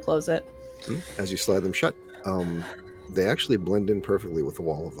 She'll close it. As you slide them shut, they actually blend in perfectly with the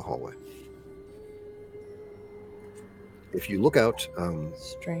wall of the hallway. If you look out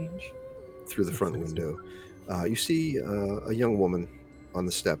Strange. through the front window, you see a young woman on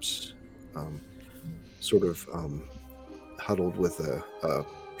the steps, sort of huddled with a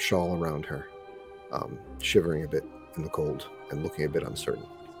shawl around her, shivering a bit in the cold and looking a bit uncertain.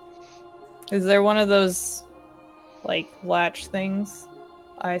 Is there one of those, like, latch things?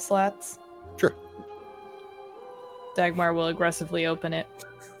 Eye slats? Sure. Dagmar will aggressively open it.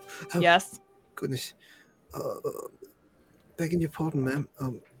 Oh. Yes? Goodness. Begging your pardon, ma'am.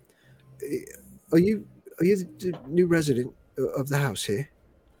 Are you the new resident of the house here?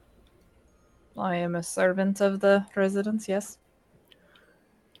 I am a servant of the residence, yes.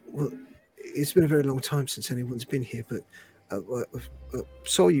 Well, it's been a very long time since anyone's been here, but I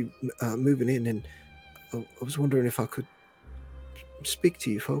saw you moving in, and I was wondering if I could speak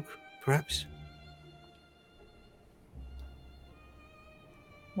to you folk, perhaps.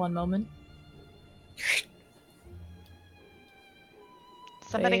 One moment.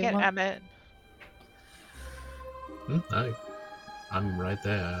 Somebody Hey, get what? Emmett. I'm right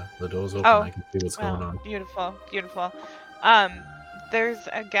there. The door's open. Oh, I can see what's Wow, going on. beautiful, beautiful. There's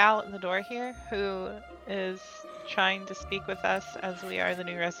a gal at the door here who is trying to speak with us as we are the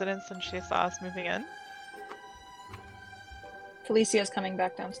new residents, and she saw us moving in. Felicia's coming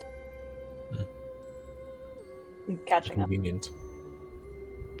back downstairs. Catching up. Convenient.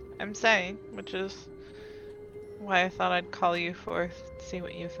 I'm saying, which is why I thought I'd call you forth to see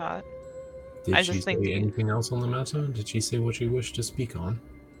what you thought. Did I she just say think that you- anything else on the matter? Did she say what she wished to speak on?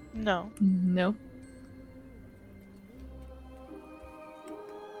 No. No.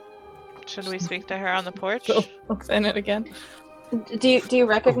 Should we speak to her on the porch? She'll open it again. Do you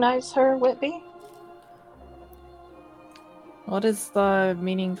recognize her, Whitby? What is the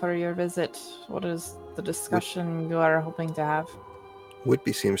meaning for your visit? What is the discussion you are hoping to have?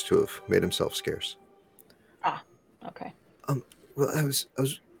 Whitby seems to have made himself scarce. Okay. Well, I was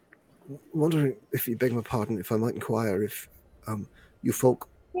wondering, if you beg my pardon, if I might inquire if you folk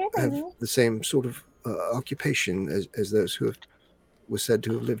have the same sort of occupation as those who were said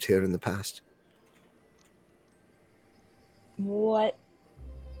to have lived here in the past. What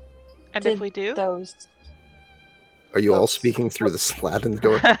And did if we do? those? Are you all Folks. speaking through the slat in the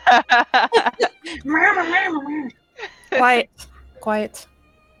door? Quiet. Quiet.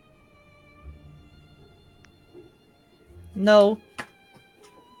 No.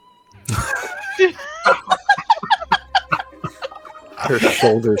 Her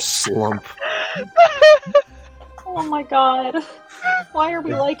shoulders slump. Oh my god! Why are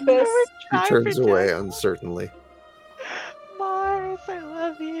we like this? She turns away uncertainly. Mars, I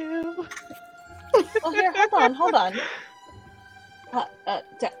love you. Well, here, hold on.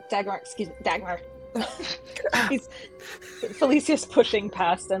 Dagmar, excuse me, Dagmar. Felicia's pushing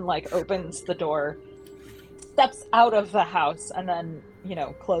past and opens the door, steps out of the house, and then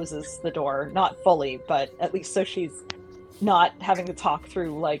closes the door. Not fully, but at least so she's not having to talk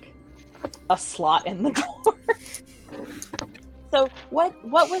through a slot in the door. So, what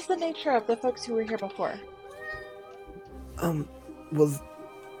was the nature of the folks who were here before? Well,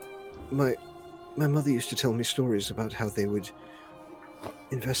 my mother used to tell me stories about how they would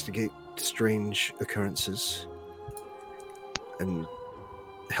investigate strange occurrences and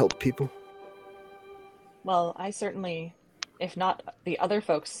help people. Well, I certainly, if not the other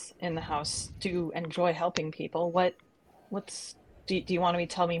folks in the house, do enjoy helping people. Do you want to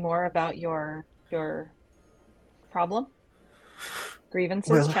tell me more about your problem?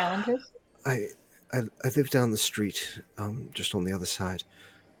 Grievances, Well, challenges? I live down the street, just on the other side,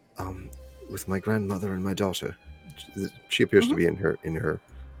 with my grandmother and my daughter. She appears to be in her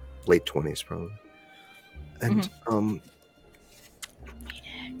late 20s, probably. And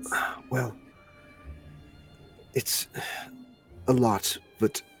well, it's a lot,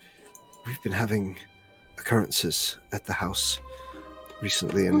 but we've been having occurrences at the house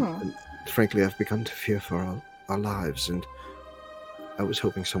recently, and frankly, I've begun to fear for our lives, and I was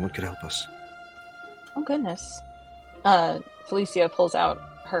hoping someone could help us. Oh, goodness. Felicia pulls out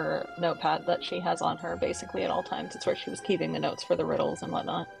her notepad that she has on her basically at all times. It's where she was keeping the notes for the riddles and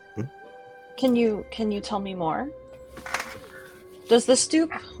whatnot. Can you tell me more? Does the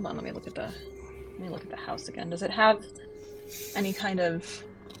stoop... Hold on, let me look at the house again. Does it have any kind of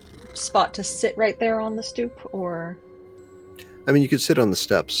spot to sit right there on the stoop, or... I mean, you could sit on the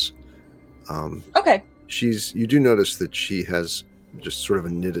steps. Okay. You do notice that she has just sort of a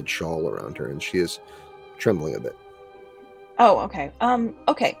knitted shawl around her, and she is trembling a bit. Oh, okay.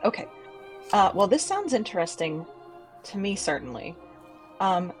 Okay. Well, this sounds interesting to me, certainly.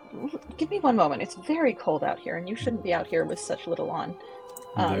 Give me one moment. It's very cold out here, and you shouldn't be out here with such little on.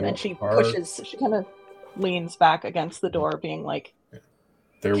 And she kind of leans back against the door, being like,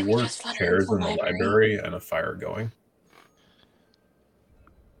 There "Can we were just let her chairs into in the the library?" library and a fire going.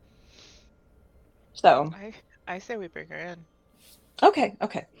 So, I say we bring her in. okay.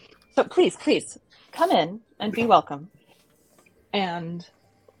 So please, come in and be welcome. And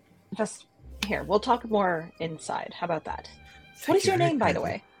just here, we'll talk more inside. How about that? What is your name, by the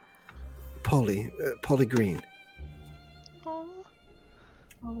way? Polly Green. Oh,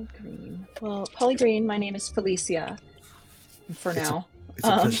 Polly Green. Well, Polly Green, my name is Felicia. For now. It's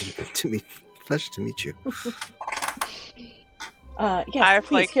a pleasure to meet you. Yes,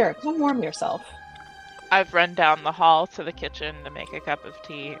 please, here, come warm yourself. I've run down the hall to the kitchen to make a cup of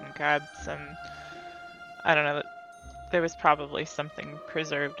tea and grab some, I don't know, there was probably something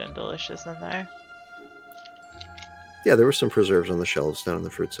preserved and delicious in there. Yeah, there were some preserves on the shelves down in the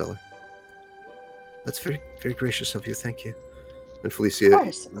fruit cellar. That's very, very gracious of you. Thank you. And Felicia,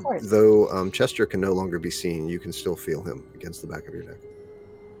 Of course. though Chester can no longer be seen, you can still feel him against the back of your neck.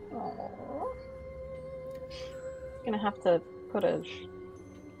 Aww. Gonna have to put a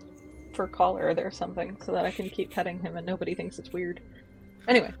fur collar there or something so that I can keep petting him and nobody thinks it's weird.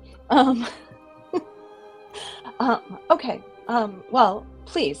 Anyway, okay. Well,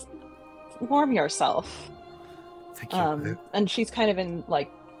 please warm yourself. Thank you. And she's kind of in like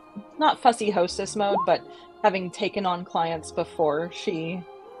not fussy hostess mode, but having taken on clients before, she,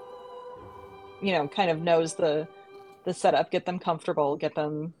 you know, kind of knows the setup, get them comfortable, get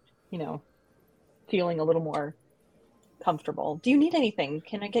them, you know, feeling a little more comfortable. Do you need anything?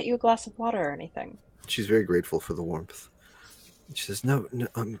 Can I get you a glass of water or anything? She's very grateful for the warmth. She says, "No,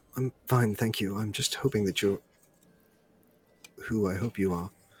 I'm fine, thank you. I'm just hoping that you're who I hope you are."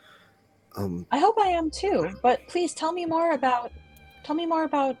 I hope I am too. But please tell me more about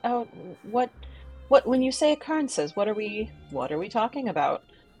what when you say occurrences. What are we talking about?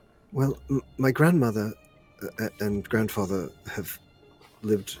 Well, my grandmother and grandfather have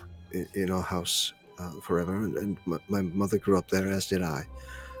lived in our house forever, and my mother grew up there, as did I.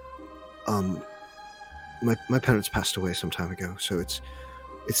 My parents passed away some time ago, so it's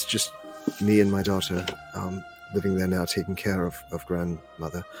just me and my daughter living there now, taking care of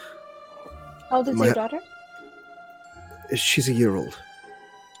grandmother. How old is your daughter? She's a year old.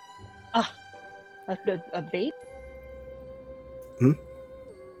 Ah, a babe?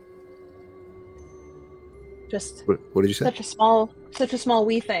 Just what did you say? Such a small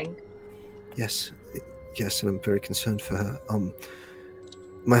wee thing. Yes, and I'm very concerned for her.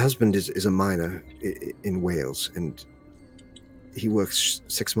 My husband is a miner in Wales, and he works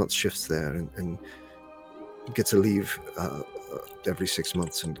 6 month shifts there, and gets a leave every 6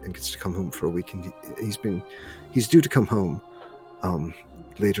 months, and gets to come home for a week. And he's due to come home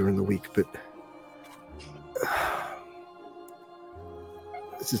later in the week, but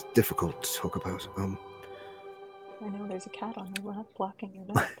this is difficult to talk about. I know there's a cat on your lap blocking your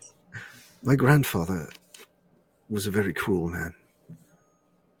notes. My grandfather was a very cruel man.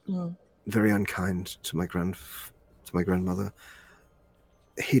 Very unkind to my grandmother.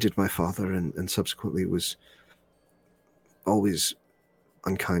 Hated my father, and subsequently was always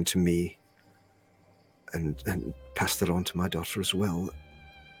unkind to me, and passed that on to my daughter as well.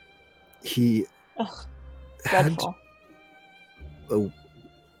 He had a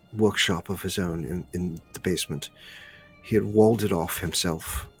workshop of his own in the basement. He had walled it off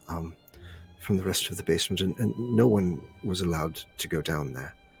himself from the rest of the basement, and no one was allowed to go down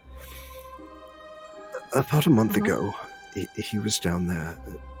there. About a month ago, he was down there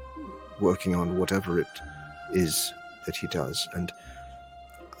working on whatever it is that he does, and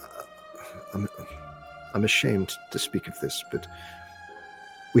I'm ashamed to speak of this, but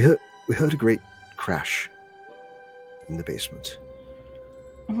we heard a great crash in the basement.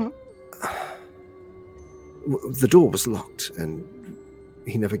 The door was locked, and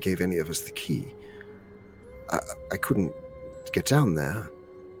he never gave any of us the key. I couldn't get down there.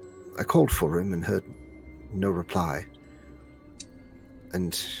 I called for him and heard no reply.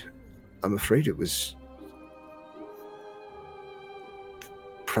 And I'm afraid it was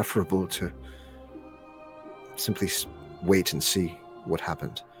preferable to simply wait and see what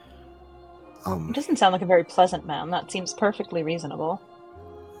happened. It doesn't sound like a very pleasant man. That seems perfectly reasonable.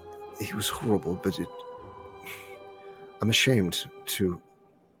 He was horrible, but I'm ashamed to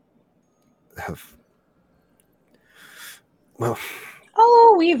have... Well...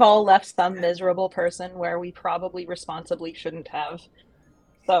 Oh, we've all left some miserable person where we probably responsibly shouldn't have.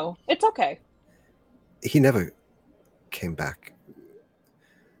 So, it's okay. He never came back.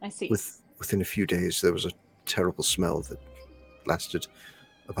 I see. Within a few days, there was a terrible smell that lasted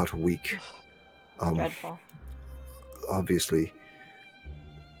about a week. Dreadful. Obviously,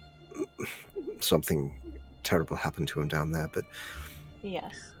 something terrible happened to him down there, but...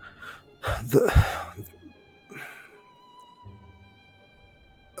 Yes.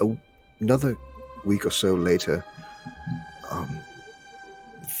 Another week or so later,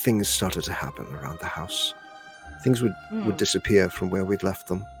 things started to happen around the house. Things would disappear from where we'd left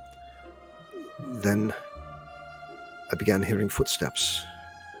them. Then I began hearing footsteps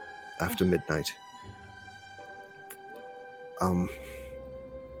after midnight.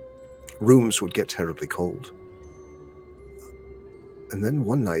 Rooms would get terribly cold. And then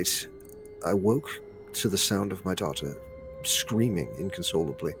one night, I woke to the sound of my daughter screaming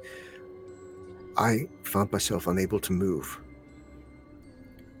inconsolably. I found myself unable to move.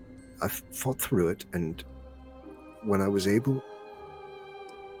 I fought through it, and when I was able,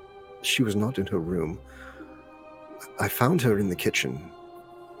 she was not in her room. I found her in the kitchen,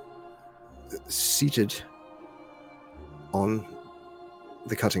 seated on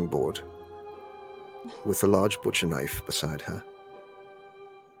the cutting board with a large butcher knife beside her.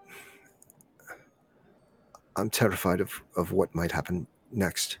 I'm terrified of what might happen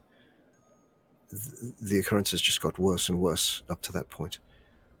next. The occurrences just got worse and worse up to that point.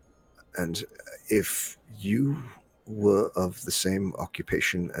 And if you were of the same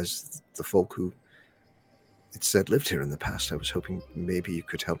occupation as the folk who it said lived here in the past, I was hoping maybe you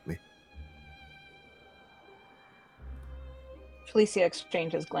could help me. Felicia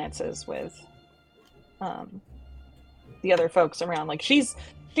exchanges glances with the other folks around. Like she's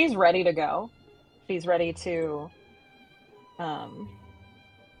ready to go. She's ready to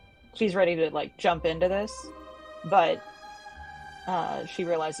like jump into this, but she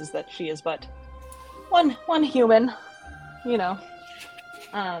realizes that she is but one human, you know.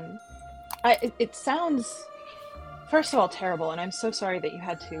 It sounds, first of all, terrible, and I'm so sorry that you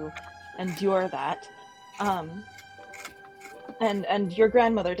had to endure that. And your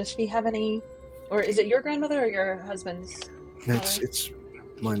grandmother, does she have any, or is it your grandmother or your husband's No, mother? it's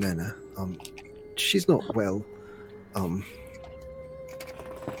my nana. She's not well. I'm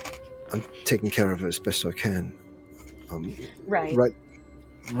taking care of her as best I can. Right.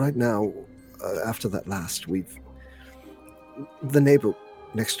 Right now, after that last, the neighbor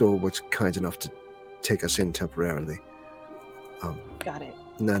next door was kind enough to take us in temporarily. Got it.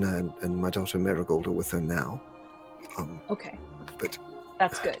 Nana and my daughter Marigold are with her now. Okay. But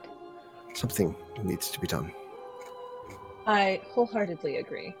that's good. Something needs to be done. I wholeheartedly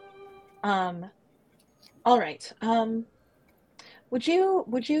agree. All right. Would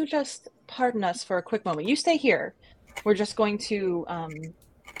you just pardon us for a quick moment? You stay here. We're just going to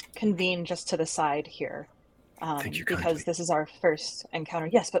convene just to the side here. Thank you because kindly. this is our first encounter.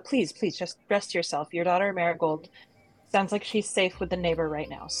 Yes, but please just rest yourself. Your daughter Marigold sounds like she's safe with the neighbor right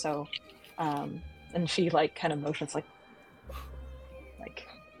now. So, and she like kind of motions like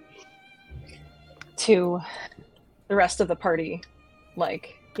to the rest of the party,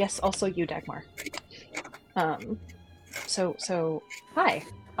 like, yes, also you, Dagmar. So hi.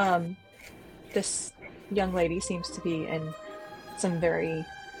 This young lady seems to be in some very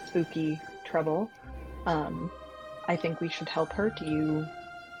spooky trouble. I think we should help her.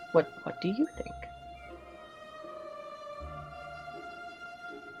 What do you think?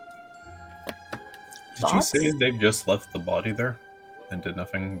 Did you say they just left the body there and did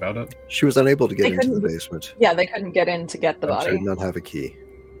nothing about it? She was unable to get They into the couldn't- basement. Yeah, they couldn't get in to get the She body. did not have a key.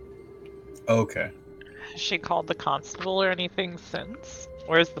 Okay. Has she called the constable or anything since?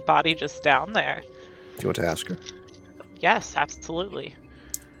 Or is the body just down there? Do you want to ask her? Yes, absolutely.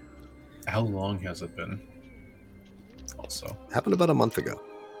 How long has it been? Also, Happened about a month ago.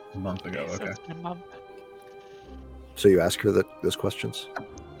 a month ago. So Okay. it's been a month. So you ask her those questions?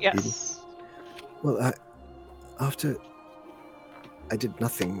 Yes. Well, after I did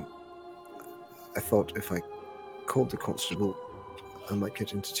nothing, I thought if I called the constable, I might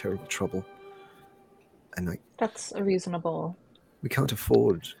get into terrible trouble. And That's a reasonable. we can't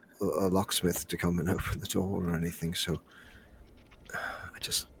afford a locksmith to come and open the door or anything, so I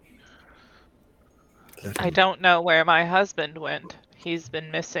just let I him. don't know where my husband went. He's been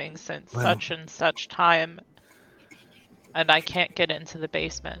missing since Well- such and such time. And I can't get into the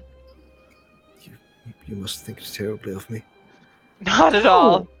basement. You must think terribly of me. Not at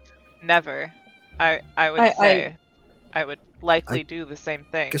all. Never. I would say I would likely I do the same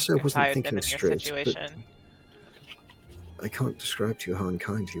thing guess I if wasn't I had thinking been in your straight, but situation. I can't describe to you how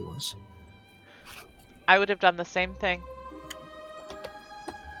unkind he was. I would have done the same thing.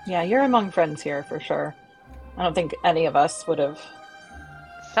 Yeah, you're among friends here for sure. I don't think any of us would have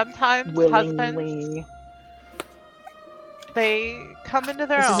Sometimes husbands, willingly. they come into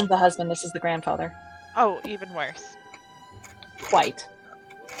their This own. isn't the husband. This is the grandfather. Oh, even worse. Quite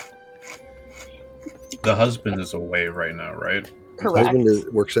The husband is away right now, right? His correct.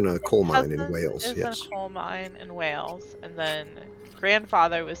 husband works in a coal mine in Husband Wales, is yes. in a coal mine in Wales, and then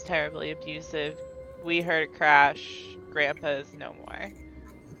grandfather was terribly abusive. We heard a crash. Grandpa is no more.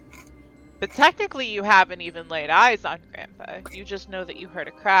 But technically, you haven't even laid eyes on Grandpa. You just know that you heard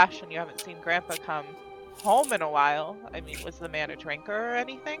a crash, and you haven't seen Grandpa come home in a while. I mean, was the man a drinker or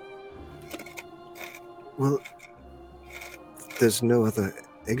anything? Well, there's no other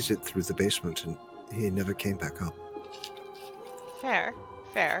exit through the basement, and he never came back up. Fair.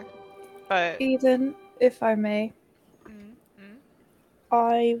 But Eden, if I may,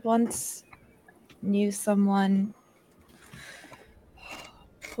 I once knew someone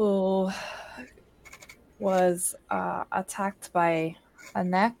who was attacked by a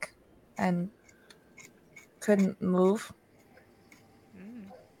neck and couldn't move.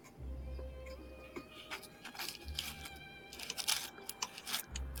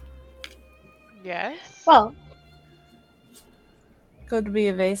 Yes. Well, Could be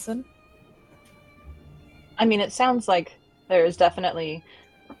a Vason. I mean, it sounds like there is definitely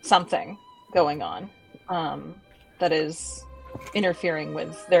something going on that is interfering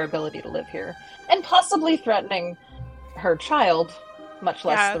with their ability to live here, and possibly threatening her child, much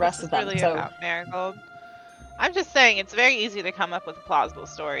less the rest of them. Really So, about Marigold. I'm just saying, it's very easy to come up with a plausible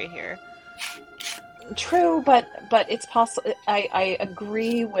story here. true, but it's possible. I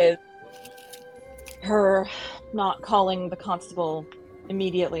agree with her not calling the constable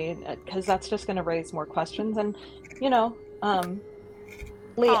immediately, because that's just going to raise more questions. And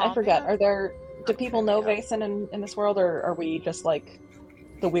Lee, I forget. Do people know Vason in this world, or are we just like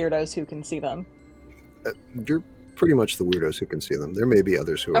the weirdos who can see them? You're pretty much the weirdos who can see them. There may be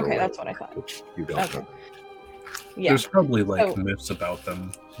others who are Okay, aware, that's what I thought. which you don't Okay. know. Yeah. There's probably like So- myths about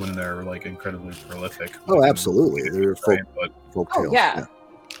them when they're like incredibly prolific. Oh, absolutely. They're folk, Right, but folk Oh, tales. yeah.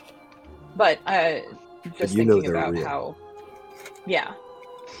 But just you know thinking they're about real. how, yeah.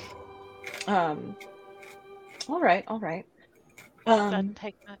 All right. Doesn't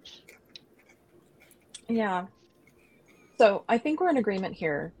take much. Yeah. So I think we're in agreement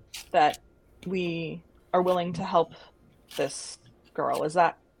here that we are willing to help this girl. Is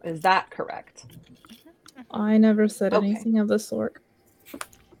that correct? I never said Okay. anything of the sort.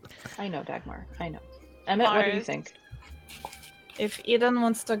 I know, Dagmar. I know. Emmett, what do you Mars. think? If Eden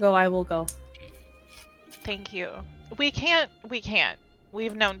wants to go, I will go. Thank you. We can't.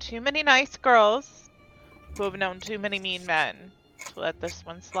 We've known too many nice girls who have known too many mean men to let this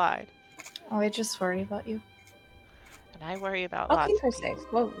one slide. Oh, I just worry about you. And I worry about I'll lots keep her of people.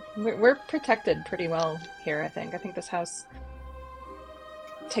 safe. Well, we're protected pretty well here, I think. I think this house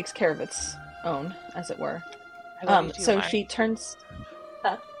takes care of its own, as it were. I love you too, So Mars. she turns.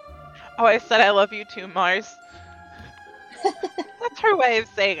 Oh, I said I love you too, Mars. That's her way of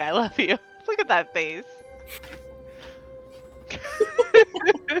saying I love you. Look at that face.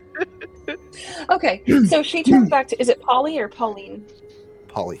 Okay, so she turns back to. Is it Polly or Pauline?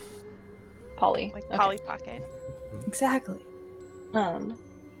 Polly. Polly. Like Okay. Polly Pocket. Exactly.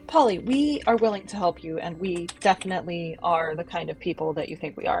 Polly, we are willing to help you, and we definitely are the kind of people that you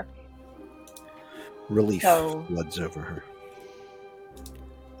think we are. Relief So- floods over her.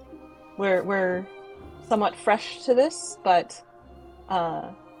 We're somewhat fresh to this, but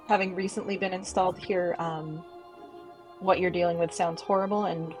having recently been installed here, what you're dealing with sounds horrible,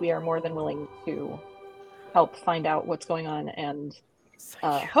 and we are more than willing to help find out what's going on and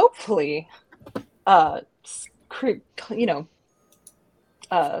hopefully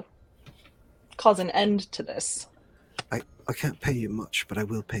cause an end to this. I can't pay you much, but I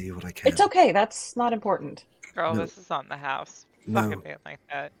will pay you what I can. It's okay, that's not important. Girl, No. this is on the house. No. Fucking man like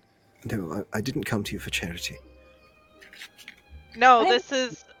that. No, I didn't come to you for charity. No, I- this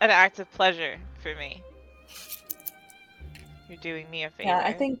is an act of pleasure for me. You're doing me a favor. Yeah,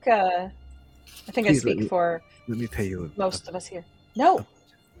 I think I Please let speak me- for Let me pay you most of us here. No,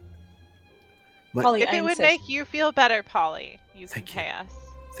 My- Polly, if I it would insist. make you feel better, Polly, you can Thank you. pay us.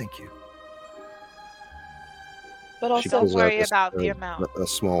 Thank you. but She also Don't pulls out worry this, about the amount. a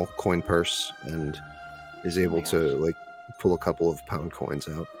small coin purse and is able my to like pull a couple of pound coins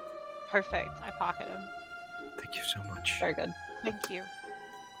out. Perfect. I pocket him. Thank you so much. very good. Thank you.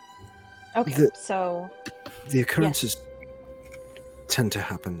 Okay, The- so The occurrences tend to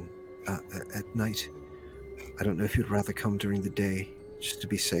happen at night. I don't know if you'd rather come during the day just to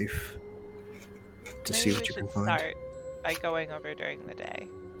be safe, to see Maybe what we you can should find. start by going over during the day.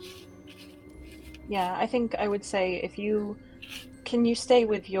 yeah, I think I would say can you stay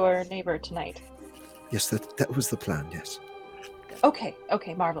with your neighbor tonight? Yes, that was the plan. Yes. Okay,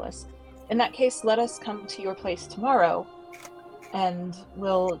 marvelous. In that case, let us come to your place tomorrow, and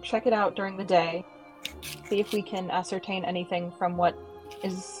we'll check it out during the day, see if we can ascertain anything from what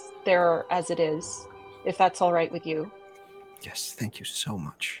is there as it is, if that's all right with you. Yes. Thank you so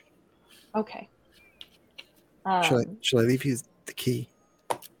much. Okay. Shall I leave you the key?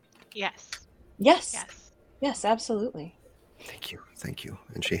 Yes. Yes, Yes. yes, absolutely. Thank you. Thank you.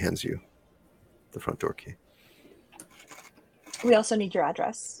 And she hands you the front door key. We also need your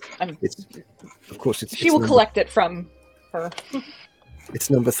address. It's of course it's She will collect it from her.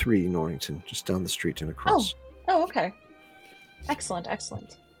 It's number 3 Norrington, just down the street and across. Oh, okay. Excellent,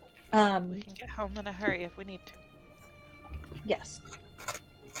 excellent. We can get home in a hurry if we need to. Yes.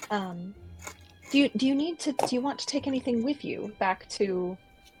 Do you want to take anything with you back to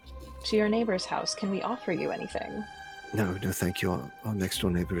your neighbor's house? Can we offer you anything? No, thank you. Our next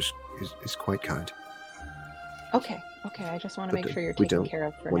door neighbor is quite kind. Okay. I just want to make sure you're we taken don't care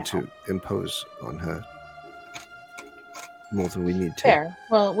of for want now. to impose on her more than we need to. Fair.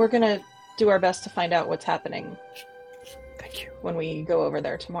 Well, we're gonna do our best to find out what's happening. Thank you. When we go over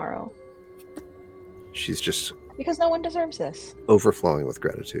there tomorrow. She's just Because no one deserves this. overflowing with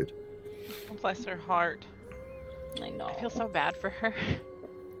gratitude. Bless her heart. I know. I feel so bad for her.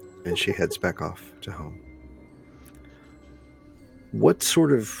 And she heads back off to home. What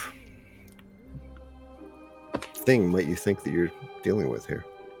sort of thing might you think that you're dealing with here?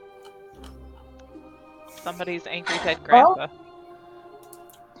 Somebody's angry dead grandpa.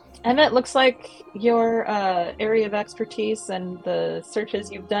 And it looks like your area of expertise and the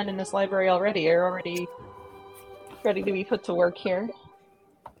searches you've done in this library already are already ready to be put to work here.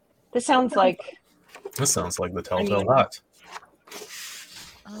 This sounds like... This sounds like the Telltale Heart.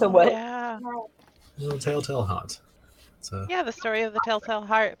 So what? Yeah. The Telltale Heart. Yeah, the story of the Telltale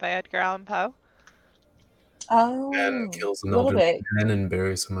Heart by Edgar Allan Poe. Oh, Man kills an a little elderly bit. man and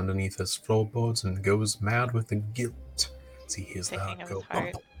buries him underneath his floorboards and goes mad with the guilt. as he hears the Taking heart of go his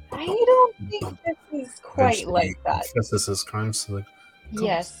heart. bump. I don't think this is quite Eventually, like he that. confesses his crimes to the cops,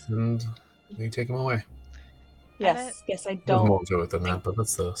 Yes. and they take him away. Yes, I There's don't. more to it than that, but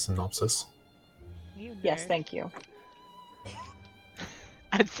that's the synopsis. You Yes, nerd. thank you.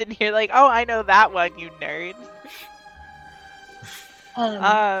 I'm sitting here like, oh, I know that one, you nerd.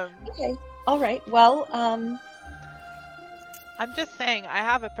 Okay. All right. Well, I'm just saying, I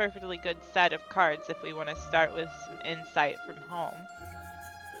have a perfectly good set of cards if we want to start with some insight from home.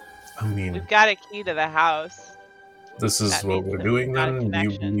 I mean, We've got a key to the house. this is that what means we're that doing we've got a then? You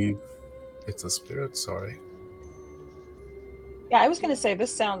connection. believe it's a spirit? Sorry. yeah, I was gonna say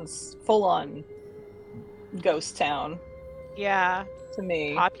this sounds full on ghost town Yeah, to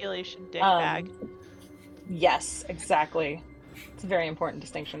me. population dickbag. Yes, exactly. It's a very important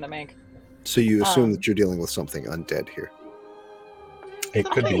distinction to make. So you assume Um, that you're dealing with something undead here. It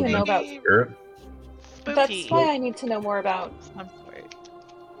could Something be you know about spirit. Spooky. That's why I need to know more about. Some sort.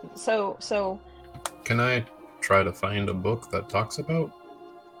 So Can I try to find a book that talks about?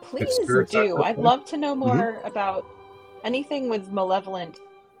 please spirits are do. I'd okay. love to know more about anything with malevolent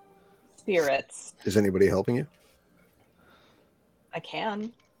spirits. Is anybody helping you? I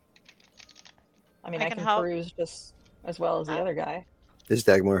can. I mean, I I can can help. peruse just as well as the other guy. Is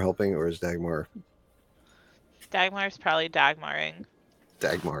Dagmar helping, or is Dagmar Dagmar's probably Dagmaring.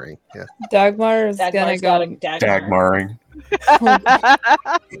 Dagmaring? Yeah. Dagmar is gonna Dagmar's go. got a Dagmar.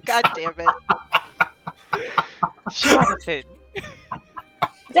 God damn it. Jonathan.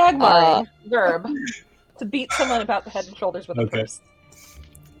 Dagmar, verb. To beat someone about the head and shoulders with a Okay. purse.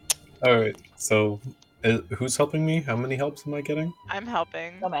 Alright, so who's helping me? How many helps am I getting? I'm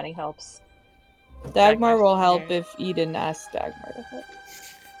helping. So many helps. Dagmar will Dagmar's help here. if Eden asks Dagmar to help.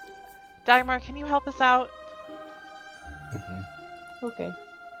 Dagmar, can you help us out? Okay.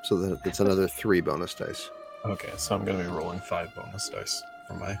 So that's another 3 bonus dice. Okay, so I'm going to be rolling 5 bonus dice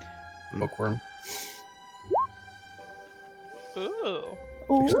for my bookworm. Ooh.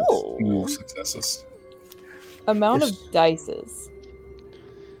 Ooh. 2 successes. Amount Yes. of dices.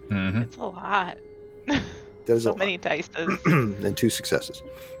 Mm-hmm. It's a lot. There's So a many dices. and 2 successes.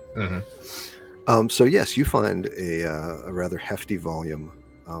 Mm-hmm. So yes, you find a rather hefty volume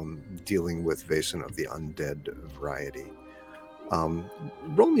dealing with Vaesen of the undead variety.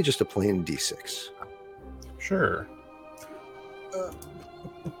 Roll me just a plain d6. Sure.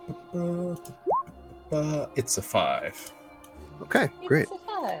 It's a 5. Okay, great. It's a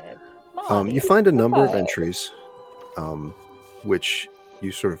five. You Nice. find a number of Five. entries, which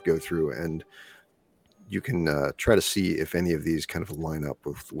you sort of go through, and you can try to see if any of these kind of line up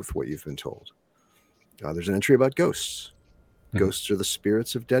with what you've been told. There's an entry about ghosts. Mhm. Ghosts are the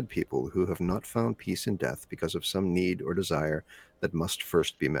spirits of dead people who have not found peace in death because of some need or desire that must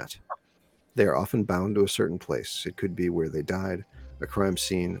first be met. They are often bound to a certain place. It could be where they died, a crime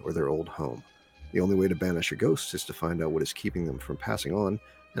scene, or their old home. The only way to banish a ghost is to find out what is keeping them from passing on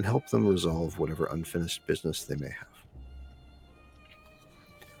and help them resolve whatever unfinished business they may have.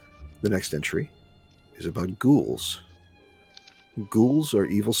 The next entry is about ghouls. Ghouls are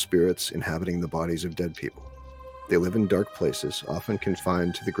evil spirits inhabiting the bodies of dead people. They live in dark places, often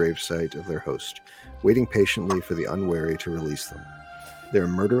confined to the gravesite of their host, waiting patiently for the unwary to release them. They are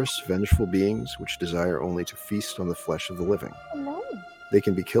murderous, vengeful beings which desire only to feast on the flesh of the living. Oh, no. They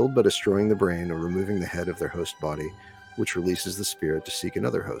can be killed by destroying the brain or removing the head of their host body, which releases the spirit to seek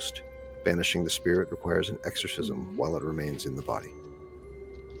another host. Banishing the spirit requires an exorcism while it remains in the body.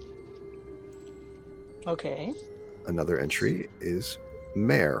 Okay. Another entry is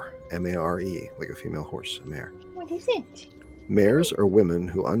mare, M-A-R-E, like a female horse, a mare. What is it? Mares are women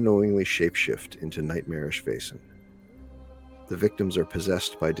who unknowingly shapeshift into nightmarish Vaesen. The victims are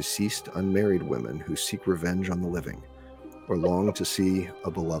possessed by deceased unmarried women who seek revenge on the living, or long to see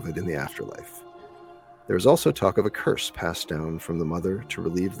a beloved in the afterlife. There is also talk of a curse passed down from the mother to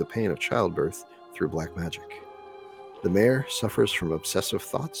relieve the pain of childbirth through black magic. The mare suffers from obsessive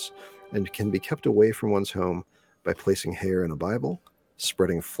thoughts and can be kept away from one's home by placing hair in a Bible,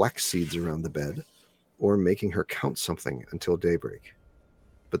 spreading flax seeds around the bed, or making her count something until daybreak.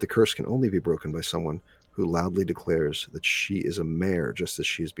 But the curse can only be broken by someone who loudly declares that she is a mare just as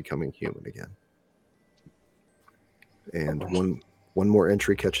she is becoming human again. And one more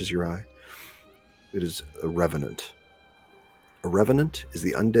entry catches your eye. It is a revenant. A revenant is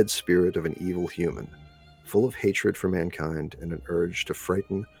the undead spirit of an evil human, full of hatred for mankind and an urge to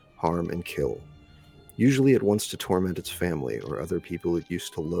frighten, harm, and kill. Usually it wants to torment its family or other people it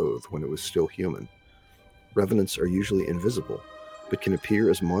used to loathe when it was still human. Revenants are usually invisible, but can appear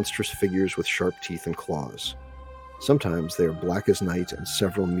as monstrous figures with sharp teeth and claws. Sometimes they are black as night and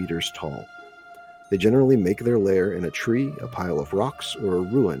several meters tall. They generally make their lair in a tree, a pile of rocks, or a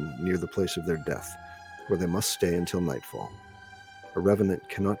ruin near the place of their death, where they must stay until nightfall. A revenant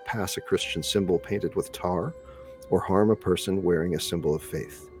cannot pass a Christian symbol painted with tar, or harm a person wearing a symbol of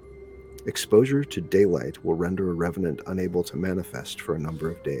faith. Exposure to daylight will render a revenant unable to manifest for a number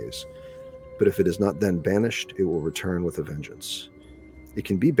of days, but if it is not then banished, it will return with a vengeance. It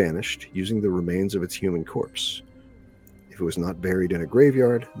can be banished using the remains of its human corpse. If it was not buried in a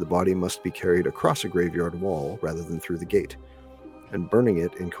graveyard, the body must be carried across a graveyard wall rather than through the gate, and burning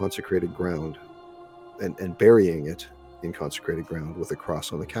it in consecrated ground, and burying it in consecrated ground with a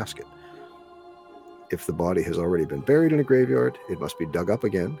cross on the casket. If the body has already been buried in a graveyard, it must be dug up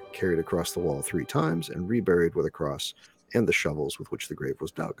again, carried across the wall 3 times, and reburied with a cross and the shovels with which the grave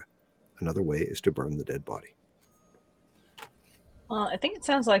was dug. Another way is to burn the dead body. Well, I think it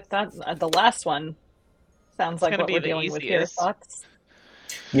sounds like that the last one sounds like what we're dealing with here. Thoughts?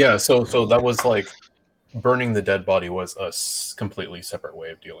 Yeah, so that was like burning the dead body was a completely separate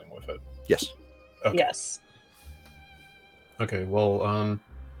way of dealing with it. Yes. Okay. Yes. Okay, well,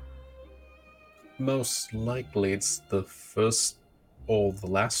 most likely it's the first or the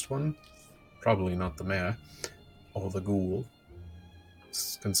last one. Probably not the mare or the ghoul,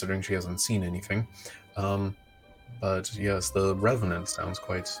 considering she hasn't seen anything. But yes, the revenant sounds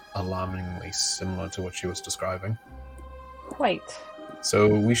quite alarmingly similar to what she was describing. Quite. So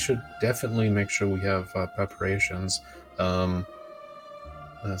we should definitely make sure we have preparations. As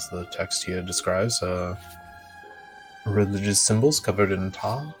the text here describes, religious symbols covered in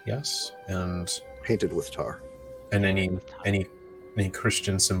tar, yes, and Painted with tar. And any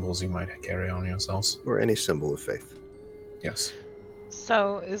Christian symbols you might carry on yourselves. Or any symbol of faith. Yes.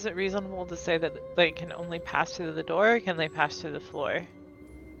 So, is it reasonable to say that they can only pass through the door, or can they pass through the floor?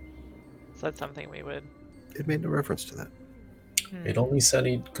 Is that something we would... It made no reference to that. It only said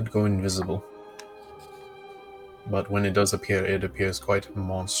it could go invisible. But when it does appear, it appears quite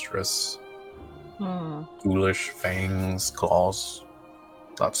monstrous. Ghoulish, fangs, claws,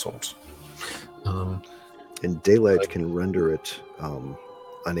 that sort. And daylight can render it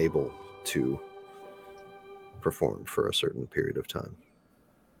unable to perform for a certain period of time.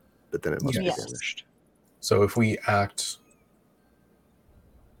 But then it must be banished. So if we act...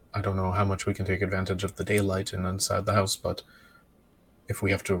 I don't know how much we can take advantage of the daylight inside the house, but if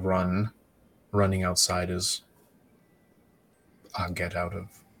we have to running outside is a get out of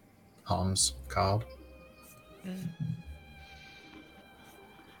harm's card.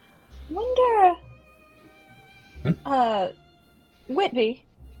 Wonder... Whitby.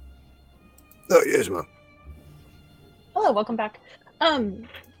 Oh, yes, ma'am. Hello, welcome back. I'm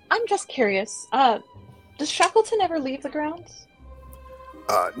just curious. Does Shackleton ever leave the grounds?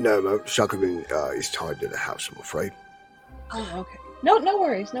 No, ma'am. Shackleton is tied to the house, I'm afraid. Oh, okay. No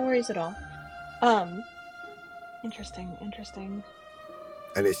worries at all. Interesting. And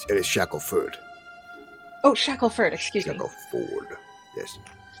it's Shackleford. Oh, Shackleford, excuse me. Shackleford, yes.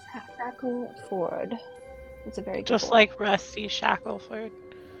 Shackleford. That's a very good Just word. like Rusty Shackleford.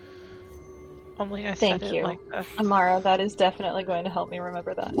 Only I said Thank it you. like this. Amara, that is definitely going to help me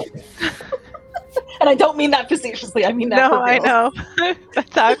remember that. And I don't mean that facetiously, I mean that No, for I real. know.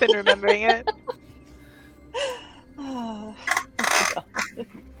 That's how I've been remembering it.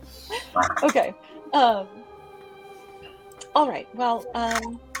 Okay. All right. Well,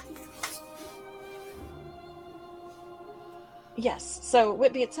 Yes. So,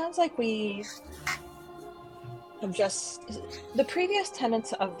 Whitby, it sounds like we have just... The previous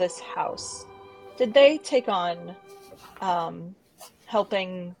tenants of this house, did they take on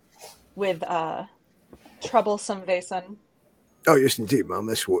helping with troublesome Vason? Oh, yes, indeed, ma'am.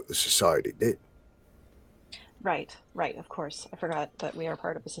 That's what the society did. Right, of course. I forgot that we are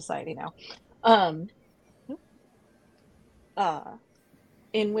part of a society now.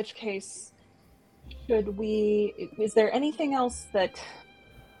 In which case, is there anything else that...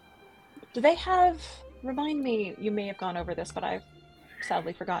 Do they have... Remind me, you may have gone over this, but I've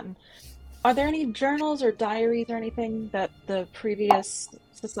sadly forgotten. Are there any journals or diaries or anything that the previous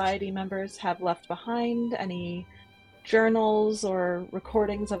society members have left behind? Any journals or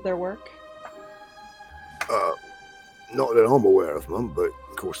recordings of their work? Not that I'm aware of, ma'am, but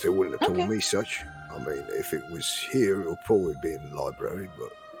of course they wouldn't have told Okay. me such. I mean, if it was here, it'll probably be in the library, but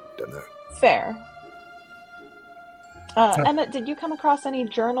don't know. Fair. Emmett, did you come across any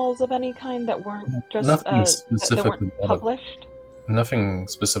journals of any kind that weren't just Nothing that specifically weren't published? Nothing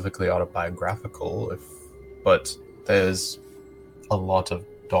specifically autobiographical, but there's a lot of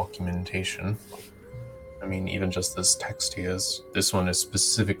documentation. I mean, even just this text here this one is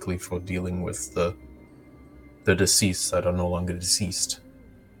specifically for dealing with the deceased that are no longer deceased.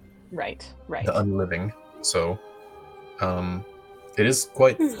 Right. The unliving. So, it is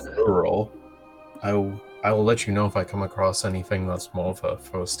quite thorough. I will let you know if I come across anything that's more of a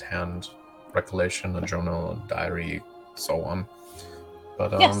first-hand recollection, a journal, a diary, so on.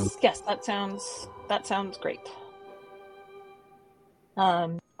 But Yes, that sounds great.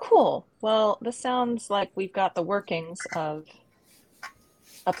 Cool. Well, this sounds like we've got the workings of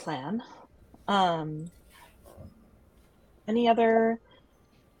a plan. Any other...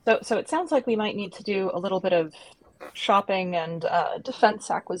 So it sounds like we might need to do a little bit of shopping and defense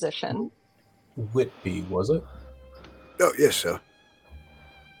acquisition. Whitby, was it? Oh, yes, sir.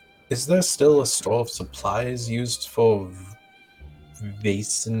 Is there still a store of supplies used for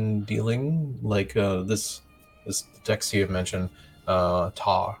Vason dealing? Like this text you have mentioned,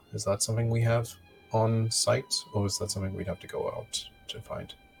 tar. Is that something we have on site, or is that something we'd have to go out to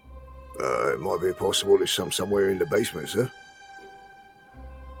find? It might be possible there's somewhere in the basement, sir.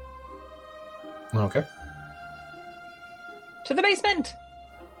 Okay. To the basement!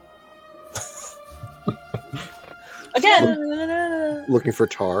 Again! Looking for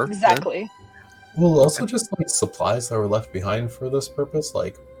tar. then? Exactly. Well, also just like supplies that were left behind for this purpose.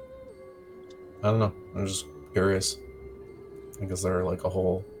 Like, I don't know. I'm just curious. Because there are like a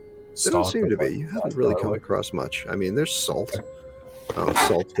whole. There don't stock seem of, to be. like, You haven't really come like- across much. I mean, there's salt.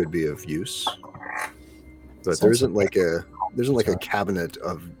 Salt could be of use, but there isn't like a cabinet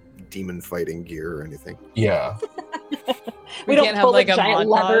of demon fighting gear or anything. Yeah, We don't can't have, pull like, a a giant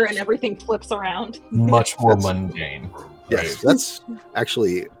lever montage? and everything flips around. much more That's- mundane. Yes, Right. that's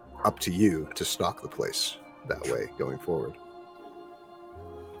actually up to you to stock the place that way going forward.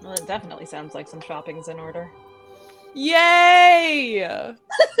 Well, it definitely sounds like some shopping's in order. Yay!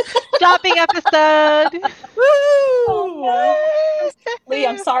 Shopping episode. Oh, Lee,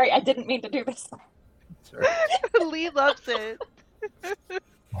 I'm sorry. I didn't mean to do this. Sorry. Lee loves it.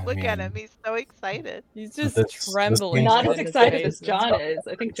 I Look at mean, him. He's so excited. He's just This trembling. Not in as his excited face. as John is.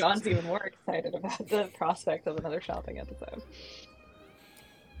 I think John's even more excited about the prospect of another shopping episode.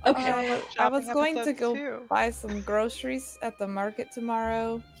 Okay. I was Shopping going to episode go 2. buy some groceries at the market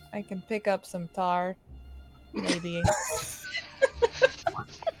tomorrow. I can pick up some tar. Maybe.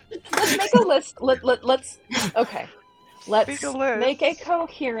 Let's make a list. Let's. Okay. Let's Make a list. make a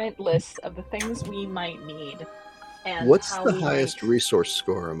coherent list of the things we might need. And What's how the we highest might- resource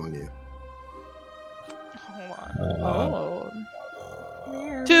score among you? Hold on. Oh.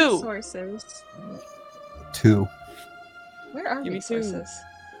 Where are 2. resources? 2. Where are Give me 2. resources? Is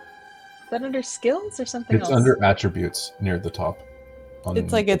that under skills or something It's else? under attributes near the top.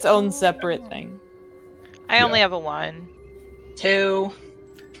 It's like its own separate thing. I Yeah. only have a 1. 2.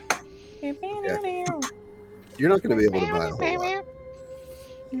 You're not going to be able to buy a whole lot.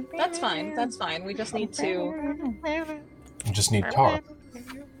 That's fine. That's fine. We just need to. You just need tar.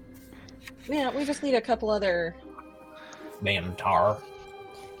 Yeah, we just need a couple other. Damn tar.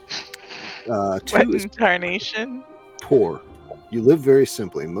 2 What is incarnation? poor. You live very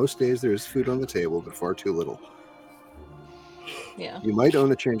simply. Most days there is food on the table, but far too little. Yeah. You might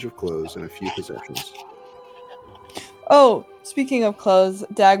own a change of clothes and a few possessions. Oh, speaking of clothes,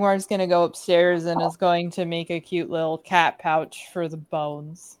 Dagmar's gonna go upstairs and is going to make a cute little cat pouch for the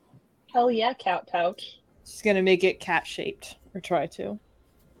bones. Hell yeah, cat pouch. She's gonna make it cat shaped, or try to.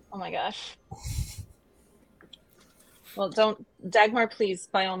 Oh my gosh. Well, don't Dagmar, please,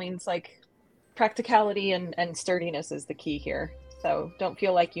 by all means, like, practicality and sturdiness is the key here. So don't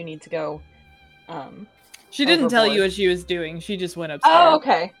feel like you need to go. She didn't tell you overboard. what she was doing. She just went upstairs. Oh,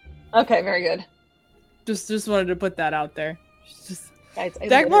 okay. Okay, very good. Just wanted to put that out there. She's just Guys, I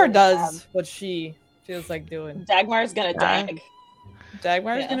Dagmar literally does what she feels like doing. Dagmar's gonna Yeah. dag.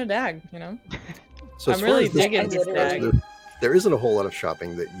 Dagmar's Yeah. gonna dag, you know? So I'm as far really as this digging goes, this dag. there isn't a whole lot of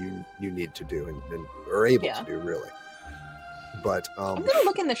shopping that you need to do and are able Yeah. to do really. But I'm gonna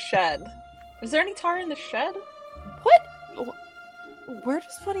look in the shed. Is there any tar in the shed? What? Where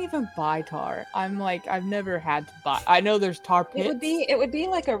does one even buy tar? I'm like, I've never had to buy. I know there's tar pits. It would be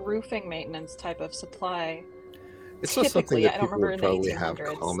like a roofing maintenance type of supply. it's not something typically, that I don't people remember would in the probably have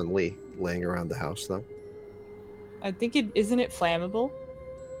 1800s. commonly laying around the house, though. I think it isn't it flammable.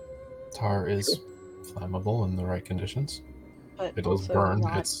 Tar is flammable in the right conditions. But It does also burn.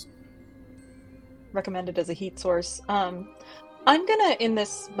 not It's recommended as a heat source. I'm gonna, in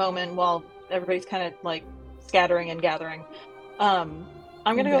this moment, while everybody's kind of like scattering and gathering, I'm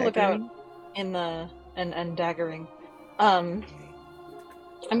gonna go look out in the and daggering.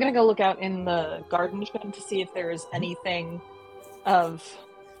 I'm gonna go look out in the garden shed to see if there is anything of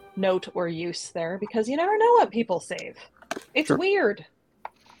note or use there, because you never know what people save. It's Sure. weird.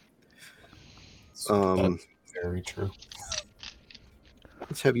 Um, that's very true.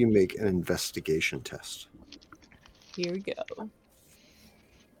 let's have you make an investigation test. Here we go.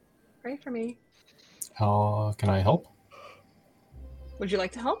 Pray for me. How can I help? Would you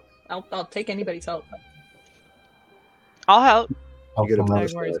like to help? I'll take anybody's help. I'll help. You get a from-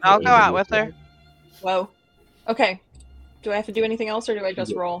 bonus Dagmar's- die for I'll go any out with her. Whoa. Okay. Do I have to do anything else, or do I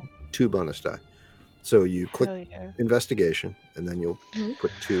just roll? 2 bonus die. So you click Hell yeah. investigation, and then you'll Mhm.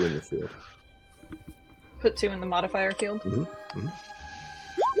 put 2 in the field. Put 2 in the modifier field.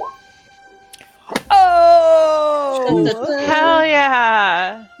 Oh! Hell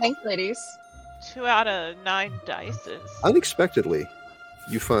yeah! Thanks, ladies. 2 out of 9 dices. Unexpectedly,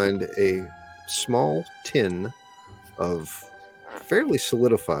 you find a small tin of fairly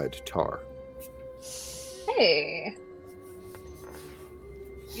solidified tar. Hey.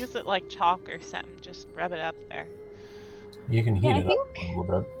 Use it like chalk or something. Just rub it up there. You can heat Yeah, I it up a think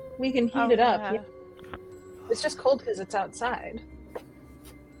little bit. we can heat Oh, it up. yeah. Yeah. It's just cold because it's outside.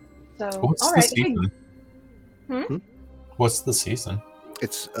 So, What's all the right. season? Hmm? What's the season?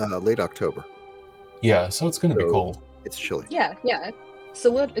 It's late October. Yeah, so it's going to be So- cold. It's chilly. Yeah, yeah.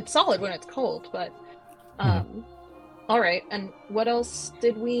 It's solid when it's cold, but all right. And what else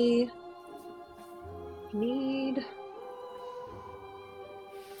did we need?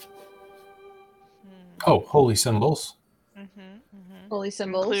 Oh, holy symbols. Holy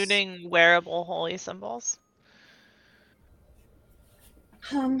symbols, Including wearable holy symbols.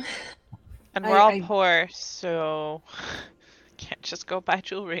 Um, And we're all I- poor, so can't just go buy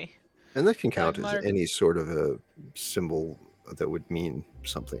jewelry. And that can count as Dagmar- any sort of a symbol that would mean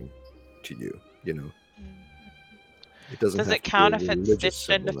something to you, you know. It doesn't Does have it to be count a if it's religious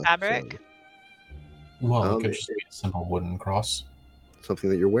stitched into symbol fabric? necessarily. Well, it could it- just be a simple wooden cross. Something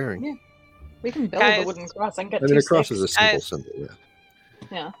that you're wearing. Yeah. we can build a Guys- wooden cross. I can get I mean, 2 a cross is a sticks. simple Guys. symbol, yeah.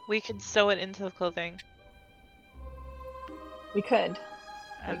 Yeah, We could sew it into the clothing. we could.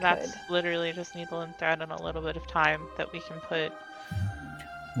 And We that's could. literally just needle and thread and a little bit of time that we can put.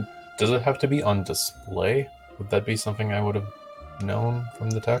 Does it have to be on display? Would that be something I would have known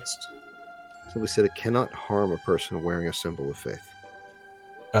from the text? So we said it cannot harm a person wearing a symbol of faith.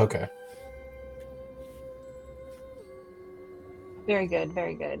 Okay. Very good,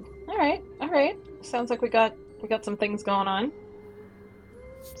 very good. All right, all right. Sounds like we got some things going on.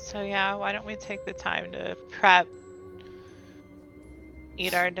 So yeah, why don't we take the time to prep,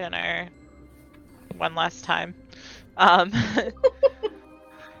 eat our dinner one last time.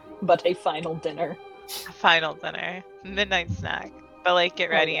 But a final dinner. Final dinner, midnight snack, but like get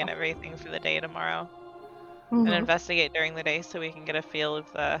Oh, ready yeah. and everything for the day tomorrow, Mhm. and investigate during the day so we can get a feel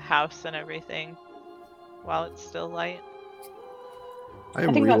of the house and everything while it's still light. I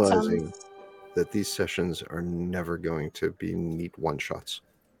am think that realizing sounds- that these sessions are never going to be neat one-shots.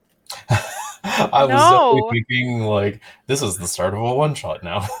 I was No. definitely thinking, like, this is the start of a one shot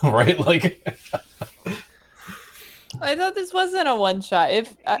now, right? Like, I thought this wasn't a one shot. I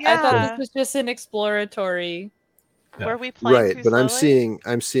thought Yeah. this was just an exploratory. Yeah. Were we playing Right, too but I'm slowly?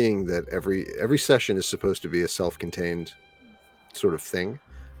 seeing that every session is supposed to be a self-contained sort of thing,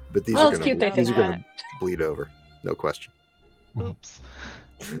 but these Well, are it's going cute they to these are think going to bleed over, no question. Oops.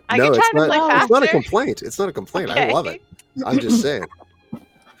 I no, can try to play it's faster. not a complaint. It's not a complaint. I love it. I'm just saying.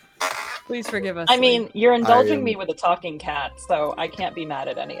 Please forgive us. I Lee. mean, you're indulging am- me with a talking cat, so I can't be mad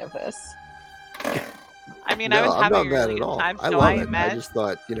at any of this. I mean, No, I was I'm having not a mad really at good all. time, I so love I it. I imagine. just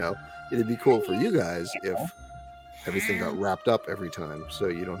thought, it'd be cool for you guys if everything got wrapped up every time, so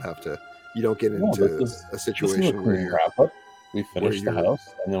you don't have to. You don't get No, into this is a This is a situation where clean you're wrap up. We where finish the you're house,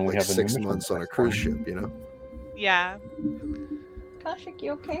 and then we like have a new 6 mission months the on a next cruise morning. ship. Yeah. Kaushik,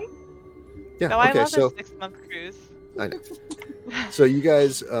 you okay? Yeah. No, I Okay. love So a 6-month cruise. I know. So you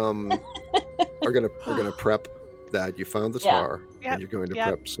guys are gonna prep that you found the Yeah. tar, Yep, and you're going to yep.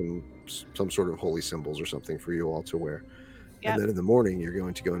 prep some sort of holy symbols or something for you all to wear, Yep. and then in the morning you're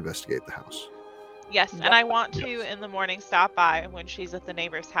going to go investigate the house. Yes, Yep. and I want to, in the morning, stop by when she's at the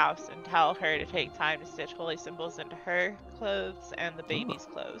neighbor's house and tell her to take time to stitch holy symbols into her clothes and the baby's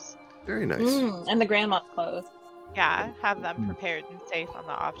clothes. Very nice. And the grandma's clothes. Yeah, have them prepared and safe on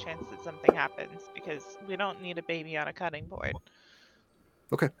the off chance that something happens, because we don't need a baby on a cutting board.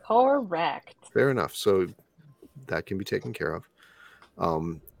 Correct. Fair enough. So that can be taken care of.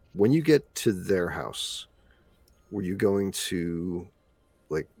 When you get to their house, were you going to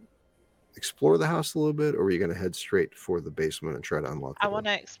explore the house a little bit, or were you going to head straight for the basement and try to unlock the I door? want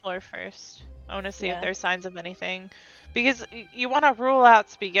to explore first. I want to see Yeah. if there's signs of anything, because you want to rule out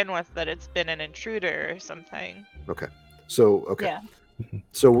to begin with that it's been an intruder or something. So okay. Yeah.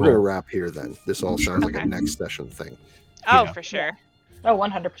 So we're going to Cool. wrap here then. This all sounds like a Okay. next session thing. Oh, Yeah. for sure. Oh,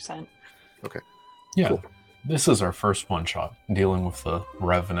 100%. Yeah, Cool. this is our first one shot dealing with the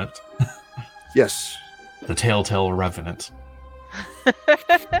Revenant, Yes. the Telltale Revenant.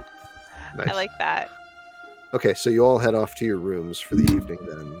 Nice. I like that. Okay, so you all head off to your rooms for the evening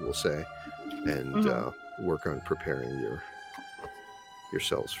then, we'll say, and Mhm. work on preparing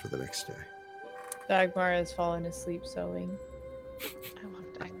yourselves for the next day. Dagmar has fallen asleep sewing. I love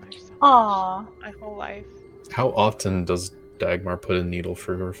Dagmar so much. Aw. My whole life. How often does Dagmar put a needle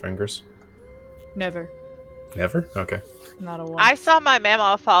through her fingers? Never. Never? Okay. Not a one. I saw my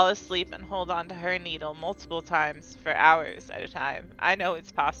mama fall asleep and hold on to her needle multiple times for hours at a time. I know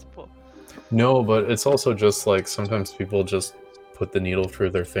it's possible. No, but it's also just like sometimes people just put the needle through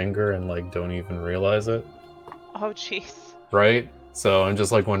their finger and like don't even realize it, Oh, jeez. right? So I'm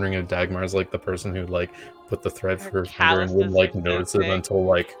just like wondering if Dagmar's like the person who like put the thread Her through her finger and wouldn't calluses like are so notice it big. until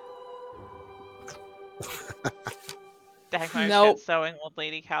like Dagmar's Nope. got sewing old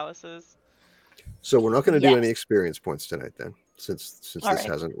lady calluses. So we're not going to do Yes. any experience points tonight then, since All this right.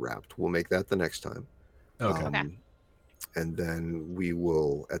 hasn't wrapped. We'll make that the next time. okay. Okay. And then we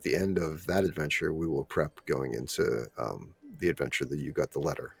will, at the end of that adventure, we will prep going into the adventure that you got the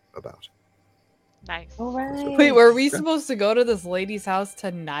letter about. Nice. All right. Wait, were we Yeah. supposed to go to this lady's house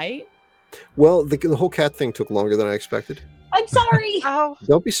tonight? Well, the whole cat thing took longer than I expected. I'm sorry. Oh,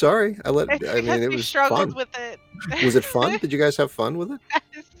 Don't be sorry. it's I mean, because it we was struggled fun. with it. Was it fun? Did you guys have fun with it?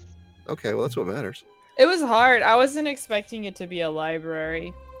 Yes. Okay, well, that's what matters. It was hard. I wasn't expecting it to be a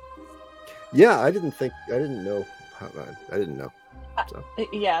library. Yeah, I didn't know. I didn't know.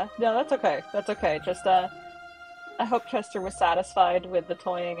 Yeah. No, that's okay. That's okay. Just I hope Chester was satisfied with the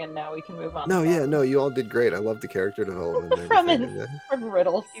toying, and now we can move on. No, to yeah, no, you all did great. I love the character development. And From everything. from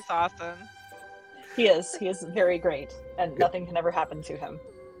Riddles. He's awesome. He is very great, and Good. nothing can ever happen to him.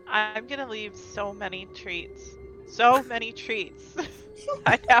 I'm gonna leave so many treats. So many treats.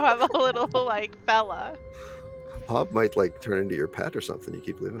 I now have a little like fella. Pop might turn into your pet or something. You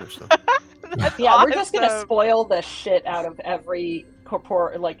keep leaving her stuff. That's Yeah, we're just gonna awesome. spoil the shit out of every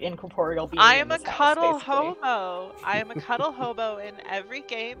incorporeal being. I in am a this house, cuddle basically. hobo. I am a cuddle hobo in every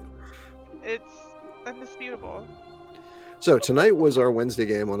game. It's indisputable. So tonight was our Wednesday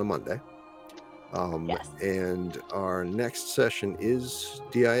game on a Monday. Yes. And our next session is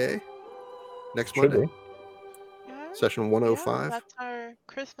DIA next Should Monday. be. Yeah, Session yeah, 105, that's our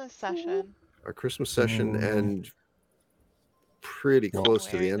Christmas session. our Christmas session, Mm. and pretty Well, close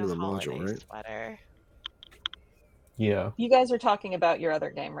to the Wearing end of a the module, holiday right? Sweater. Yeah, You guys are talking about your other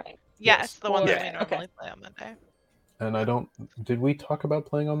game, right? Yes, the one that Yeah, we okay. normally play on Monday. and I don't. Did we talk about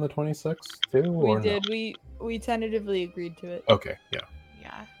playing on the 26th too? We or no? did. We tentatively agreed to it. Okay, yeah.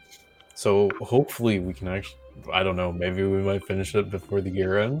 Yeah. So hopefully we can actually. I don't know. Maybe we might finish it before the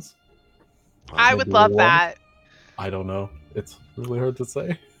year ends. I Maybe would we love won't. that. I don't know. It's really hard to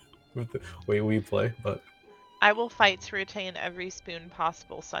say with the way we play, but I will fight to retain every spoon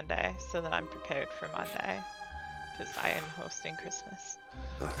possible Sunday so that I'm prepared for Monday. Because I am hosting Christmas.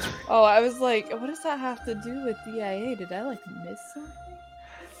 Oh, I was like, what does that have to do with DIA? Did I miss something?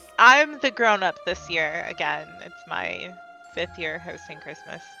 I'm the grown up this year again. It's my 5th year hosting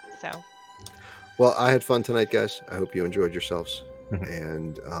Christmas. So Well, I had fun tonight, guys. I hope you enjoyed yourselves. Mhm.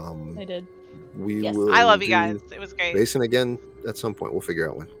 And I did. we Yes. will I love you do guys. It was great. Basin again at some point. We'll figure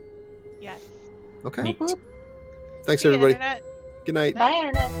out when. Yes. Okay. Neat. Thanks, See you, everybody. Internet. Good night. Bye,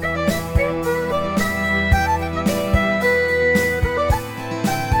 Internet.